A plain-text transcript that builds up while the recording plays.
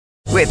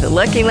With the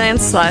Lucky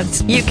Land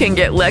Slots, you can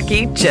get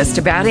lucky just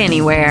about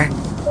anywhere.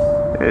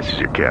 This is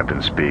your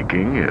captain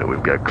speaking.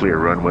 We've got clear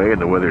runway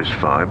and the weather's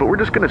fine, but we're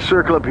just going to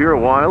circle up here a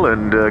while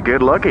and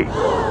get lucky.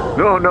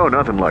 No,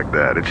 nothing like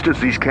that. It's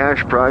just these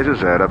cash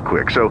prizes add up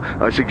quick. So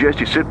I suggest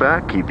you sit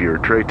back, keep your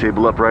tray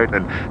table upright,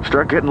 and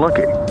start getting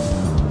lucky.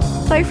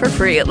 Play for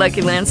free at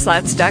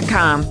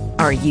LuckyLandSlots.com.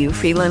 Are you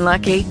feeling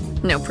lucky?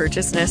 No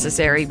purchase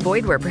necessary.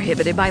 Void where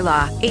prohibited by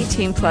law.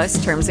 18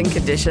 plus terms and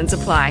conditions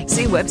apply.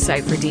 See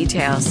website for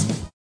details.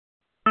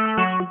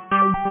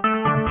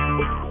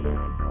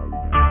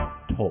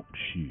 Talk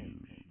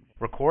shoes.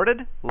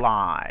 Recorded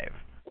live.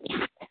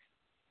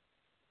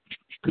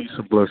 Peace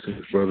and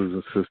blessings, brothers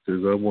and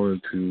sisters. I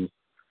wanted to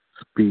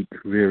speak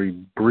very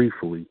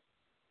briefly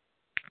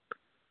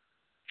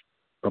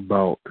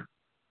about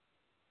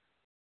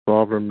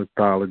sovereign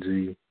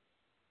mythology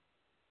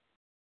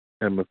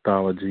and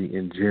mythology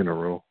in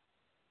general,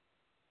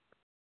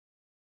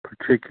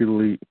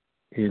 particularly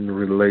in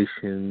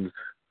relations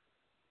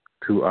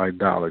to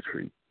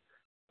idolatry.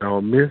 Now,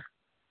 a myth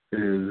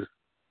is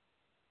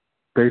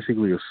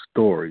basically a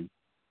story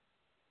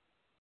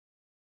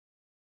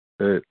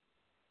that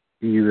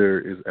either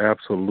is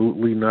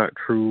absolutely not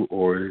true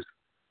or is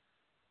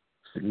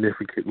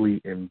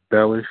significantly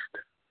embellished.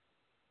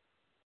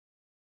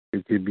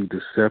 It can be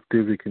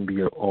deceptive. It can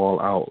be an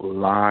all-out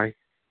lie.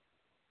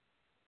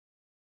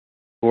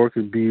 Or it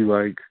could be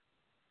like,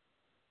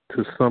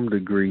 to some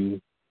degree,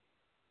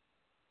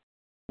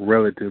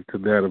 relative to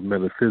that of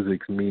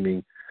metaphysics,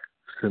 meaning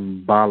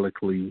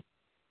symbolically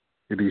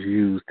it is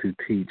used to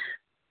teach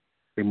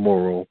a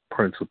moral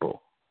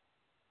principle.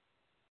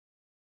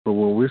 But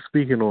when we're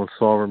speaking on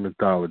sovereign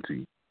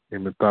mythology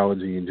and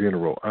mythology in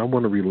general, I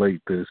want to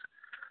relate this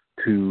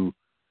to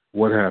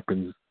what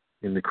happens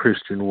in the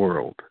Christian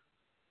world.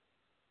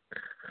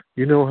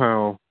 You know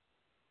how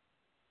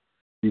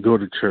you go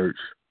to church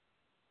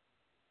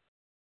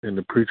and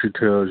the preacher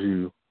tells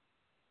you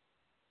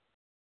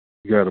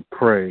you got to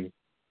pray,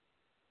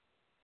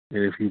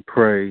 and if you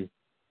pray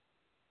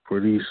for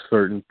these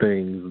certain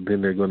things,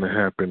 then they're going to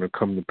happen or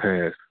come to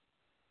pass.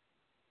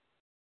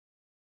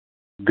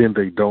 Then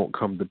they don't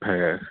come to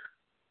pass.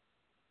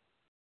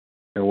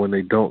 And when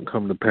they don't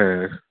come to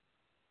pass,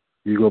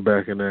 you go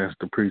back and ask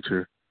the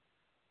preacher,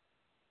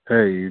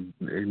 hey,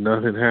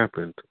 nothing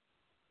happened.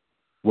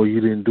 Well,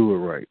 you didn't do it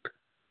right.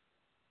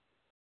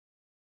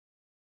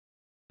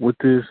 With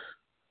this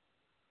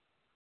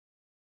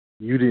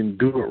you didn't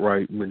do it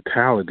right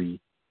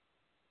mentality,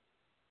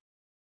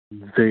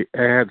 they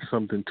add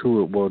something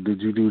to it. Well,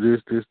 did you do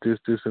this,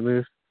 and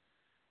this?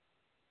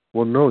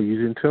 Well, no, you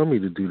didn't tell me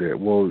to do that.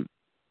 Well,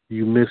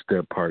 you missed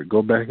that part.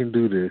 Go back and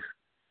do this,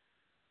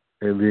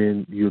 and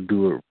then you'll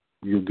do it.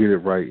 You'll get it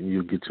right, and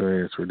you'll get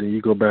your answer. Then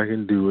you go back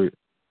and do it.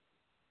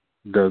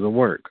 Doesn't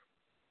work.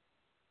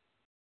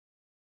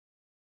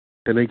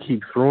 And they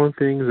keep throwing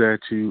things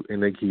at you,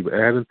 and they keep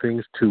adding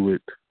things to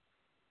it.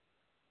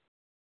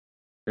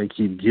 They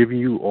keep giving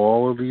you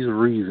all of these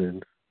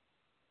reasons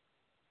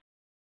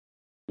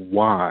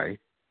why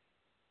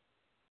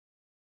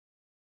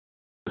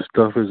the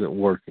stuff isn't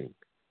working.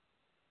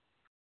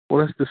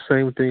 Well, that's the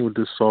same thing with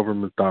this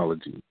sovereign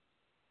mythology.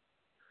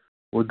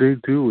 What they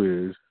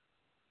do is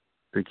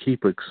they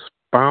keep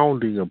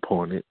expounding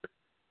upon it.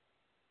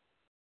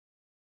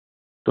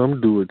 Some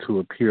do it to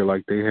appear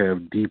like they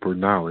have deeper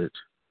knowledge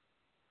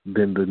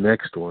than the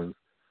next one.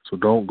 So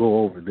don't go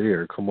over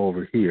there, come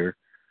over here,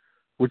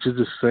 which is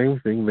the same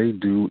thing they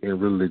do in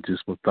religious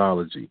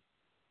mythology.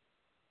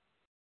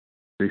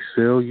 They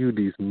sell you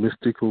these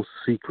mystical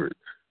secrets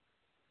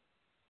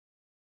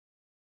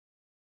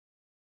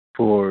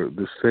for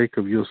the sake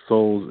of your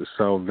soul's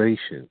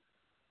salvation.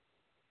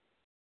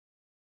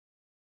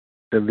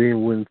 And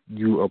then when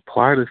you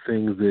apply the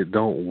things that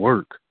don't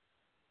work,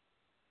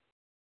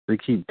 they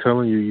keep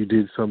telling you you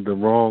did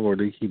something wrong, or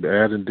they keep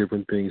adding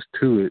different things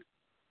to it.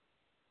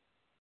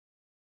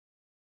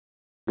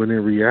 But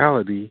in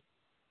reality,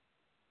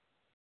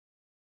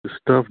 the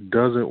stuff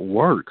doesn't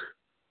work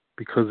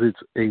because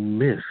it's a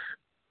myth.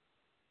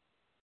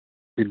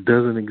 It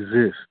doesn't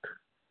exist.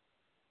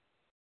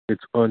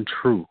 It's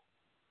untrue.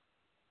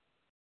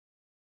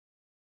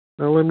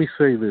 Now, let me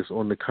say this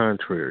on the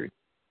contrary.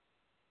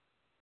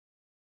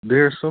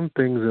 There are some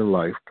things in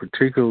life,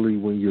 particularly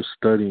when you're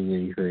studying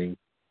anything,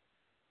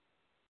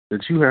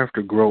 that you have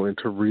to grow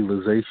into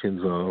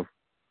realizations of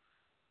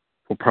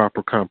for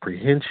proper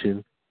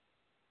comprehension,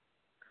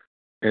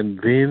 and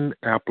then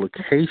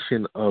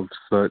application of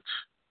such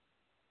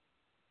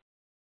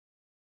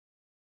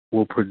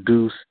will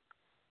produce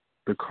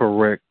the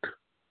correct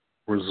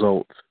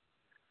results,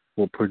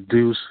 will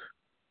produce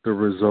the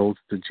results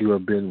that you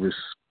have been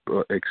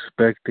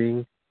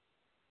expecting,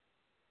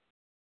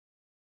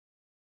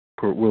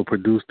 will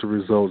produce the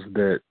results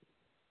that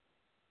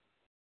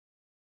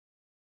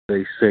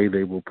they say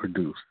they will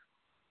produce.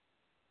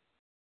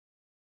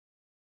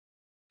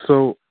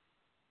 So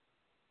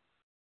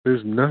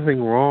there's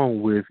nothing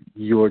wrong with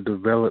your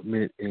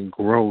development and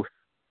growth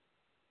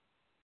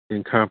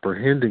in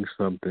comprehending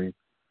something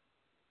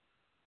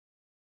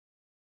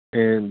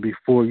And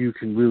before you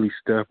can really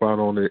step out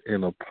on it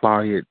and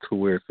apply it to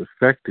where it's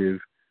effective,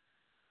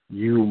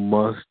 you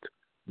must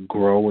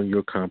grow in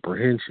your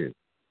comprehension.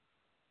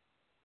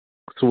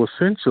 So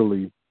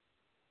essentially,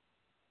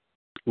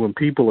 when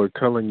people are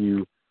telling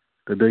you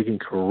that they can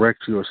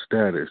correct your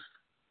status,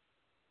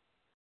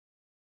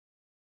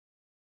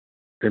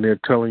 and they're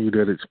telling you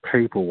that it's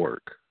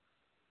paperwork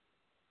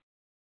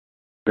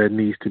that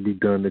needs to be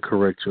done to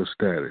correct your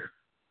status,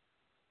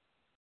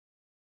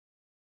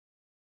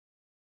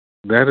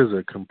 that is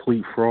a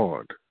complete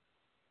fraud.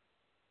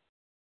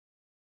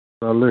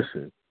 Now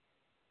listen,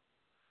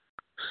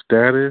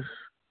 status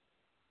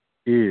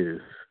is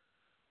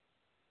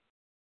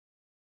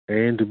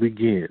and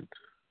begins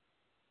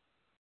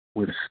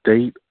with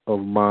state of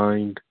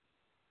mind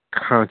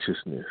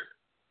consciousness.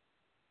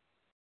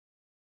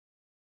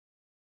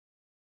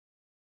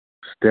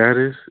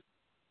 Status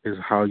is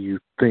how you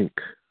think,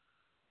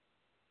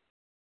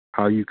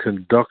 how you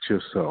conduct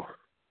yourself,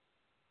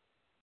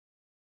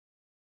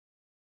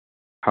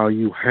 how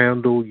you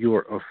handle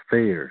your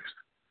affairs.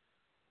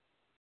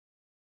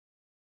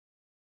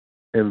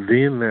 And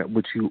then that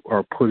which you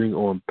are putting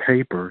on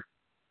paper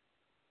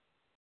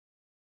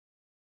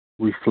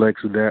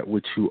reflects that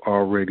which you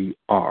already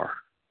are.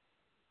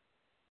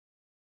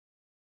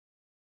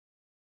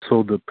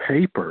 So the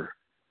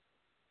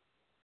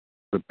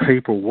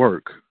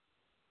paperwork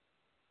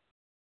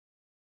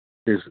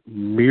is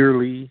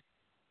merely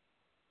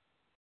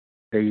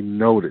a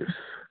notice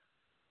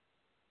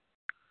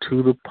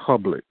to the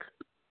public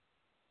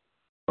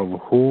of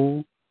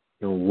who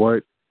and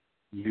what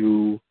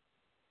you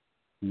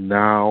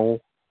now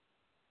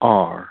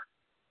are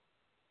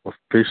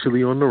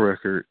officially on the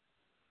record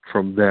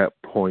from that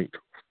point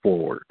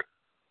forward.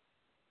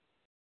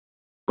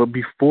 But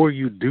before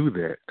you do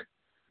that,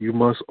 you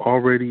must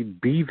already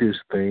be this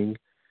thing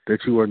that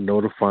you are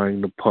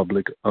notifying the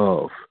public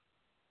of.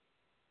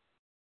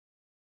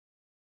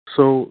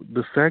 So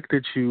the fact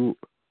that you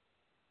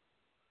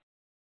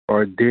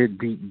are a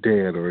deadbeat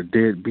dad or a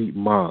deadbeat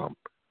mom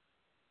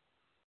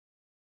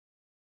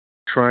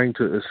trying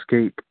to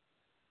escape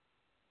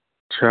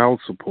child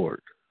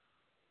support,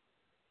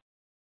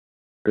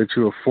 that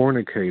you're a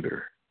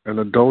fornicator, an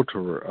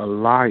adulterer, a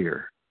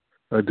liar,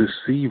 a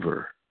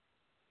deceiver.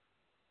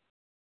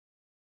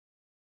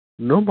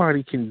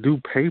 Nobody can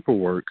do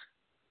paperwork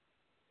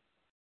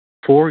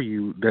for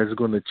you that's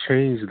going to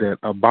change that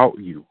about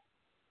you.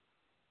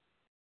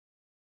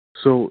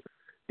 So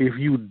if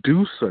you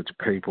do such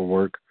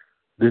paperwork,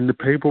 then the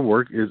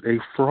paperwork is a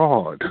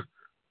fraud.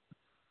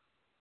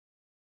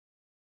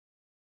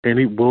 And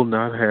it will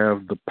not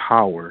have the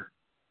power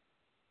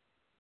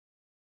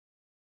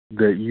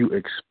that you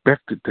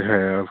expect it to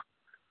have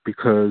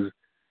because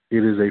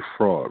it is a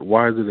fraud.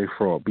 Why is it a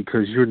fraud?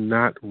 Because you're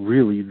not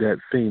really that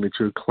thing that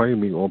you're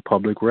claiming on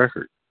public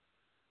record.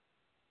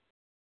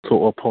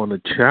 So upon a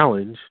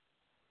challenge,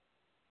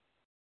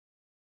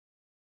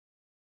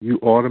 you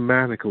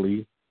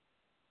automatically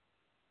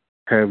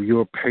have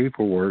your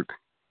paperwork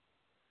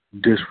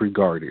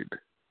disregarded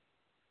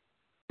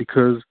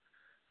because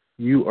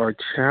you are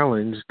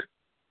challenged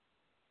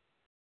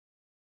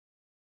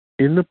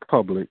in the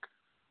public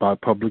by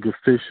public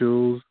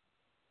officials,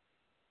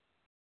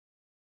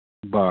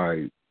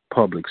 by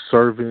public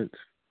servants,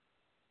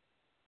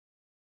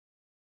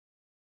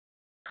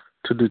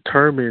 to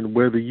determine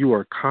whether you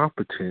are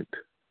competent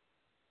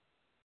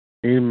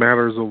in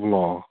matters of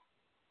law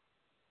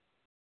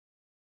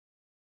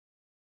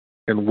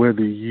and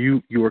whether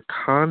your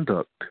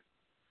conduct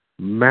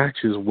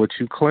matches what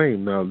you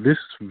claim. Now, this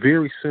is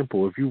very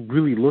simple. If you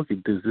really look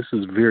at this, this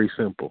is very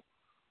simple.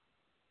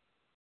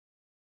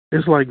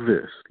 It's like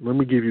this. Let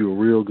me give you a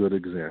real good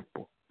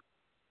example.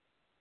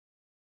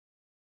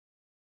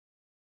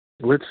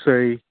 Let's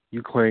say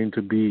you claim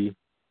to be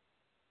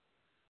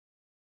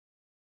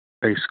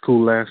a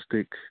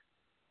scholastic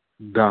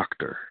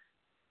doctor,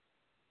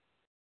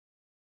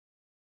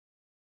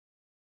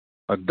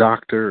 a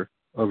doctor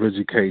of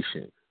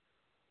education,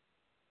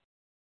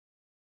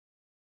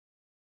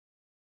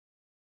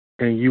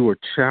 and you are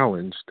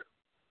challenged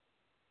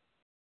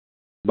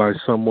by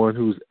someone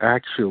who's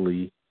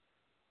actually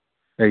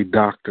a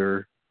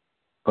doctor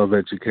of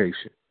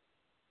education.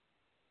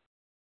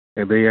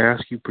 And they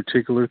ask you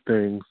particular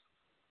things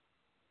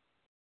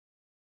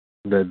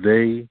that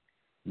they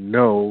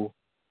know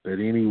that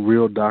any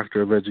real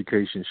doctor of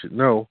education should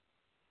know,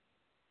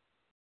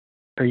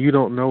 and you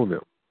don't know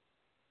them.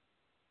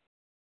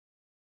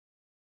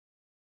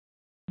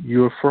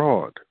 You're a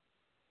fraud.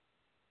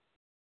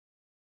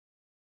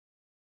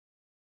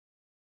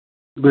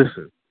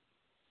 Listen,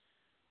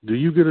 do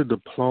you get a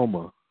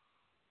diploma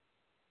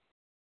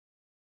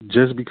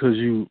just because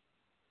you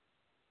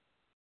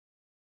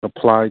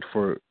applied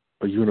for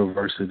a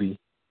university?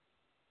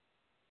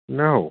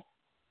 No.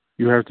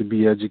 You have to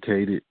be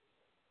educated.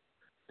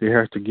 They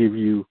have to give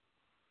you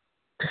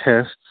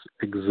tests,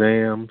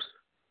 exams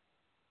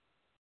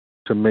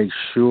to make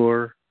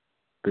sure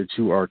that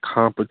you are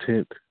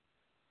competent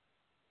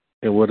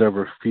in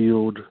whatever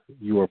field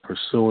you are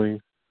pursuing.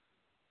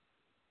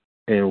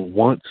 And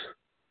once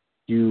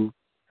you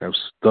have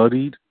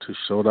studied to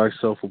show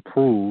thyself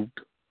approved,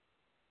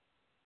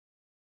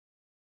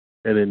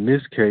 and in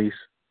this case,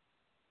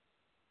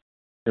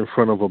 in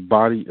front of a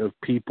body of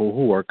people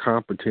who are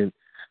competent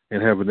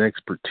and have an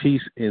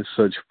expertise in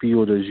such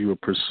field as you are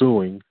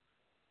pursuing,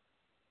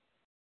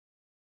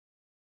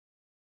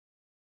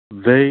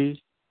 they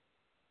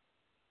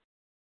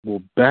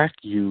will back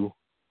you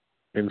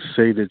and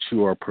say that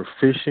you are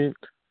proficient,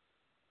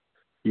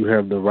 you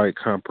have the right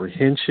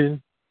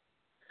comprehension,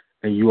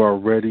 and you are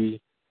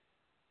ready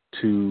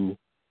to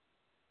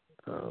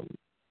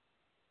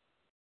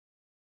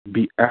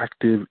be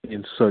active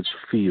in such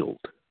field.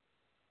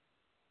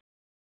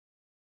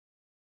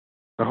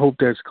 I hope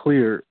that's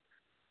clear,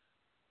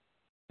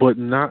 but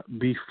not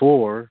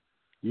before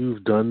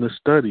you've done the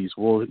studies.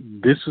 Well,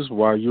 this is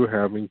why you're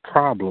having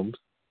problems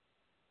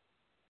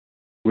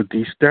with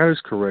these status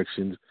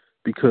corrections,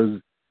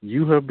 because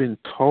you have been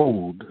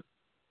told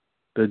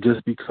that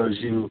just because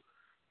you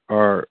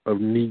are of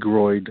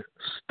Negroid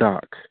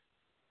stock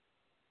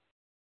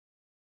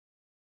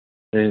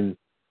and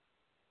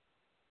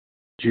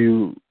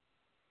you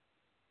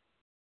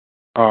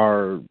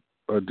are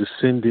a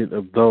descendant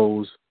of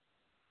those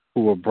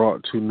who were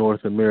brought to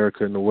North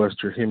America in the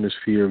Western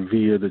Hemisphere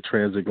via the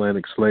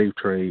transatlantic slave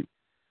trade,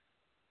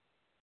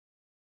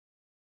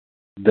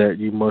 that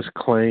you must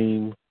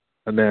claim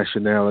a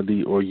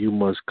nationality or you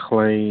must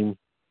claim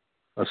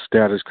a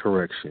status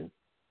correction.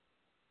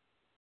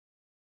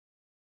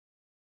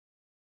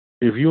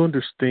 If you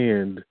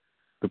understand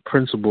the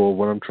principle of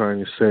what I'm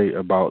trying to say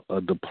about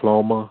a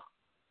diploma,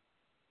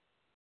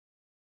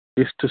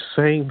 it's the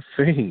same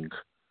thing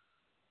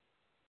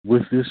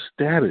with this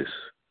status.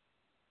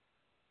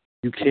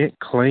 You can't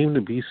claim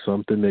to be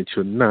something that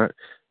you're not,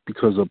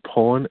 because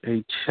upon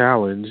a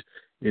challenge,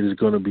 it is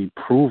going to be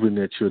proven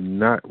that you're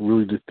not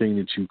really the thing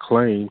that you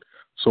claim.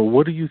 So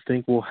what do you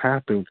think will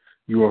happen?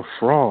 You're a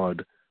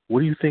fraud. What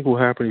do you think will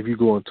happen if you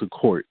go into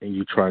court and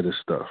you try this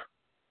stuff?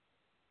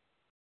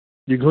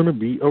 You're going to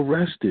be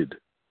arrested.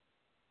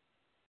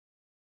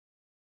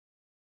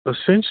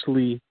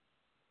 Essentially,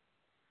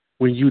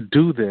 when you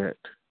do that,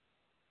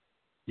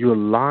 you're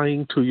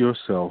lying to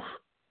yourself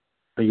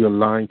and you're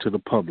lying to the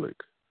public.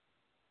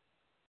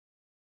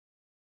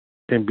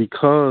 And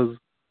because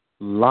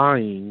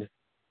lying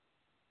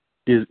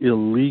is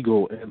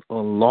illegal and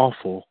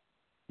unlawful,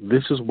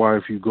 this is why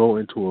if you go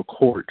into a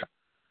court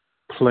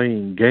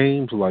playing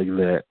games like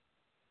that,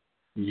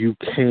 you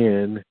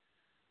can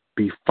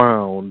be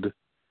found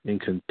in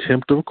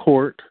contempt of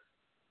court.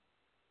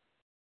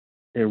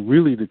 And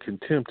really the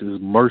contempt is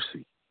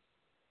mercy,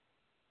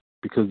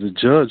 because the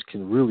judge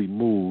can really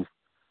move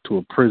to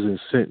a prison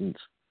sentence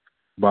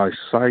by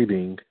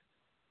citing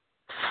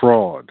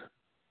fraud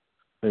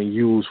and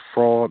use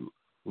fraud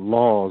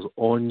laws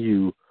on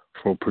you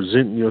for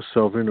presenting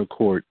yourself in a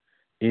court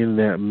in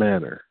that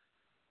manner.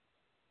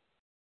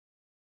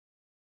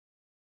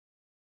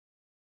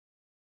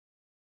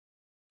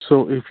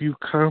 So if you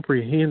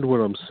comprehend what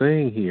I'm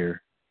saying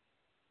here,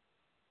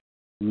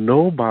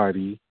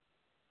 nobody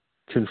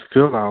can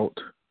fill out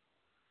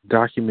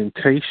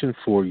documentation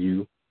for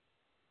you,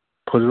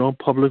 put it on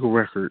public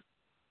record,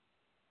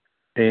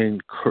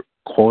 and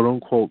quote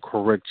unquote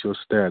correct your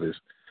status.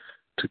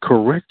 To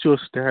correct your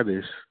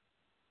status,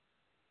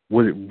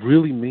 what it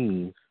really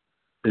means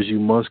is you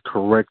must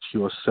correct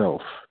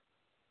yourself.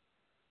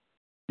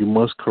 You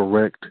must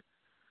correct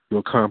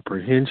your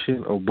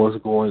comprehension of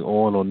what's going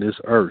on this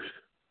earth.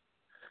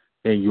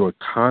 And your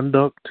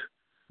conduct,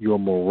 your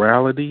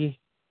morality,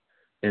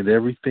 and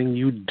everything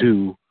you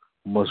do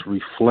must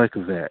reflect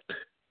that.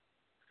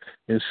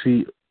 And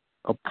see,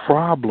 a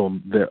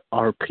problem that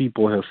our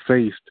people have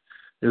faced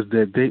is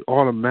that they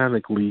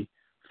automatically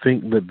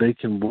think that they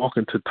can walk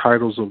into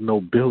titles of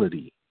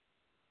nobility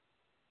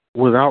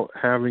without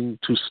having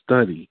to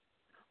study,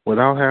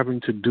 without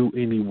having to do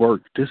any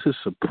work. This is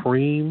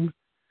supreme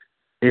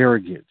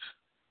arrogance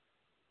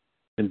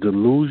and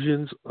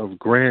delusions of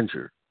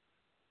grandeur.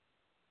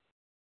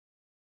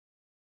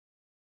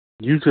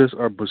 You just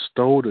are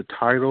bestowed a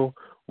title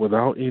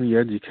without any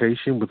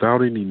education,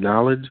 without any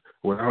knowledge,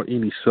 without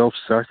any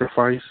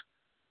self-sacrifice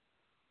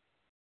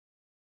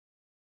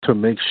to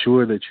make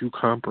sure that you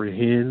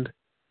comprehend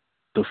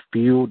the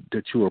field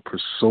that you are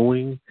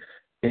pursuing,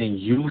 and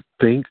you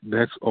think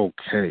that's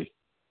okay.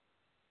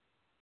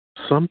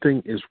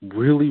 Something is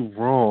really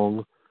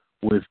wrong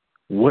with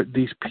what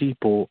these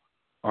people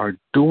are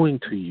doing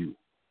to you.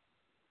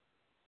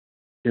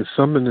 And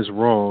something is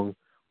wrong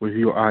with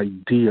your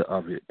idea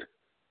of it.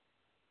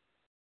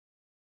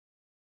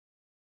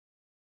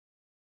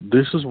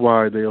 This is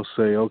why they'll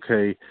say,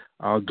 okay,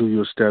 I'll do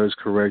your status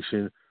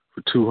correction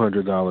for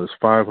 $200,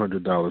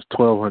 $500,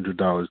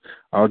 $1,200.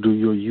 I'll do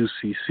your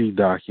UCC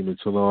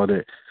documents and all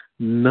that.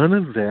 None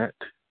of that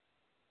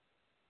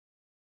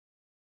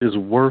is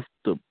worth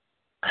the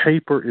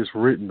paper it's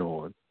written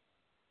on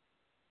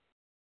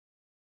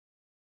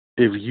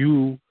if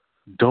you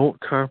don't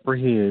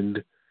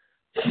comprehend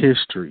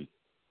history,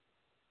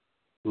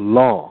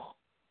 law,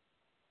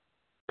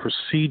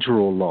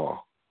 procedural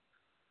law,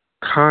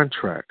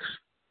 contracts,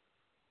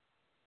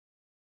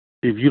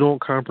 if you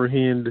don't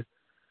comprehend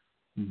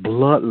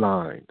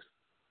bloodlines,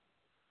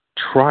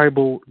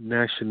 tribal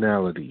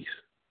nationalities,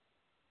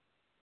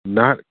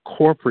 not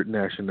corporate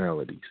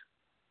nationalities,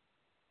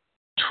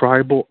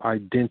 tribal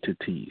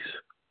identities.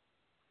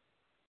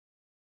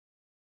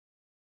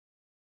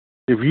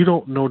 If you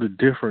don't know the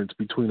difference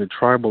between a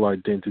tribal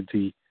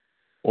identity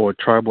or a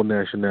tribal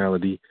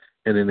nationality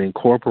and an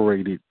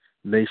incorporated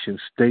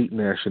nation-state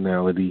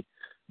nationality,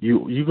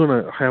 you're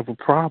going to have a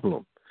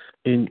problem.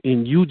 And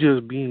you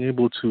just being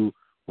able to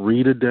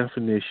read a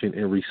definition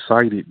and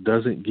recite it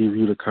doesn't give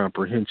you the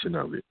comprehension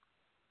of it.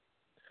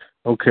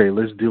 Okay,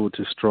 let's deal with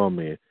this straw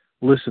man.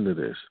 Listen to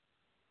this.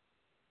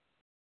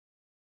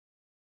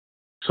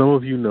 Some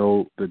of you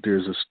know that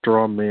there's a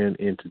straw man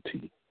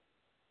entity,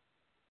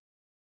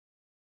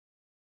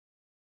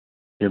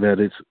 and that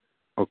it's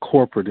a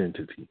corporate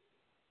entity.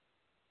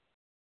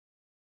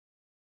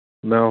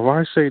 Now, if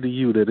I say to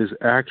you that it's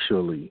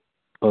actually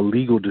a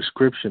legal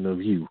description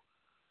of you,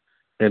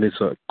 and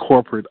it's a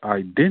corporate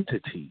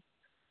identity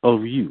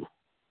of you,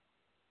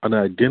 an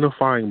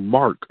identifying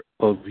mark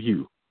of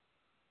you,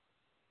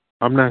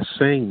 I'm not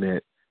saying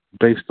that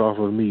based off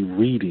of me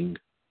reading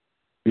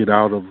it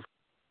out of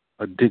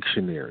a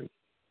dictionary.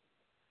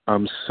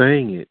 I'm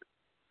saying it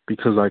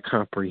because I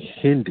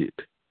comprehend it.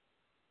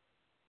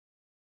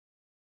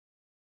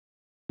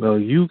 Now,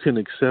 you can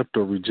accept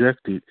or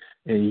reject it,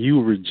 and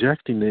you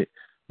rejecting it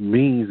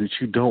means that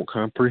you don't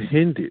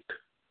comprehend it.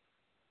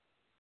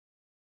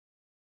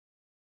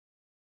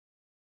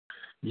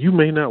 You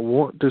may not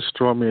want this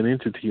straw man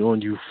entity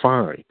on you,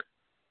 fine.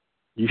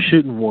 You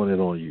shouldn't want it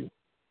on you.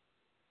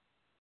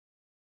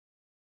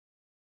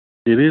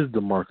 It is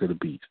the mark of the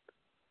beast.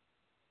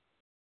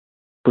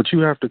 But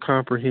you have to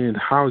comprehend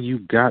how you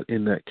got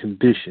in that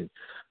condition.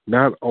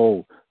 Not,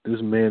 oh,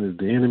 this man is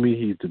the enemy,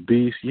 he's the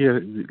beast. Yeah,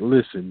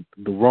 listen,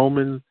 the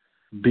Roman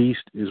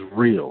beast is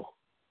real.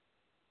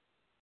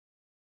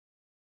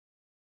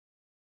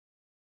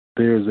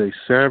 There's a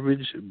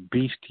savage,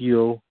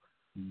 bestial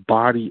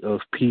body of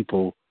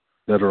people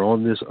that are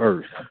on this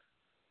earth.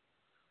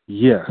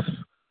 Yes,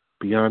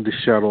 beyond the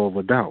shadow of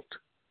a doubt.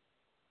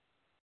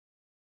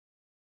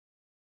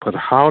 But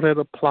how that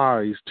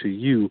applies to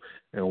you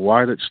and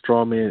why that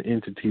straw man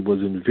entity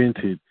was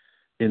invented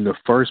in the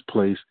first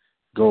place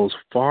goes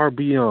far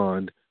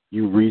beyond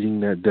you reading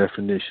that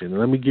definition. And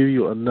let me give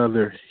you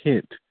another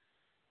hint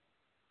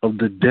of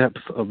the depth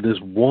of this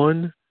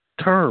one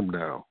term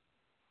now,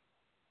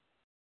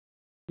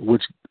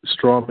 which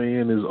straw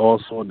man is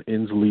also an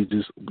ens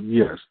legis.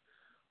 Yes,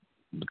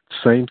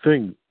 same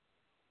thing,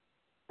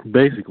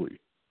 basically.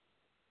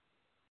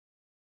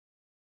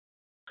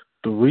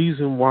 The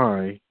reason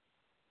why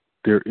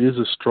there is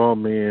a straw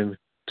man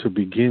to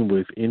begin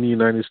with in the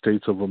United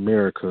States of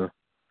America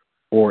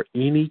or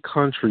any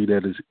country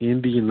that is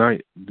in the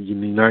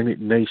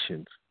United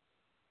Nations.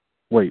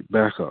 Wait,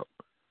 back up.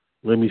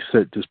 Let me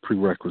set this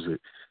prerequisite.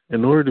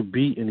 In order to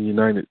be in the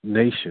United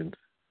Nations,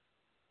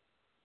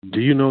 do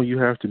you know you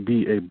have to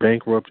be a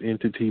bankrupt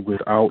entity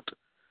without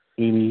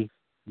any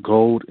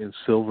gold and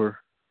silver?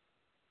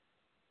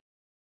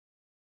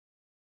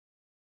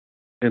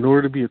 In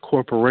order to be a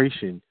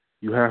corporation,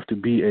 you have to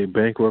be a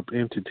bankrupt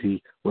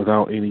entity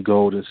without any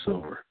gold and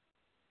silver.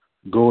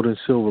 Gold and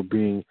silver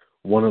being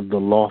one of the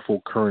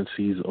lawful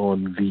currencies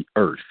on the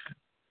earth.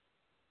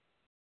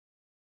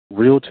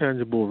 Real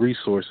tangible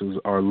resources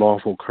are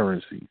lawful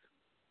currencies.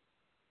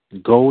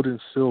 Gold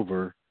and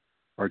silver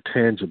are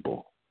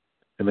tangible,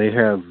 and they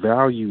have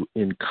value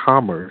in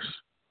commerce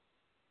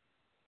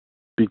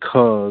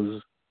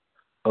because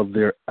of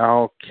their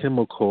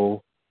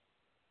alchemical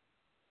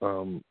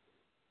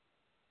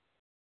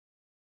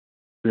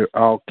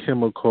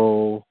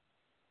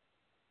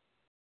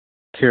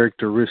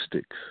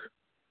characteristics.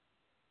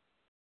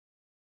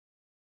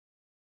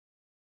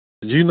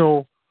 Did you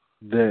know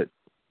that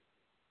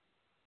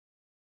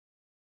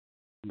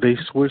they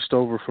switched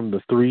over from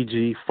the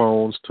 3G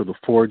phones to the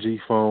 4G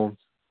phones?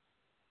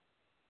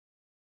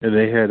 And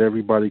they had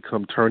everybody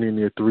come turn in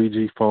their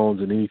 3G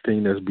phones and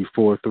anything that's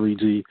before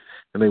 3G,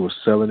 and they were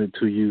selling it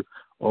to you.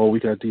 Oh, we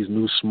got these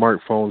new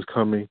smartphones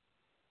coming.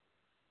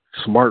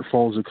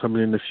 Smartphones are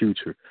coming in the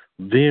future.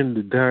 Then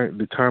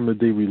the time that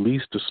they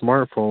released the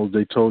smartphones,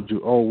 they told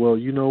you, oh, well,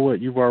 you know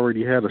what? You've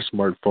already had a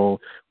smartphone.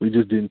 We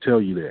just didn't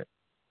tell you that.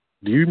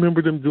 Do you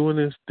remember them doing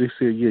this? They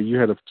said, yeah,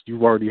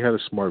 you've already had a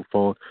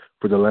smartphone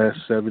for the last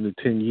 7 to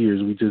 10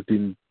 years. We just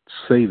didn't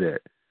say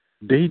that.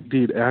 They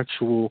did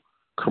actual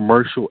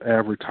commercial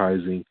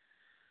advertising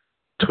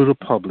to the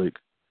public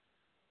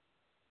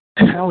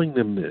telling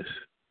them this.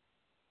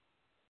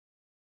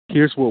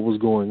 Here's what was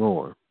going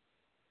on.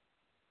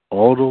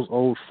 All those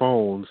old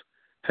phones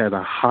had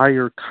a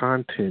higher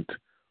content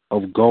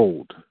of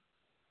gold.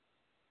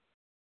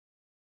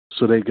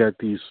 So they got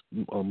these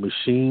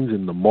machines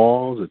in the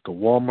malls, at the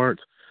Walmarts.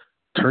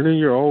 Turn in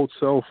your old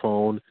cell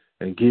phone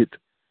and get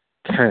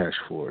cash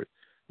for it.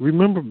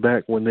 Remember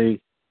back when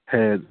they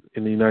had,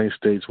 in the United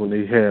States, when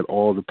they had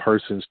all the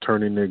persons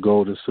turn in their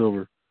gold and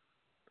silver,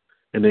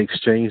 and they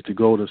exchanged the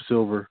gold and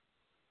silver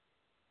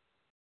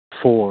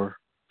for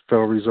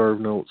Federal Reserve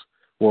notes.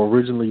 Well,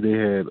 originally they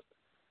had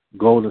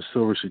gold and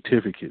silver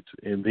certificates,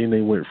 and then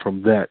they went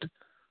from that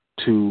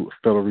to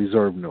Federal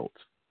Reserve notes.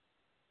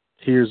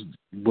 Here's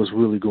what's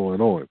really going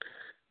on.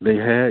 They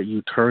had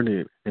you turn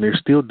it, and they're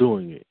still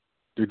doing it.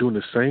 They're doing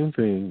the same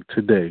thing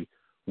today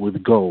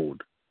with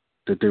gold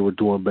that they were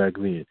doing back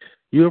then.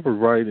 You ever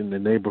ride in the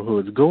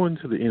neighborhoods, go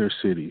into the inner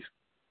cities,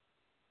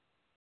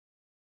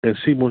 and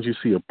see once you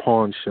see a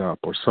pawn shop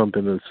or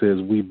something that says,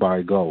 "We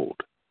buy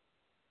gold."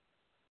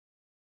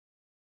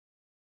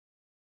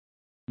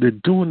 They're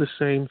doing the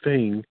same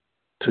thing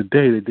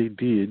today that they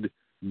did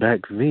back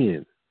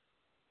then,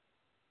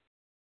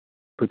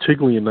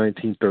 particularly in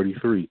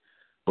 1933.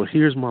 But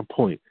here's my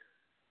point.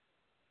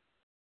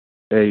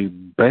 A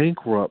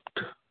bankrupt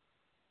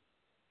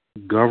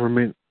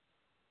government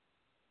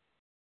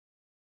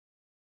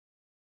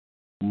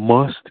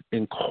must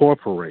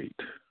incorporate.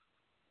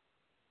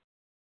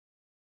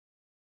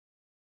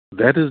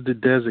 That is the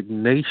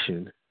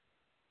designation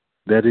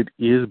that it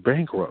is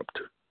bankrupt.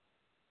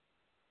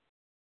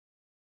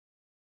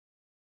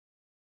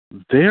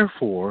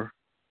 Therefore,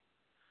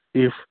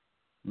 if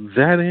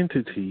that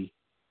entity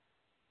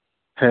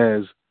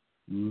has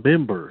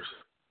members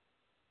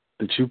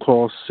that you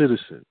call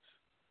citizens,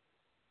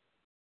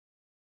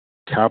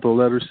 capital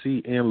letter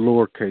C and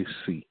lowercase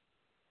c,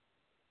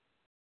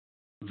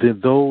 then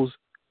those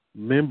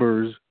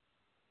members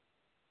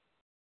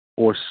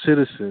or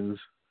citizens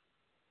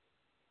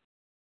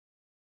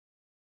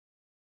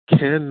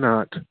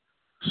cannot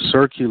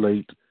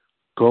circulate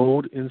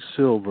gold and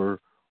silver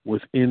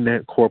within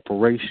that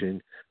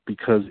corporation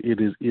because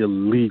it is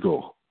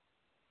illegal.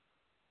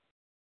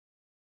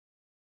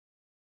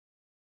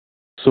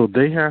 So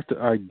they have to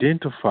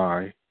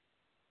identify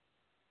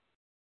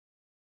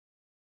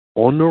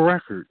on the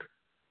record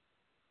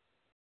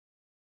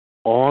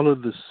all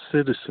of the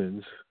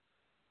citizens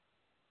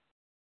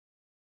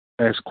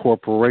as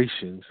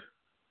corporations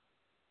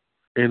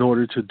in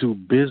order to do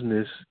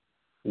business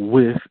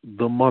with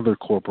the mother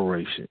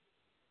corporation.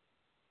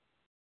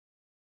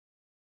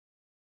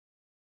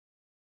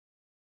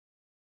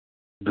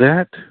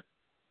 That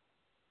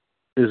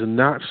is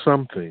not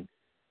something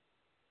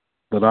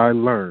that I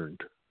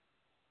learned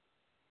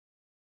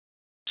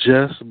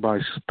just by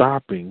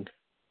stopping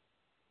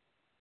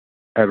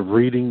at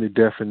reading the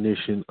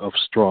definition of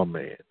straw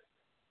man.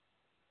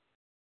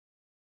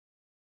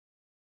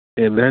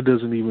 And that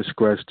doesn't even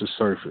scratch the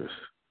surface.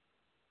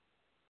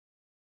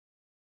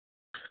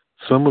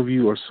 Some of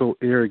you are so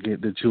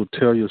arrogant that you'll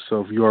tell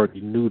yourself you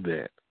already knew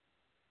that,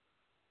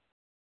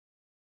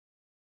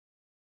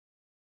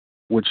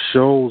 which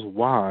shows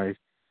why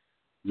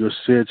your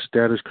said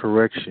status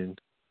correction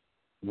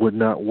would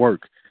not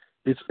work.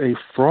 It's a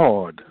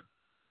fraud.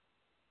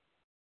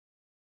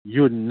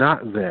 You're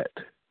not that.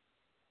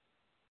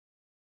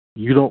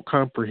 You don't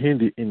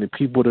comprehend it, and the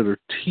people that are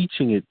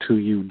teaching it to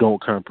you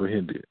don't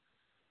comprehend it.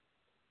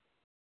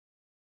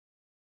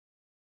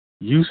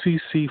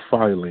 UCC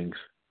filings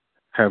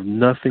have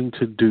nothing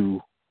to do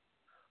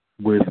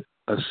with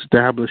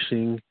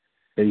establishing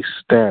a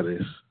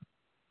status.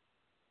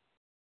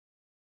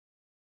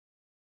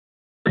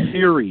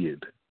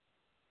 Period.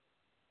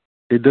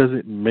 It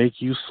doesn't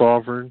make you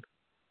sovereign.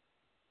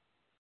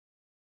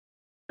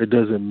 It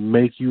doesn't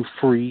make you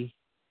free.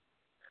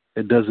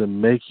 It doesn't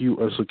make you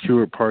a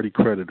secured party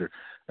creditor.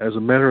 As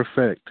a matter of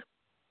fact,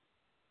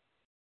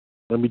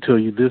 let me tell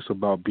you this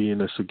about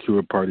being a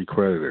secured party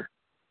creditor.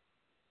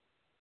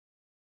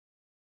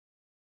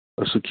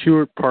 A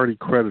secured party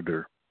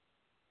creditor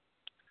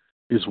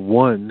is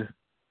one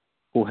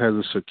who has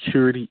a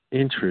security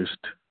interest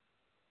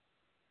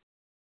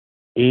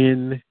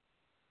in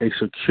a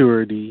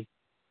security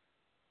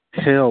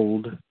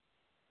held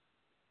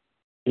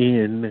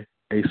in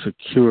a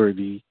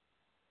security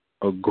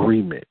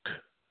agreement.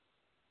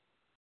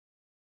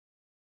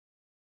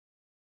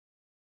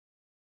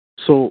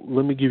 So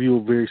let me give you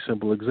a very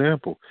simple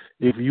example.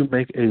 If you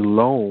make a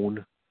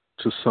loan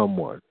to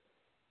someone,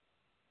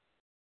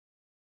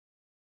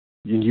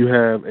 and you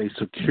have a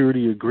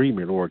security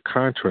agreement or a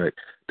contract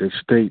that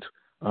states,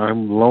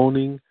 I'm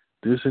loaning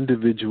this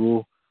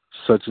individual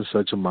such and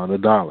such amount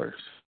of dollars.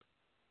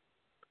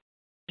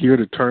 Here are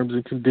the terms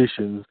and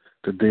conditions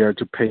that they are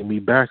to pay me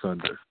back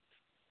under.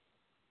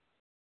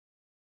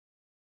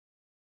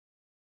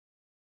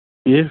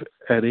 If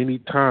at any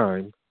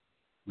time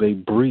they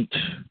breach,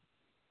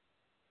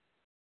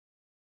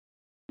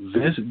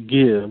 this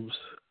gives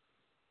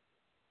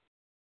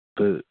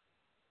the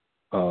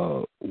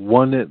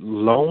one that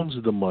loans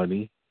the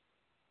money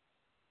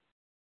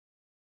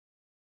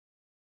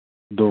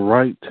the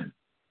right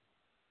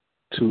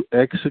to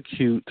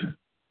execute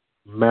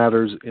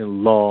matters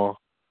in law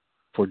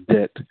for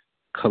debt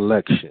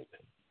collection.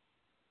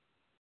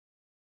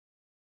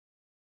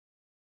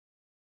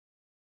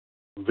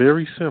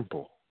 Very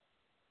simple.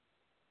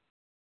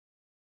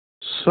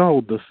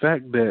 So the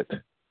fact that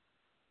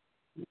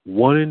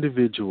one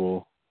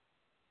individual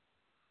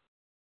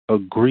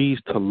agrees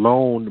to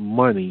loan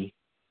money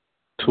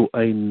to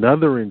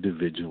another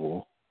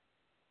individual,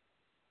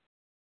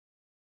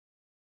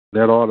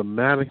 that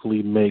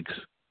automatically makes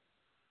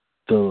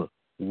the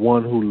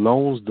one who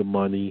loans the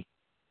money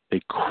a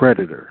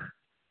creditor.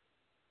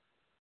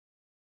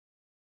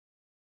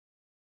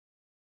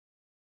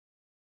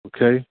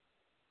 Okay?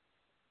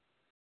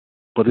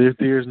 But if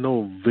there's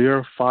no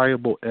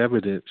verifiable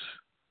evidence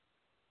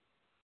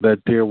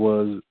that there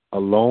was a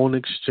loan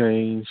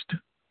exchanged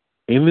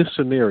in this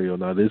scenario,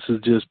 now this is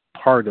just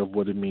part of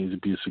what it means to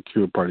be a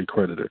secured party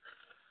creditor.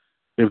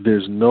 If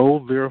there's no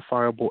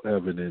verifiable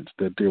evidence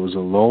that there was a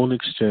loan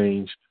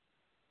exchanged,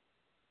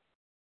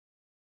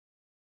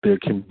 there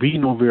can be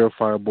no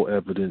verifiable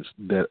evidence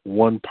that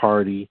one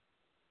party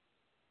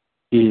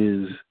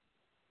is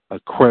a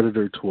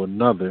creditor to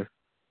another,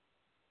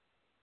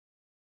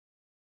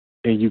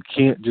 and you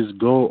can't just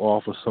go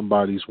off of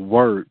somebody's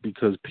word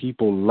because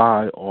people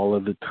lie all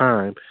of the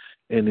time.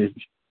 And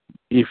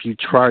if you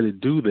try to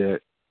do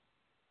that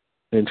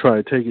and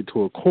try to take it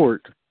to a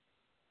court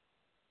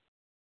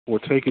or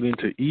take it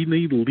into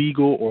any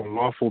legal or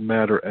lawful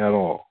matter at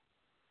all,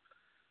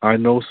 I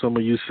know some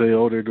of you say,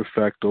 oh, they're de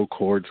facto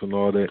courts and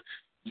all that.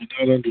 You're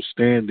not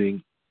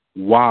understanding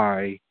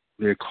why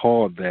they're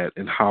called that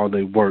and how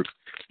they work.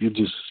 You're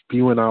just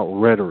spewing out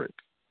rhetoric.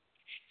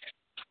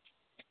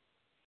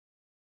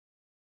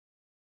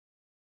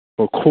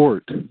 A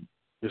court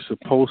is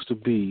supposed to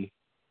be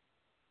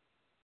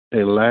a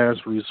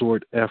last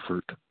resort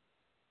effort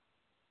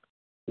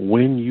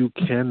when you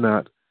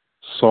cannot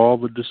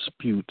solve a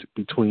dispute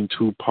between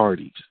two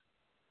parties.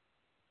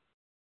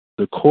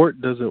 The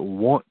court doesn't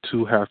want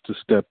to have to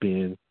step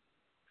in.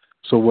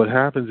 So what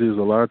happens is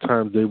a lot of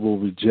times they will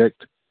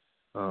reject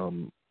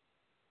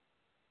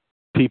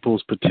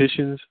people's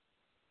petitions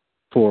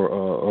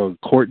for a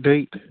court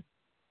date,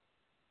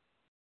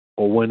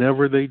 or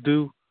whenever they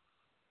do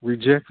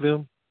reject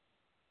them.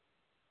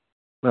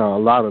 Now, a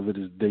lot of it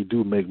is they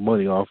do make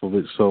money off of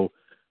it, so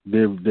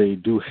they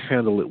do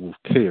handle it with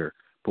care.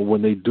 But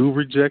when they do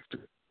reject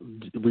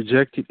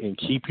it and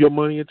keep your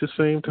money at the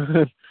same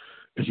time,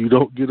 if you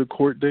don't get a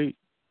court date,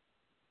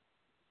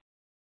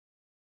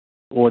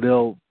 or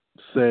they'll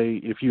say,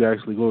 if you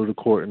actually go to the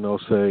court and they'll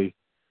say,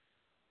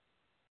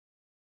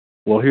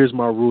 well, here's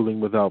my ruling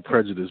without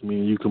prejudice,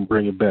 meaning you can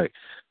bring it back.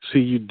 See,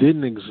 you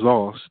didn't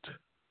exhaust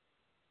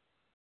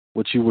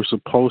what you were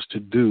supposed to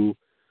do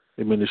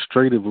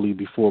administratively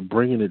before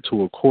bringing it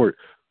to a court,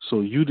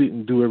 so you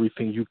didn't do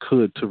everything you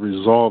could to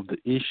resolve the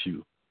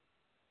issue,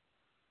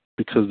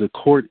 because the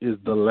court is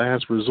the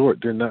last resort.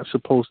 They're not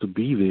supposed to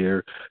be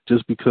there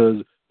just because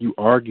you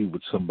argue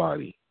with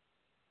somebody.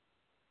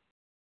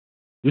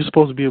 You're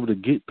supposed to be able to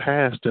get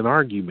past an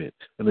argument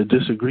and a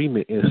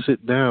disagreement and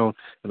sit down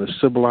in a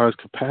civilized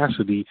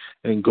capacity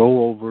and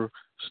go over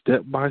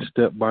step by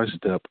step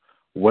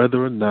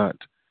whether or not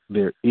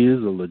there is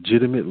a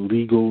legitimate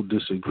legal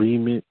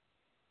disagreement,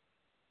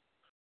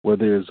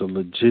 whether there's a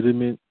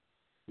legitimate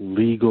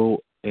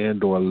legal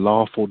and or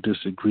lawful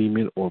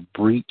disagreement or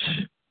breach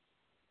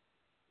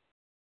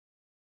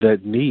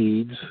that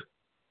needs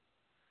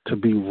to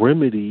be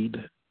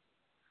remedied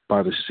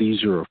by the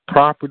seizure of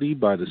property,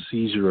 by the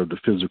seizure of the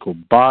physical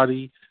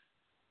body,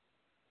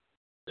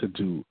 to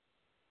do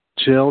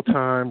jail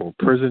time or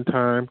prison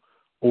time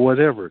or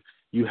whatever.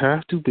 You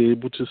have to be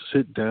able to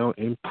sit down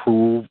and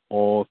prove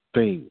all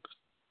things.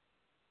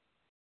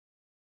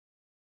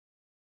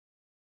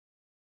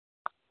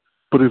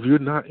 But if you're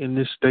not in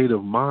this state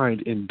of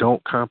mind and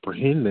don't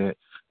comprehend that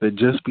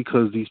just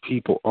because these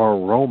people are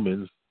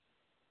Romans,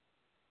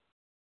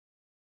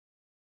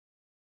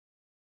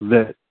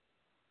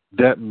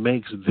 that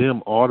makes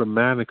them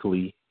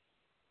automatically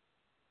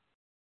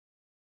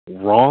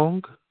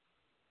wrong.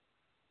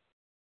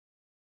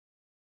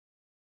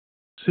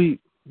 See,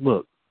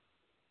 look,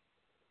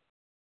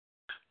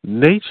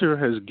 nature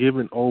has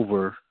given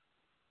over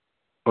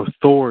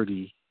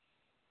authority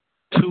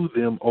to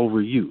them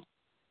over you.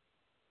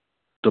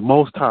 The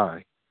Most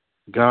High,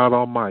 God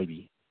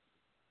Almighty,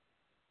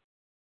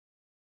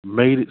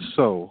 made it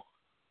so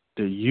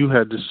that you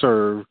had to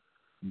serve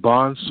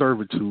bond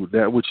servitude,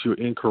 that which you're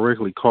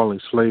incorrectly calling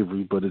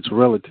slavery, but it's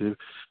relative.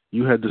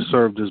 You had to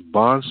serve this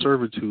bond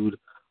servitude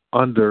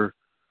under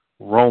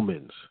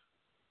Romans.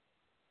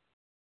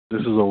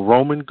 This is a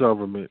Roman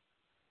government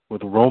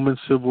with Roman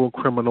civil and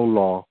criminal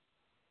law.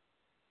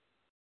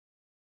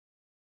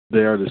 They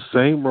are the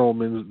same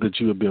Romans that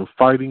you have been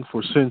fighting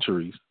for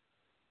centuries.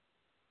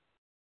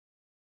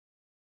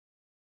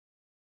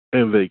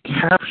 And they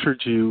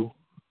captured you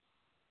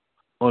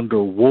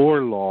under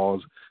war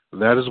laws.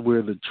 That is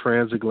where the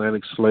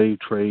transatlantic slave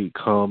trade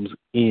comes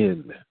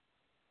in.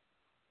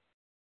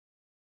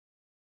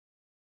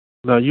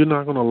 Now, you're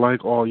not going to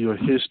like all your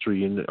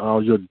history and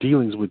all your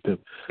dealings with them,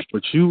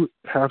 but you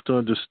have to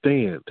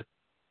understand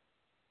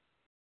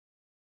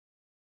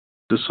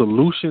the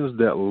solutions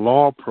that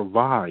law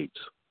provides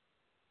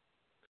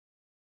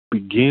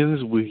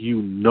begins with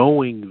you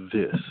knowing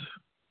this.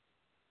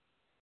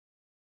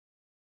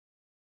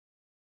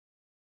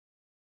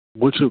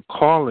 What you're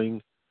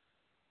calling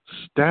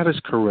status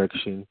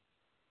correction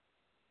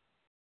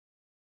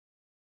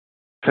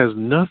has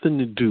nothing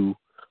to do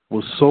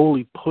was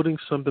solely putting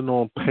something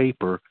on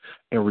paper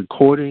and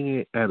recording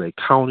it at a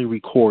county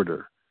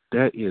recorder.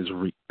 That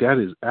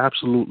is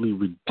absolutely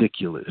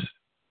ridiculous.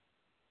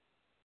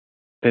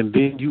 And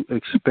then you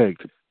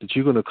expect that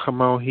you're going to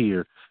come out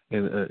here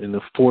and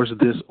enforce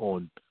this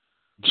on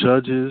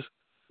judges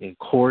in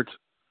courts,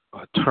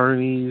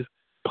 attorneys,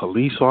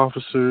 police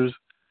officers,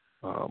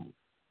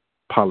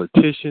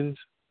 politicians,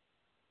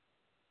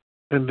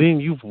 and then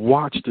you've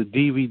watched a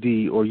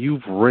DVD or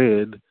you've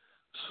read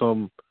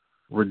some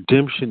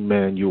redemption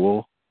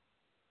manual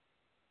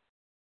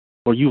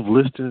or you've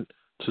listened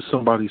to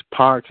somebody's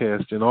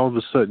podcast, and all of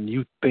a sudden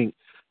you think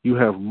you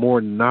have more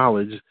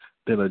knowledge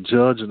than a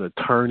judge, an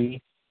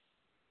attorney,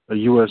 a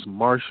U.S.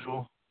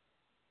 Marshal,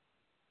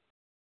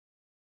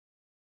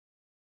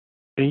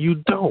 and you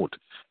don't.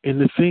 And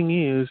the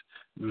thing is,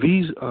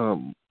 these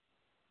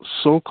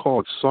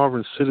so-called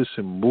sovereign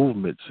citizen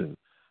movements and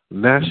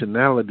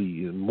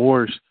nationality and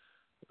more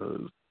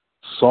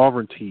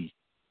sovereignty,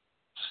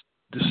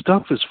 this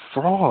stuff is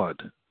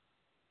fraud.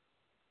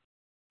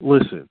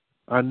 Listen,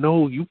 I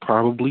know you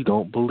probably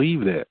don't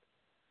believe that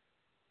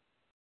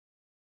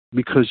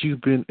because you've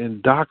been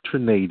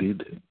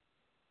indoctrinated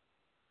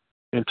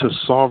into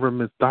sovereign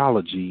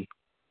mythology,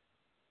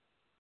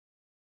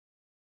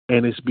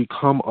 and it's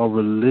become a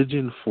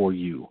religion for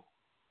you.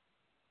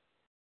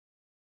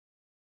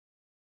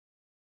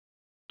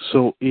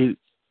 So it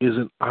is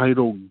an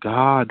idol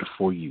god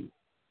for you.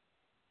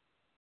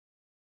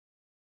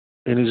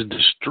 And it's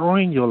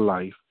destroying your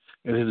life,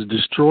 and it has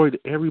destroyed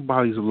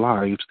everybody's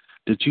lives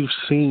that you've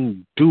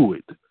seen do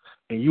it.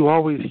 And you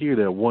always hear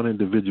that one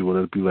individual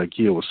that'll be like,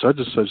 yeah, well, such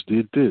and such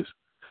did this.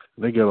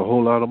 And they got a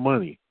whole lot of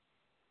money.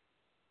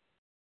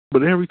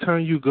 But every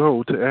time you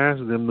go to ask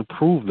them to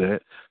prove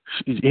that,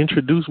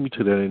 introduce me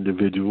to that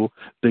individual,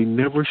 they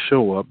never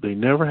show up. They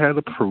never had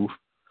a proof.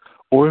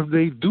 Or if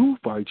they do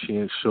by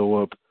chance show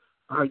up,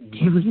 I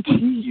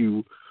guarantee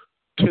you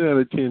 10 out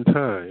of 10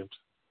 times,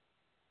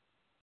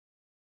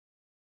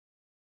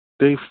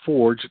 they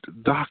forged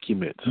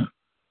documents.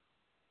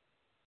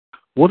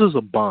 What is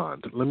a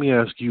bond? Let me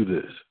ask you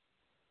this.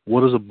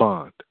 What is a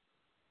bond?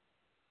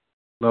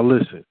 Now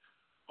listen,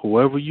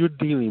 whoever you're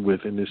dealing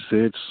with in this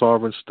said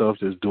sovereign stuff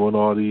that's doing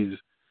all these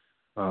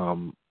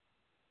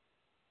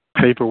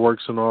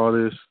paperworks and all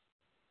this,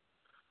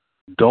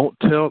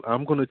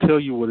 I'm going to tell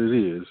you what it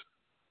is,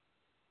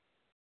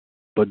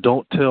 but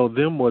don't tell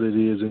them what it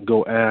is and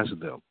go ask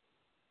them.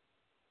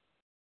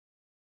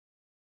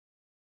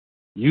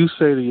 You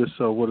say to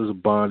yourself, what is a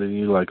bond? And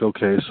you're like,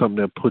 okay, it's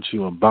something that puts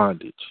you in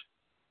bondage,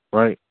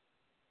 right?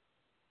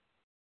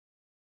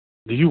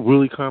 Do you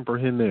really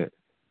comprehend that?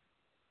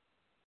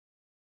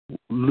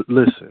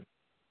 Listen,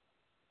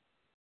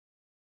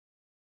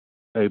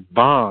 a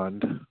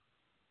bond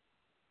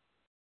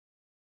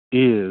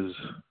is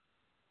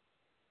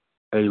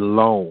a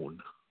loan.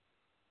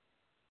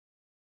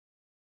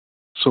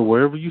 So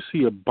wherever you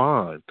see a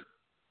bond,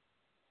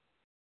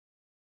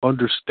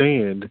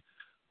 understand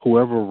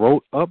whoever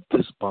wrote up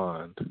this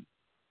bond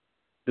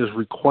is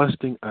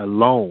requesting a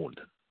loan.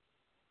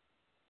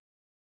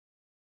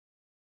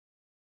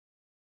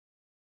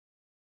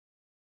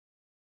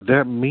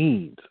 That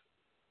means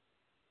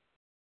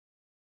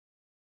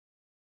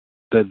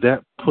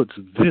that puts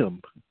them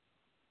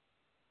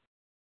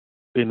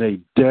in a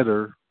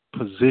debtor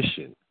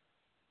position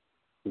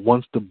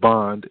once the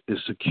bond is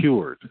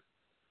secured.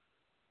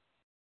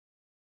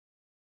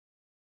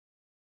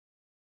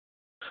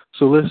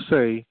 So let's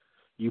say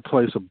you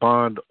place a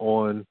bond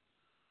on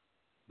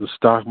the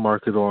stock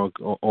market or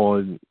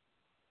on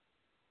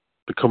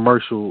the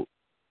commercial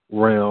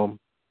realm,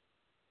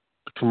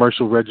 the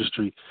commercial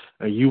registry,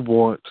 and you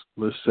want,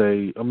 let's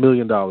say, $1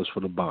 million for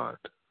the bond.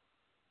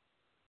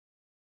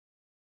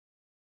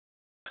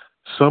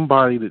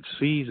 Somebody that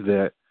sees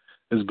that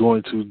is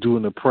going to do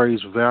an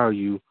appraised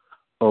value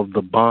of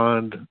the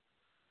bond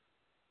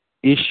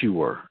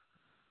issuer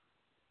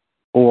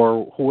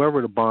or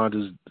whoever the bond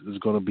is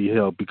going to be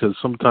held, because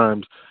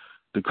sometimes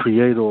the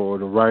creator or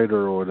the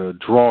writer or the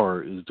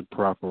drawer is the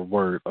proper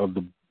word of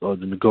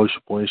the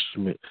negotiable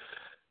instrument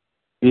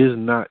is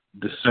not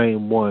the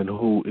same one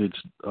who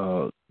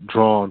it's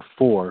drawn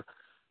for.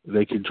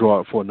 They could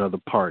draw it for another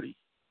party.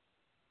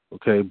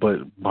 Okay, but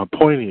my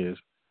point is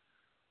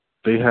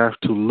they have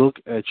to look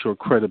at your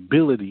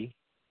credibility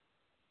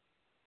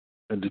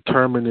and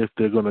determine if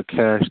they're going to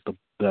cash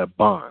that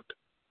bond.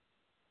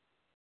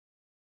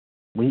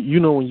 When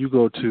you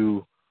go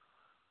to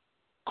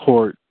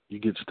court, you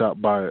get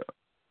stopped by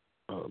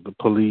the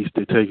police.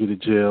 They take you to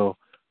jail.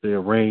 They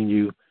arraign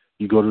you.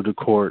 You go to the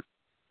court,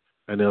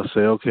 and they'll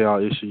say, okay,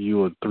 I'll issue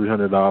you a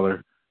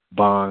 $300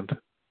 bond.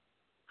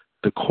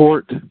 The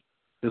court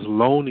is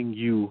loaning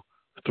you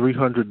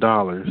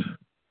 $300,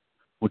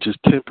 which is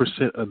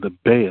 10% of the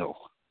bail.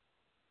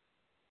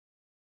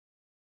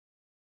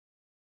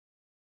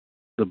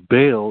 The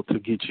bail to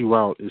get you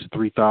out is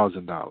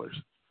 $3,000.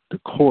 The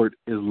court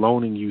is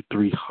loaning you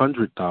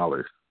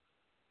 $300.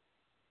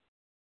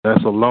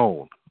 That's a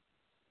loan.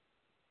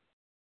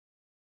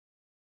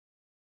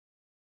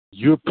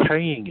 You're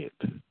paying it.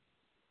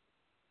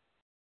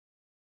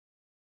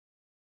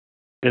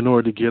 in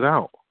order to get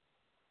out.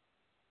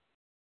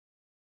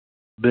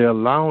 They're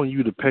allowing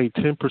you to pay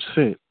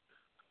 10%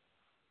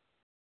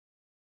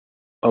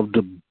 of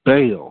the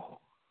bail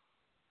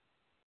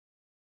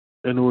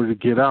in order to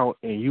get out,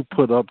 and you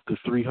put up the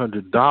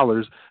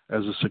 $300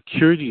 as a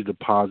security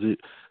deposit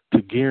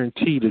to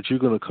guarantee that you're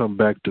going to come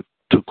back to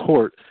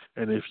court,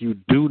 and if you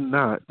do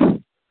not,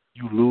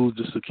 you lose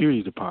the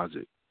security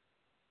deposit.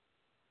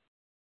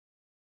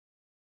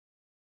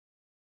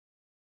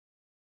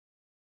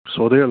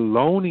 So they're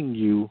loaning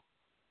you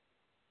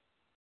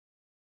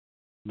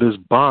this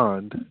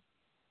bond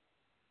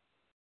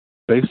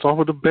based off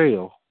of the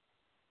bail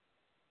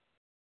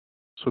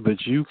so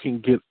that you can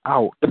get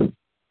out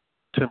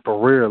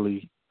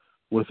temporarily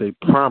with a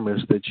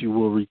promise that you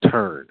will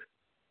return.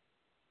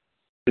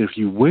 If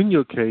you win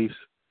your case,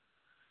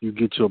 you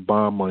get your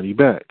bond money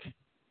back.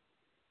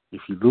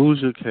 If you lose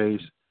your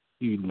case,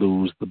 you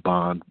lose the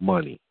bond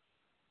money.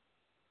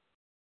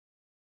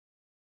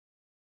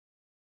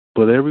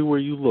 But everywhere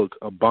you look,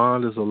 a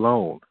bond is a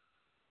loan.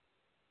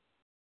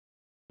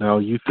 Now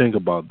you think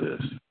about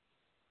this.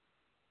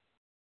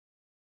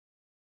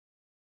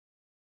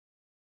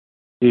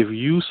 If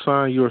you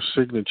sign your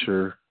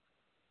signature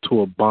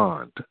to a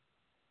bond,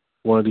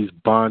 one of these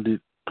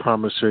bonded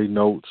promissory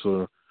notes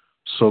or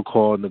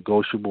so-called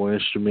negotiable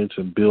instruments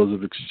and bills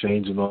of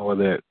exchange and all of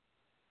that,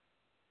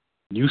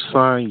 you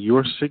sign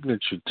your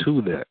signature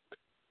to that.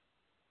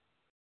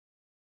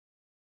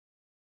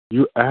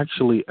 You're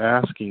actually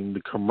asking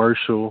the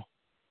commercial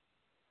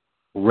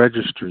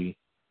registry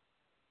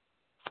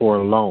for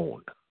a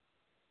loan,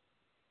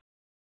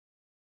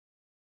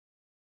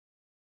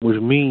 which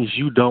means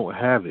you don't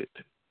have it.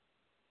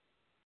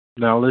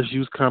 Now let's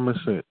use common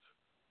sense.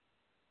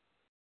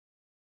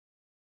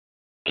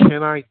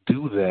 Can I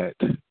do that?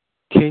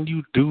 Can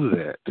you do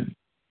that?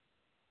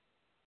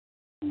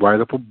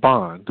 Write up a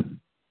bond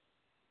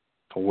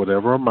for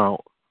whatever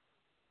amount,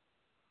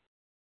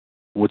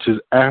 which is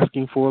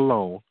asking for a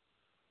loan,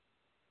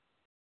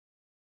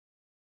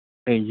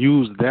 and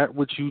use that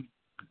which you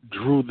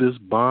drew this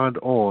bond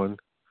on,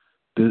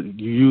 you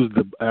use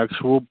the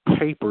actual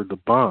paper, the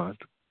bond,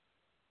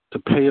 to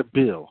pay a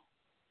bill.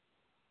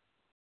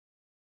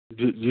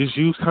 Just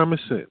use common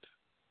sense.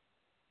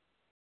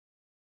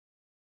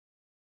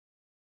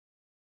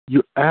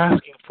 You're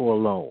asking for a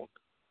loan.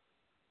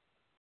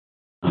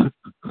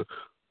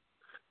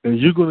 And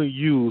you're going to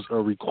use a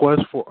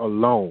request for a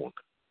loan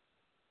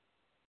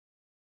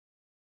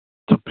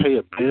to pay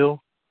a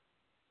bill?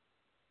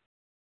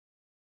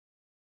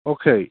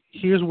 Okay,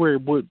 here's where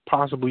it would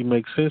possibly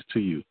make sense to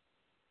you.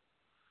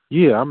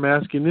 Yeah, I'm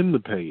asking them to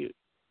pay it.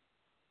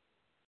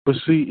 But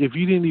see, if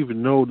you didn't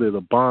even know that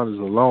a bond is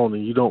a loan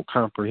and you don't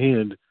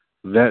comprehend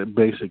that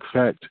basic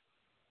fact,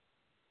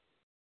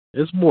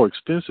 it's more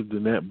extensive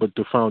than that, but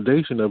the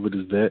foundation of it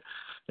is that.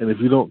 And if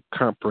you don't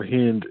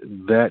comprehend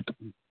that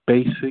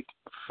basic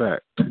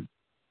fact,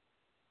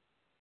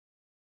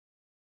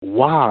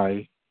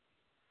 why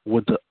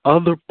would the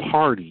other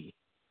party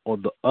or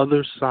the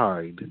other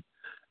side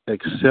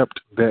accept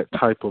that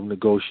type of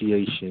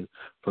negotiation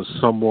for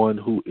someone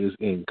who is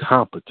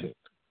incompetent?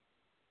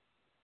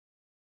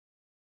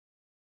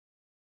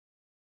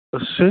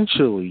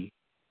 Essentially,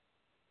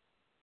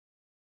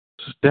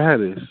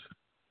 status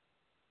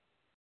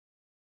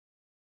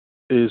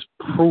is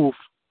proof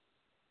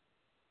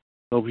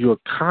of your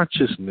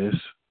consciousness,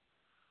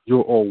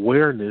 your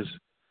awareness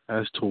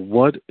as to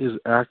what is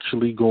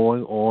actually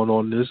going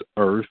on this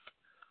earth,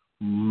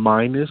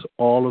 minus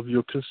all of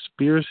your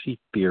conspiracy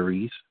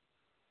theories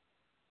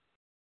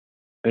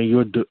and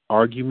your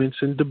arguments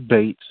and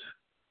debates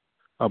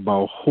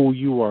about who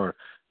you are.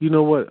 You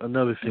know what?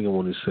 Another thing I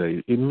want to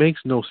say, it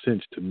makes no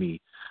sense to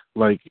me.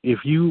 Like, if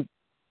you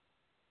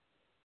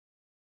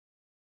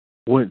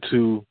went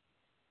to,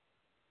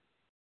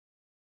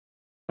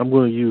 I'm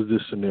going to use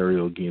this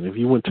scenario again. If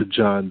you went to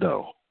John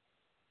Doe,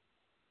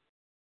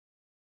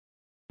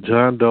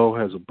 John Doe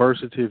has a birth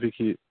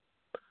certificate,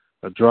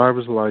 a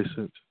driver's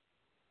license,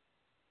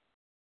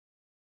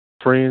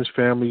 friends,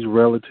 families,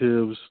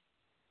 relatives,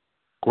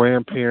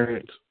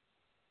 grandparents,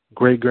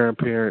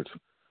 great-grandparents,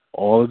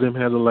 all of them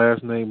have the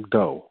last name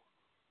Doe.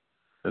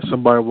 And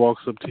somebody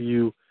walks up to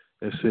you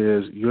and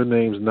says, your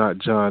name's not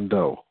John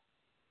Doe.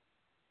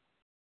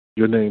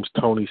 Your name's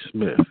Tony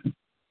Smith.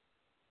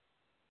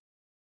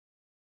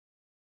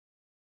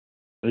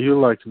 And you're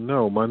like,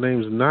 no, my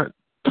name's not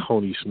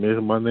Tony Smith.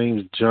 My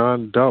name's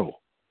John Doe.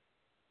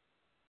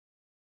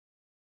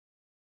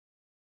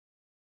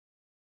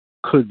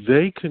 Could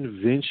they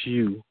convince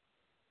you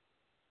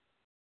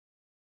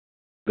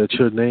that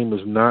your name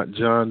is not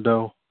John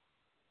Doe?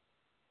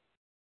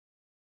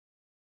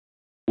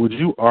 Would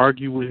you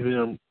argue with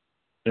him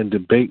and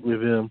debate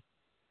with him?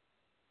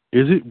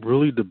 Is it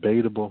really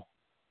debatable?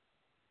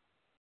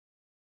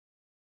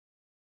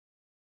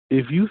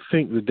 If you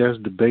think that that's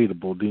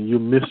debatable, then you're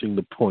missing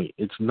the point.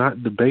 It's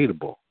not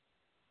debatable.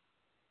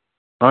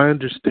 I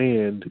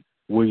understand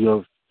where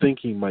your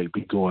thinking might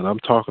be going. I'm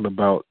talking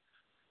about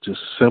just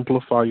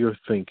simplify your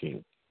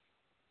thinking.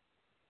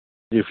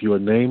 If your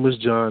name is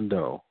John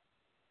Doe,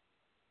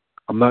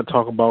 I'm not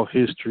talking about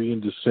history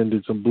and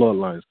descendants and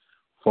bloodlines.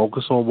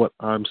 Focus on what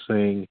I'm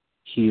saying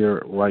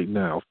here right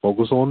now.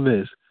 Focus on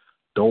this.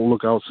 Don't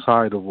look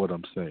outside of what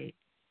I'm saying.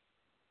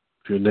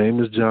 If your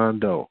name is John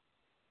Doe,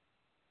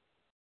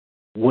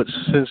 what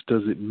sense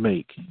does it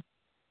make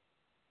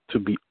to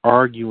be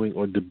arguing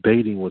or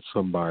debating with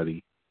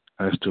somebody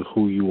as to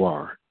who you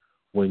are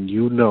when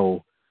you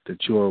know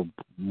that your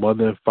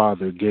mother and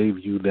father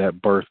gave you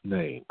that birth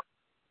name?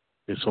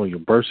 It's on your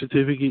birth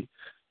certificate.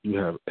 You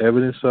have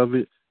evidence of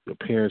it. Your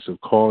parents have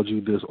called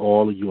you this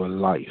all of your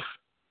life.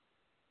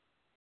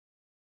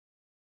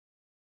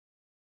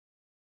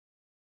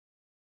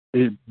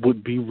 It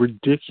would be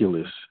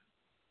ridiculous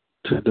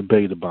to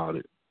debate about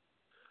it.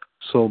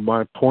 So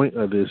my point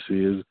of this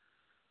is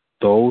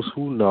those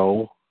who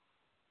know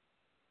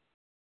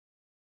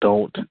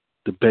don't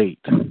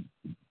debate.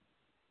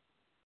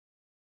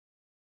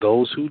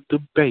 Those who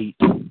debate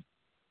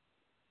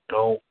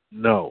don't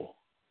know.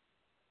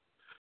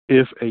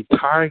 If a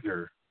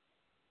tiger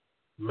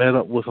met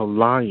up with a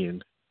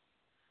lion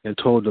and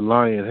told the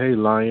lion, "Hey,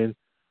 lion,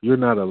 you're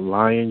not a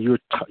lion,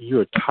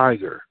 you're a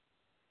tiger."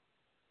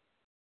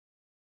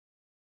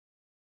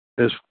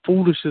 As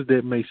foolish as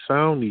that may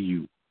sound to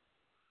you,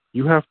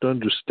 you have to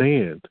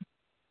understand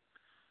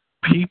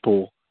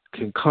people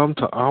can come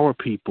to our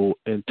people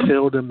and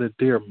tell them that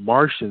they're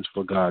Martians,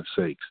 for God's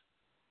sakes.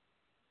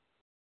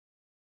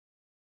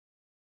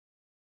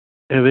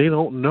 And they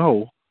don't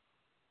know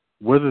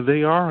whether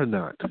they are or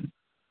not.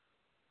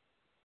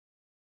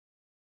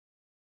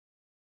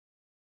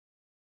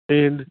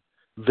 And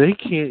they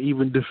can't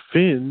even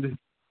defend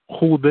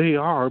who they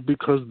are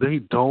because they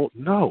don't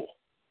know.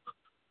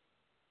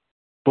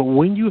 But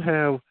when you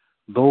have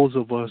those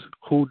of us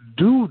who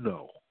do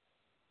know,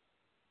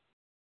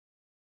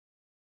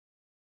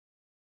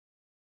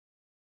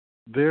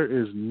 there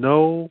is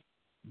no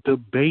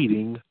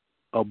debating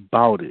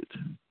about it.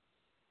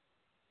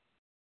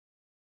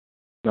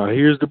 Now,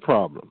 here's the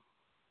problem.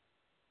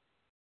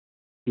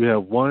 You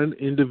have one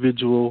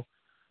individual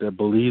that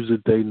believes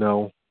that they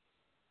know.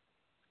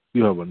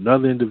 You have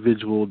another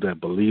individual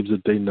that believes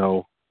that they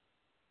know.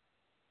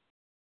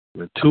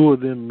 The two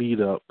of them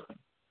meet up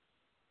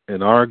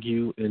and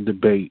argue and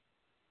debate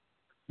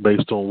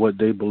based on what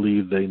they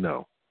believe they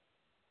know.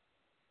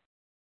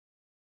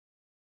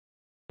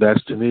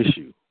 That's an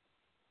issue.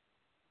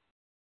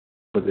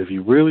 But if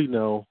you really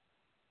know,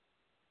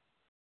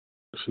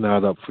 it's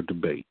not up for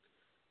debate.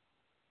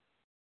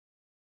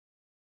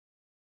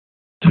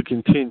 To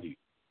continue,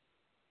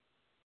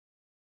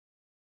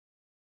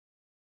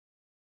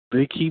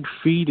 they keep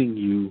feeding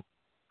you,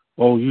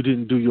 oh, you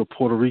didn't do your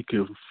Puerto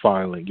Rico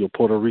filing.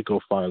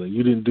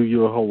 You didn't do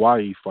your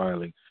Hawaii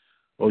filing.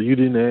 Or you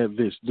didn't add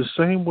this. The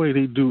same way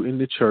they do in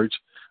the church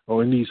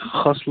or in these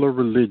hustler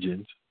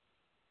religions.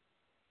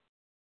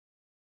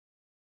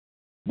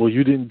 Well,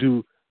 you didn't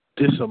do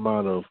this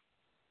amount of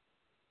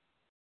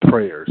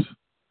prayers,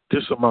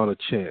 this amount of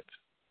chants.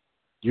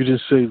 You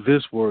didn't say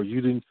this word.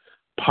 You didn't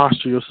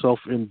posture yourself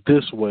in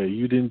this way.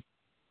 You didn't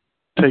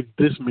take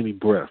this many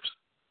breaths.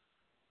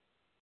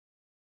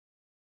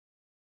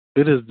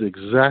 It is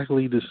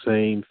exactly the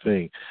same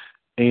thing.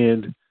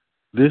 And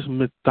this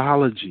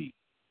mythology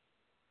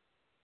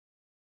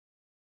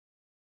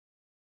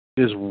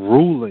is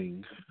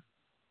ruling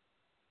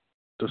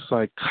the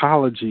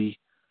psychology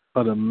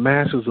of the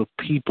masses of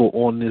people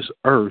on this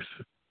earth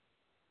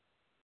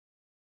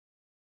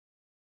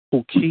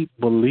who keep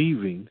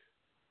believing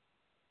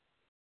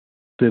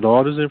that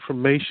all this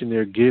information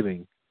they're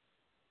getting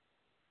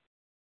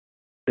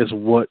is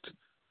what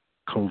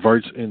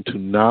converts into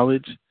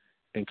knowledge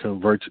and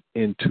converts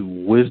into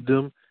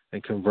wisdom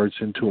and converts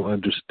into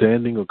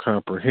understanding or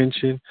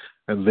comprehension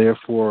and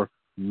therefore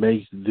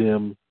makes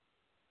them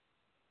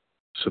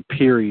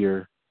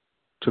superior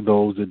to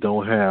those that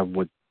don't have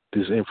what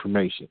this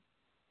information.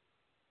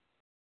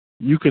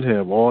 You can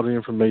have all the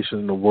information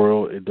in the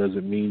world. It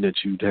doesn't mean that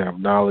you have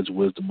knowledge,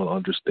 wisdom, or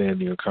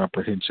understanding or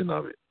comprehension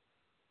of it.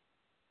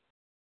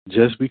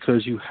 Just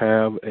because you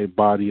have a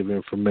body of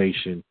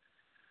information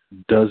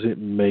doesn't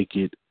make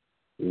it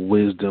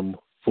wisdom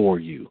for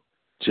you.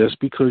 Just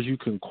because you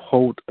can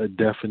quote a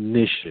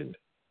definition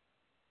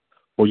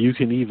or you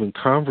can even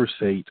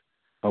conversate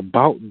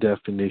about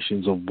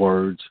definitions of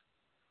words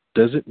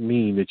doesn't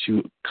mean that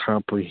you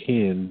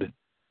comprehend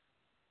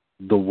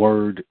the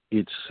word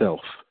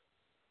itself.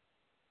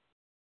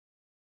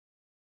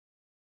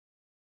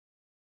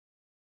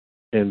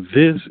 And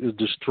this is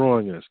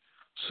destroying us.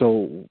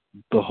 So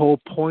the whole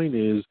point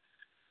is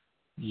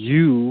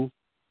you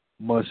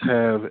must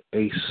have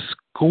a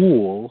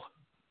school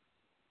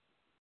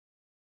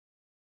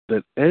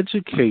that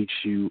educates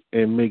you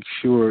and make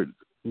sure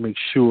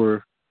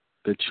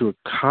that you're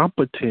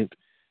competent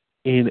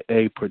in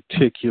a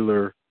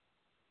particular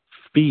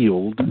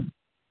field.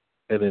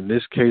 And in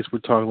this case, we're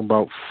talking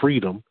about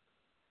freedom.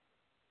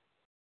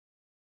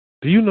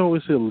 Do you know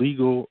it's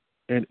illegal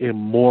and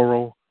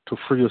immoral to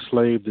free a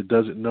slave that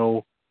doesn't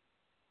know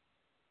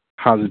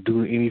how to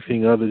do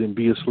anything other than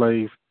be a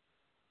slave?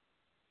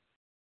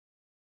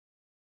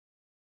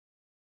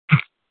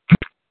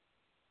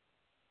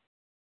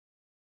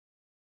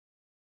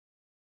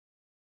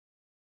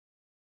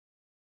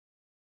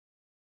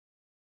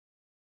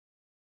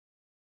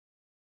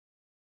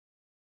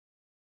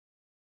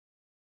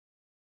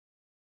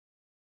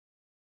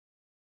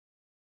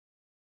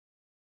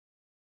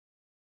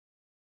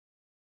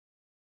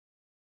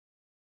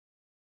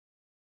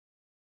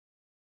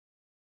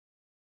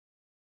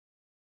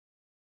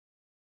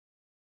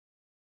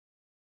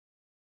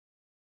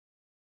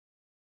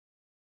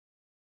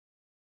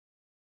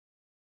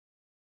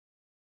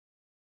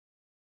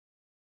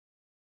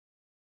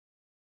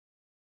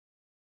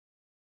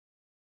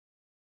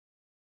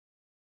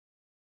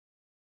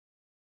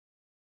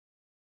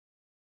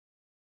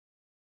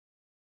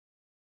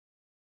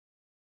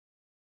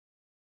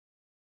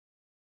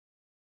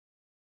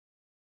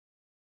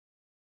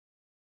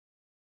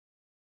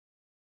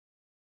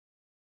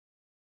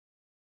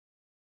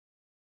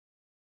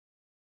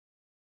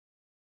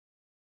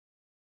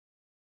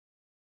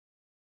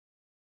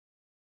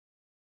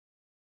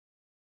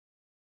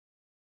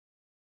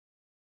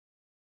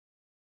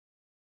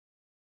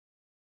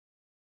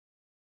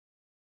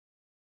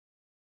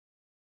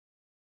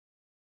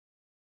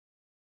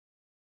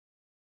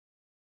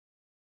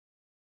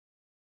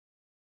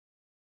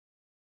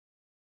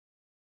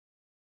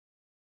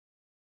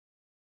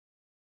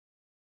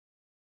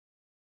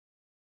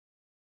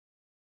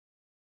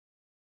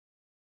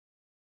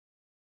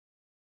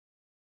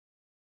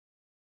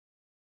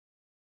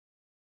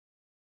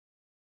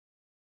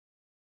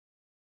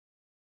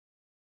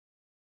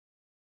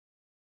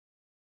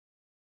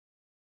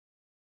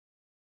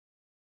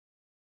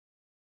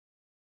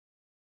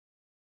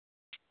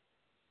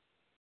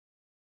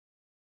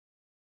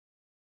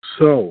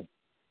 So,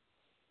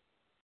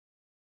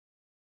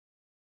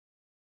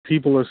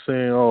 people are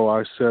saying, oh,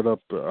 I set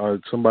up,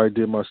 somebody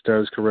did my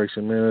status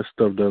correction. Man, that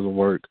stuff doesn't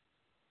work.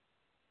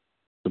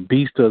 The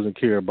beast doesn't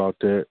care about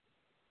that.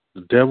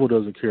 The devil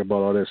doesn't care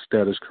about all that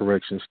status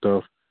correction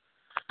stuff.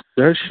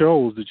 That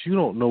shows that you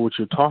don't know what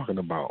you're talking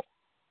about.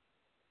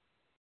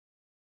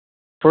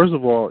 First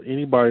of all,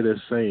 anybody that's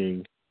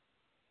saying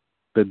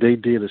that they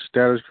did a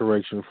status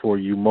correction for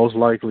you, most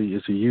likely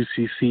it's a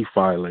UCC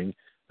filing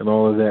and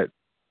all of that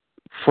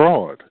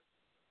fraud.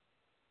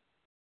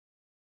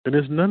 And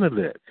it's none of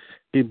that.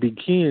 It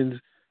begins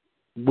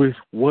with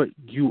what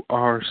you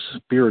are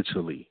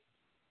spiritually,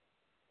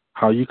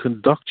 how you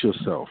conduct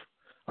yourself.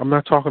 I'm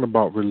not talking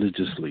about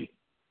religiously.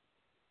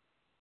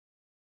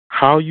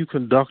 How you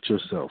conduct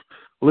yourself.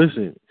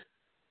 Listen,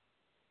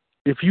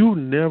 if you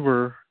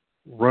never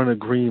run a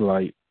green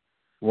light,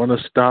 run a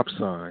stop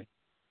sign,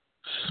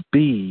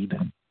 speed,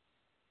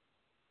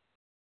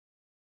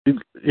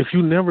 if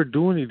you never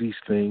do any of these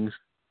things,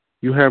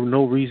 you have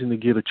no reason to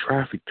get a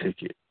traffic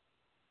ticket.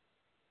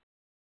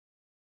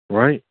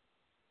 Right?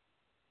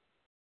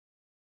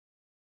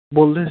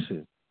 Well,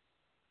 listen,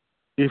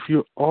 if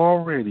you're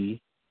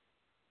already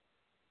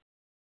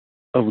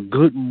of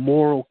good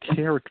moral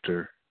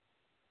character,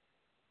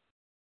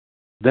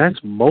 that's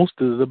most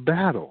of the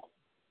battle.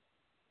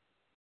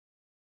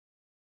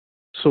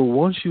 So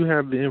once you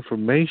have the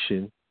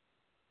information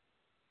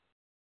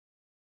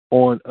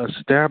on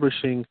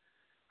establishing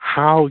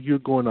how you're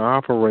going to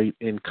operate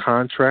in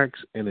contracts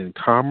and in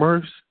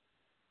commerce,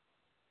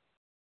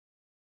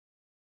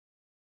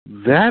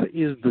 that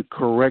is the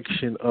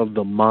correction of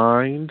the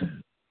mind.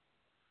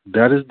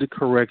 That is the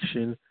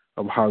correction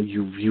of how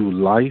you view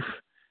life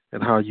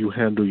and how you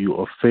handle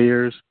your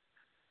affairs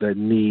that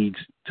needs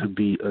to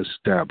be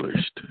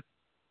established.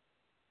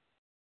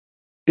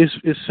 It's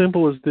as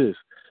simple as this.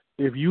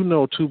 If you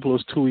know 2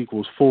 plus 2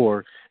 equals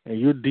 4, and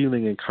you're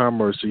dealing in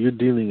commerce or you're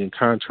dealing in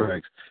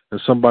contracts,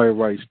 and somebody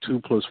writes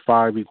 2 plus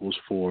 5 equals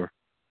 4,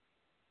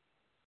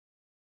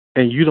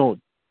 and you don't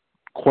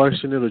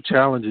question it or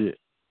challenge it,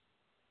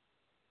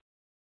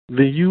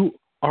 then you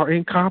are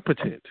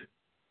incompetent.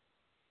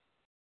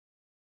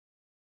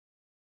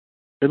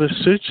 And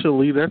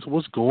essentially, that's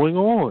what's going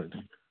on.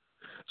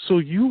 So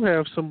you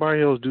have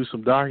somebody else do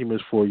some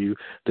documents for you.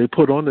 They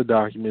put on the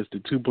documents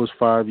that 2 plus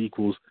 5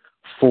 equals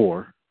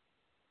 4.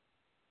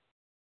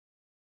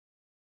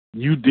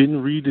 You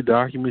didn't read the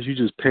documents. You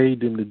just paid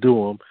them to do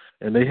them.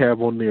 And they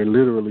have on there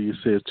literally it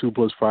says 2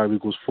 plus 5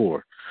 equals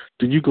 4.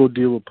 Then you go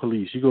deal with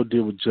police. You go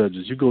deal with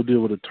judges. You go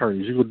deal with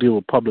attorneys. You go deal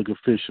with public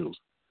officials.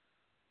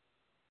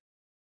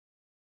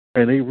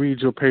 And they read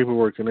your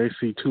paperwork and they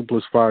see 2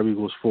 plus 5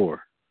 equals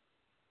 4.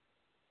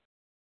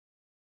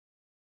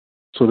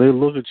 So they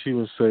look at you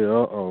and say,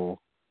 uh-oh,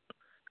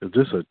 is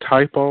this a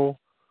typo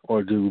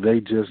or do they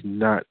just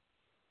not,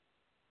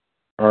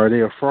 or are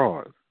they a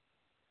fraud?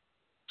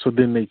 So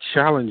then they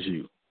challenge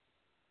you.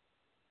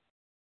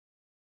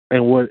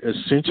 And what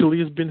essentially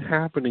has been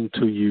happening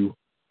to you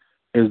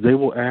is they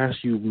will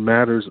ask you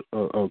matters,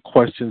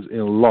 questions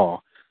in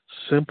law,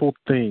 simple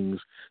things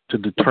to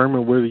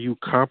determine whether you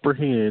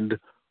comprehend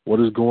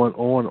what is going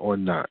on or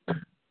not.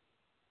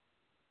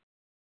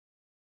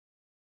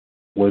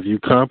 Whether you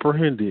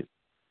comprehend it,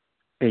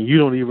 and you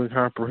don't even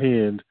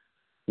comprehend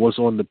what's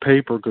on the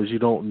paper because you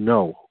don't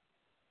know.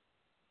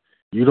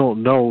 You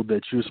don't know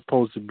that you're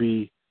supposed to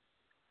be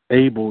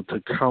able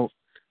to count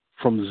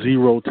from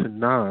 0 to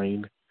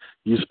 9.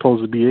 You're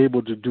supposed to be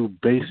able to do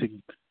basic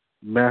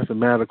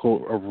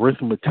mathematical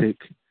arithmetic,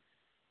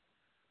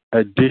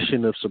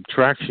 addition and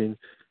subtraction.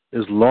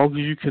 As long as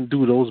you can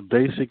do those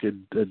basic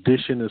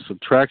addition and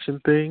subtraction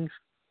things,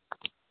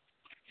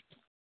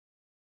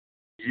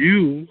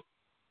 you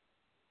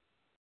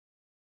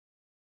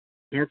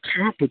are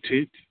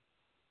competent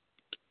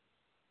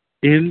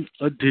in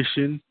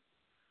addition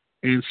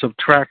and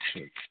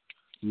subtraction.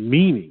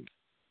 Meaning,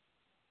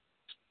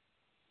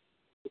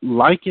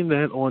 liken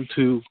that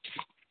onto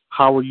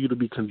how are you to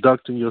be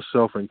conducting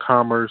yourself in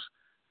commerce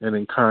and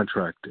in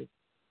contracting.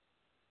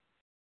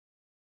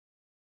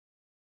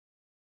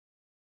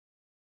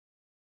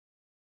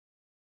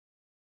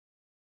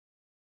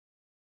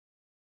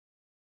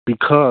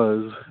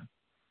 Because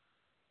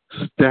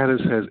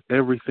status has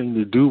everything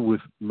to do with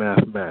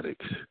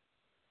mathematics.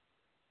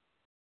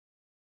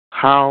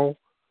 How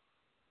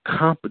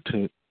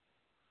competent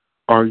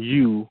are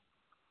you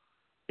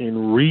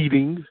in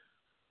reading,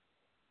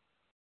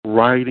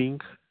 writing,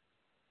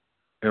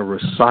 and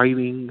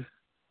reciting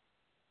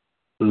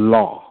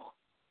law?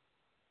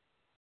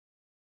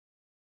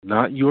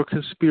 Not your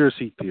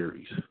conspiracy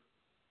theories.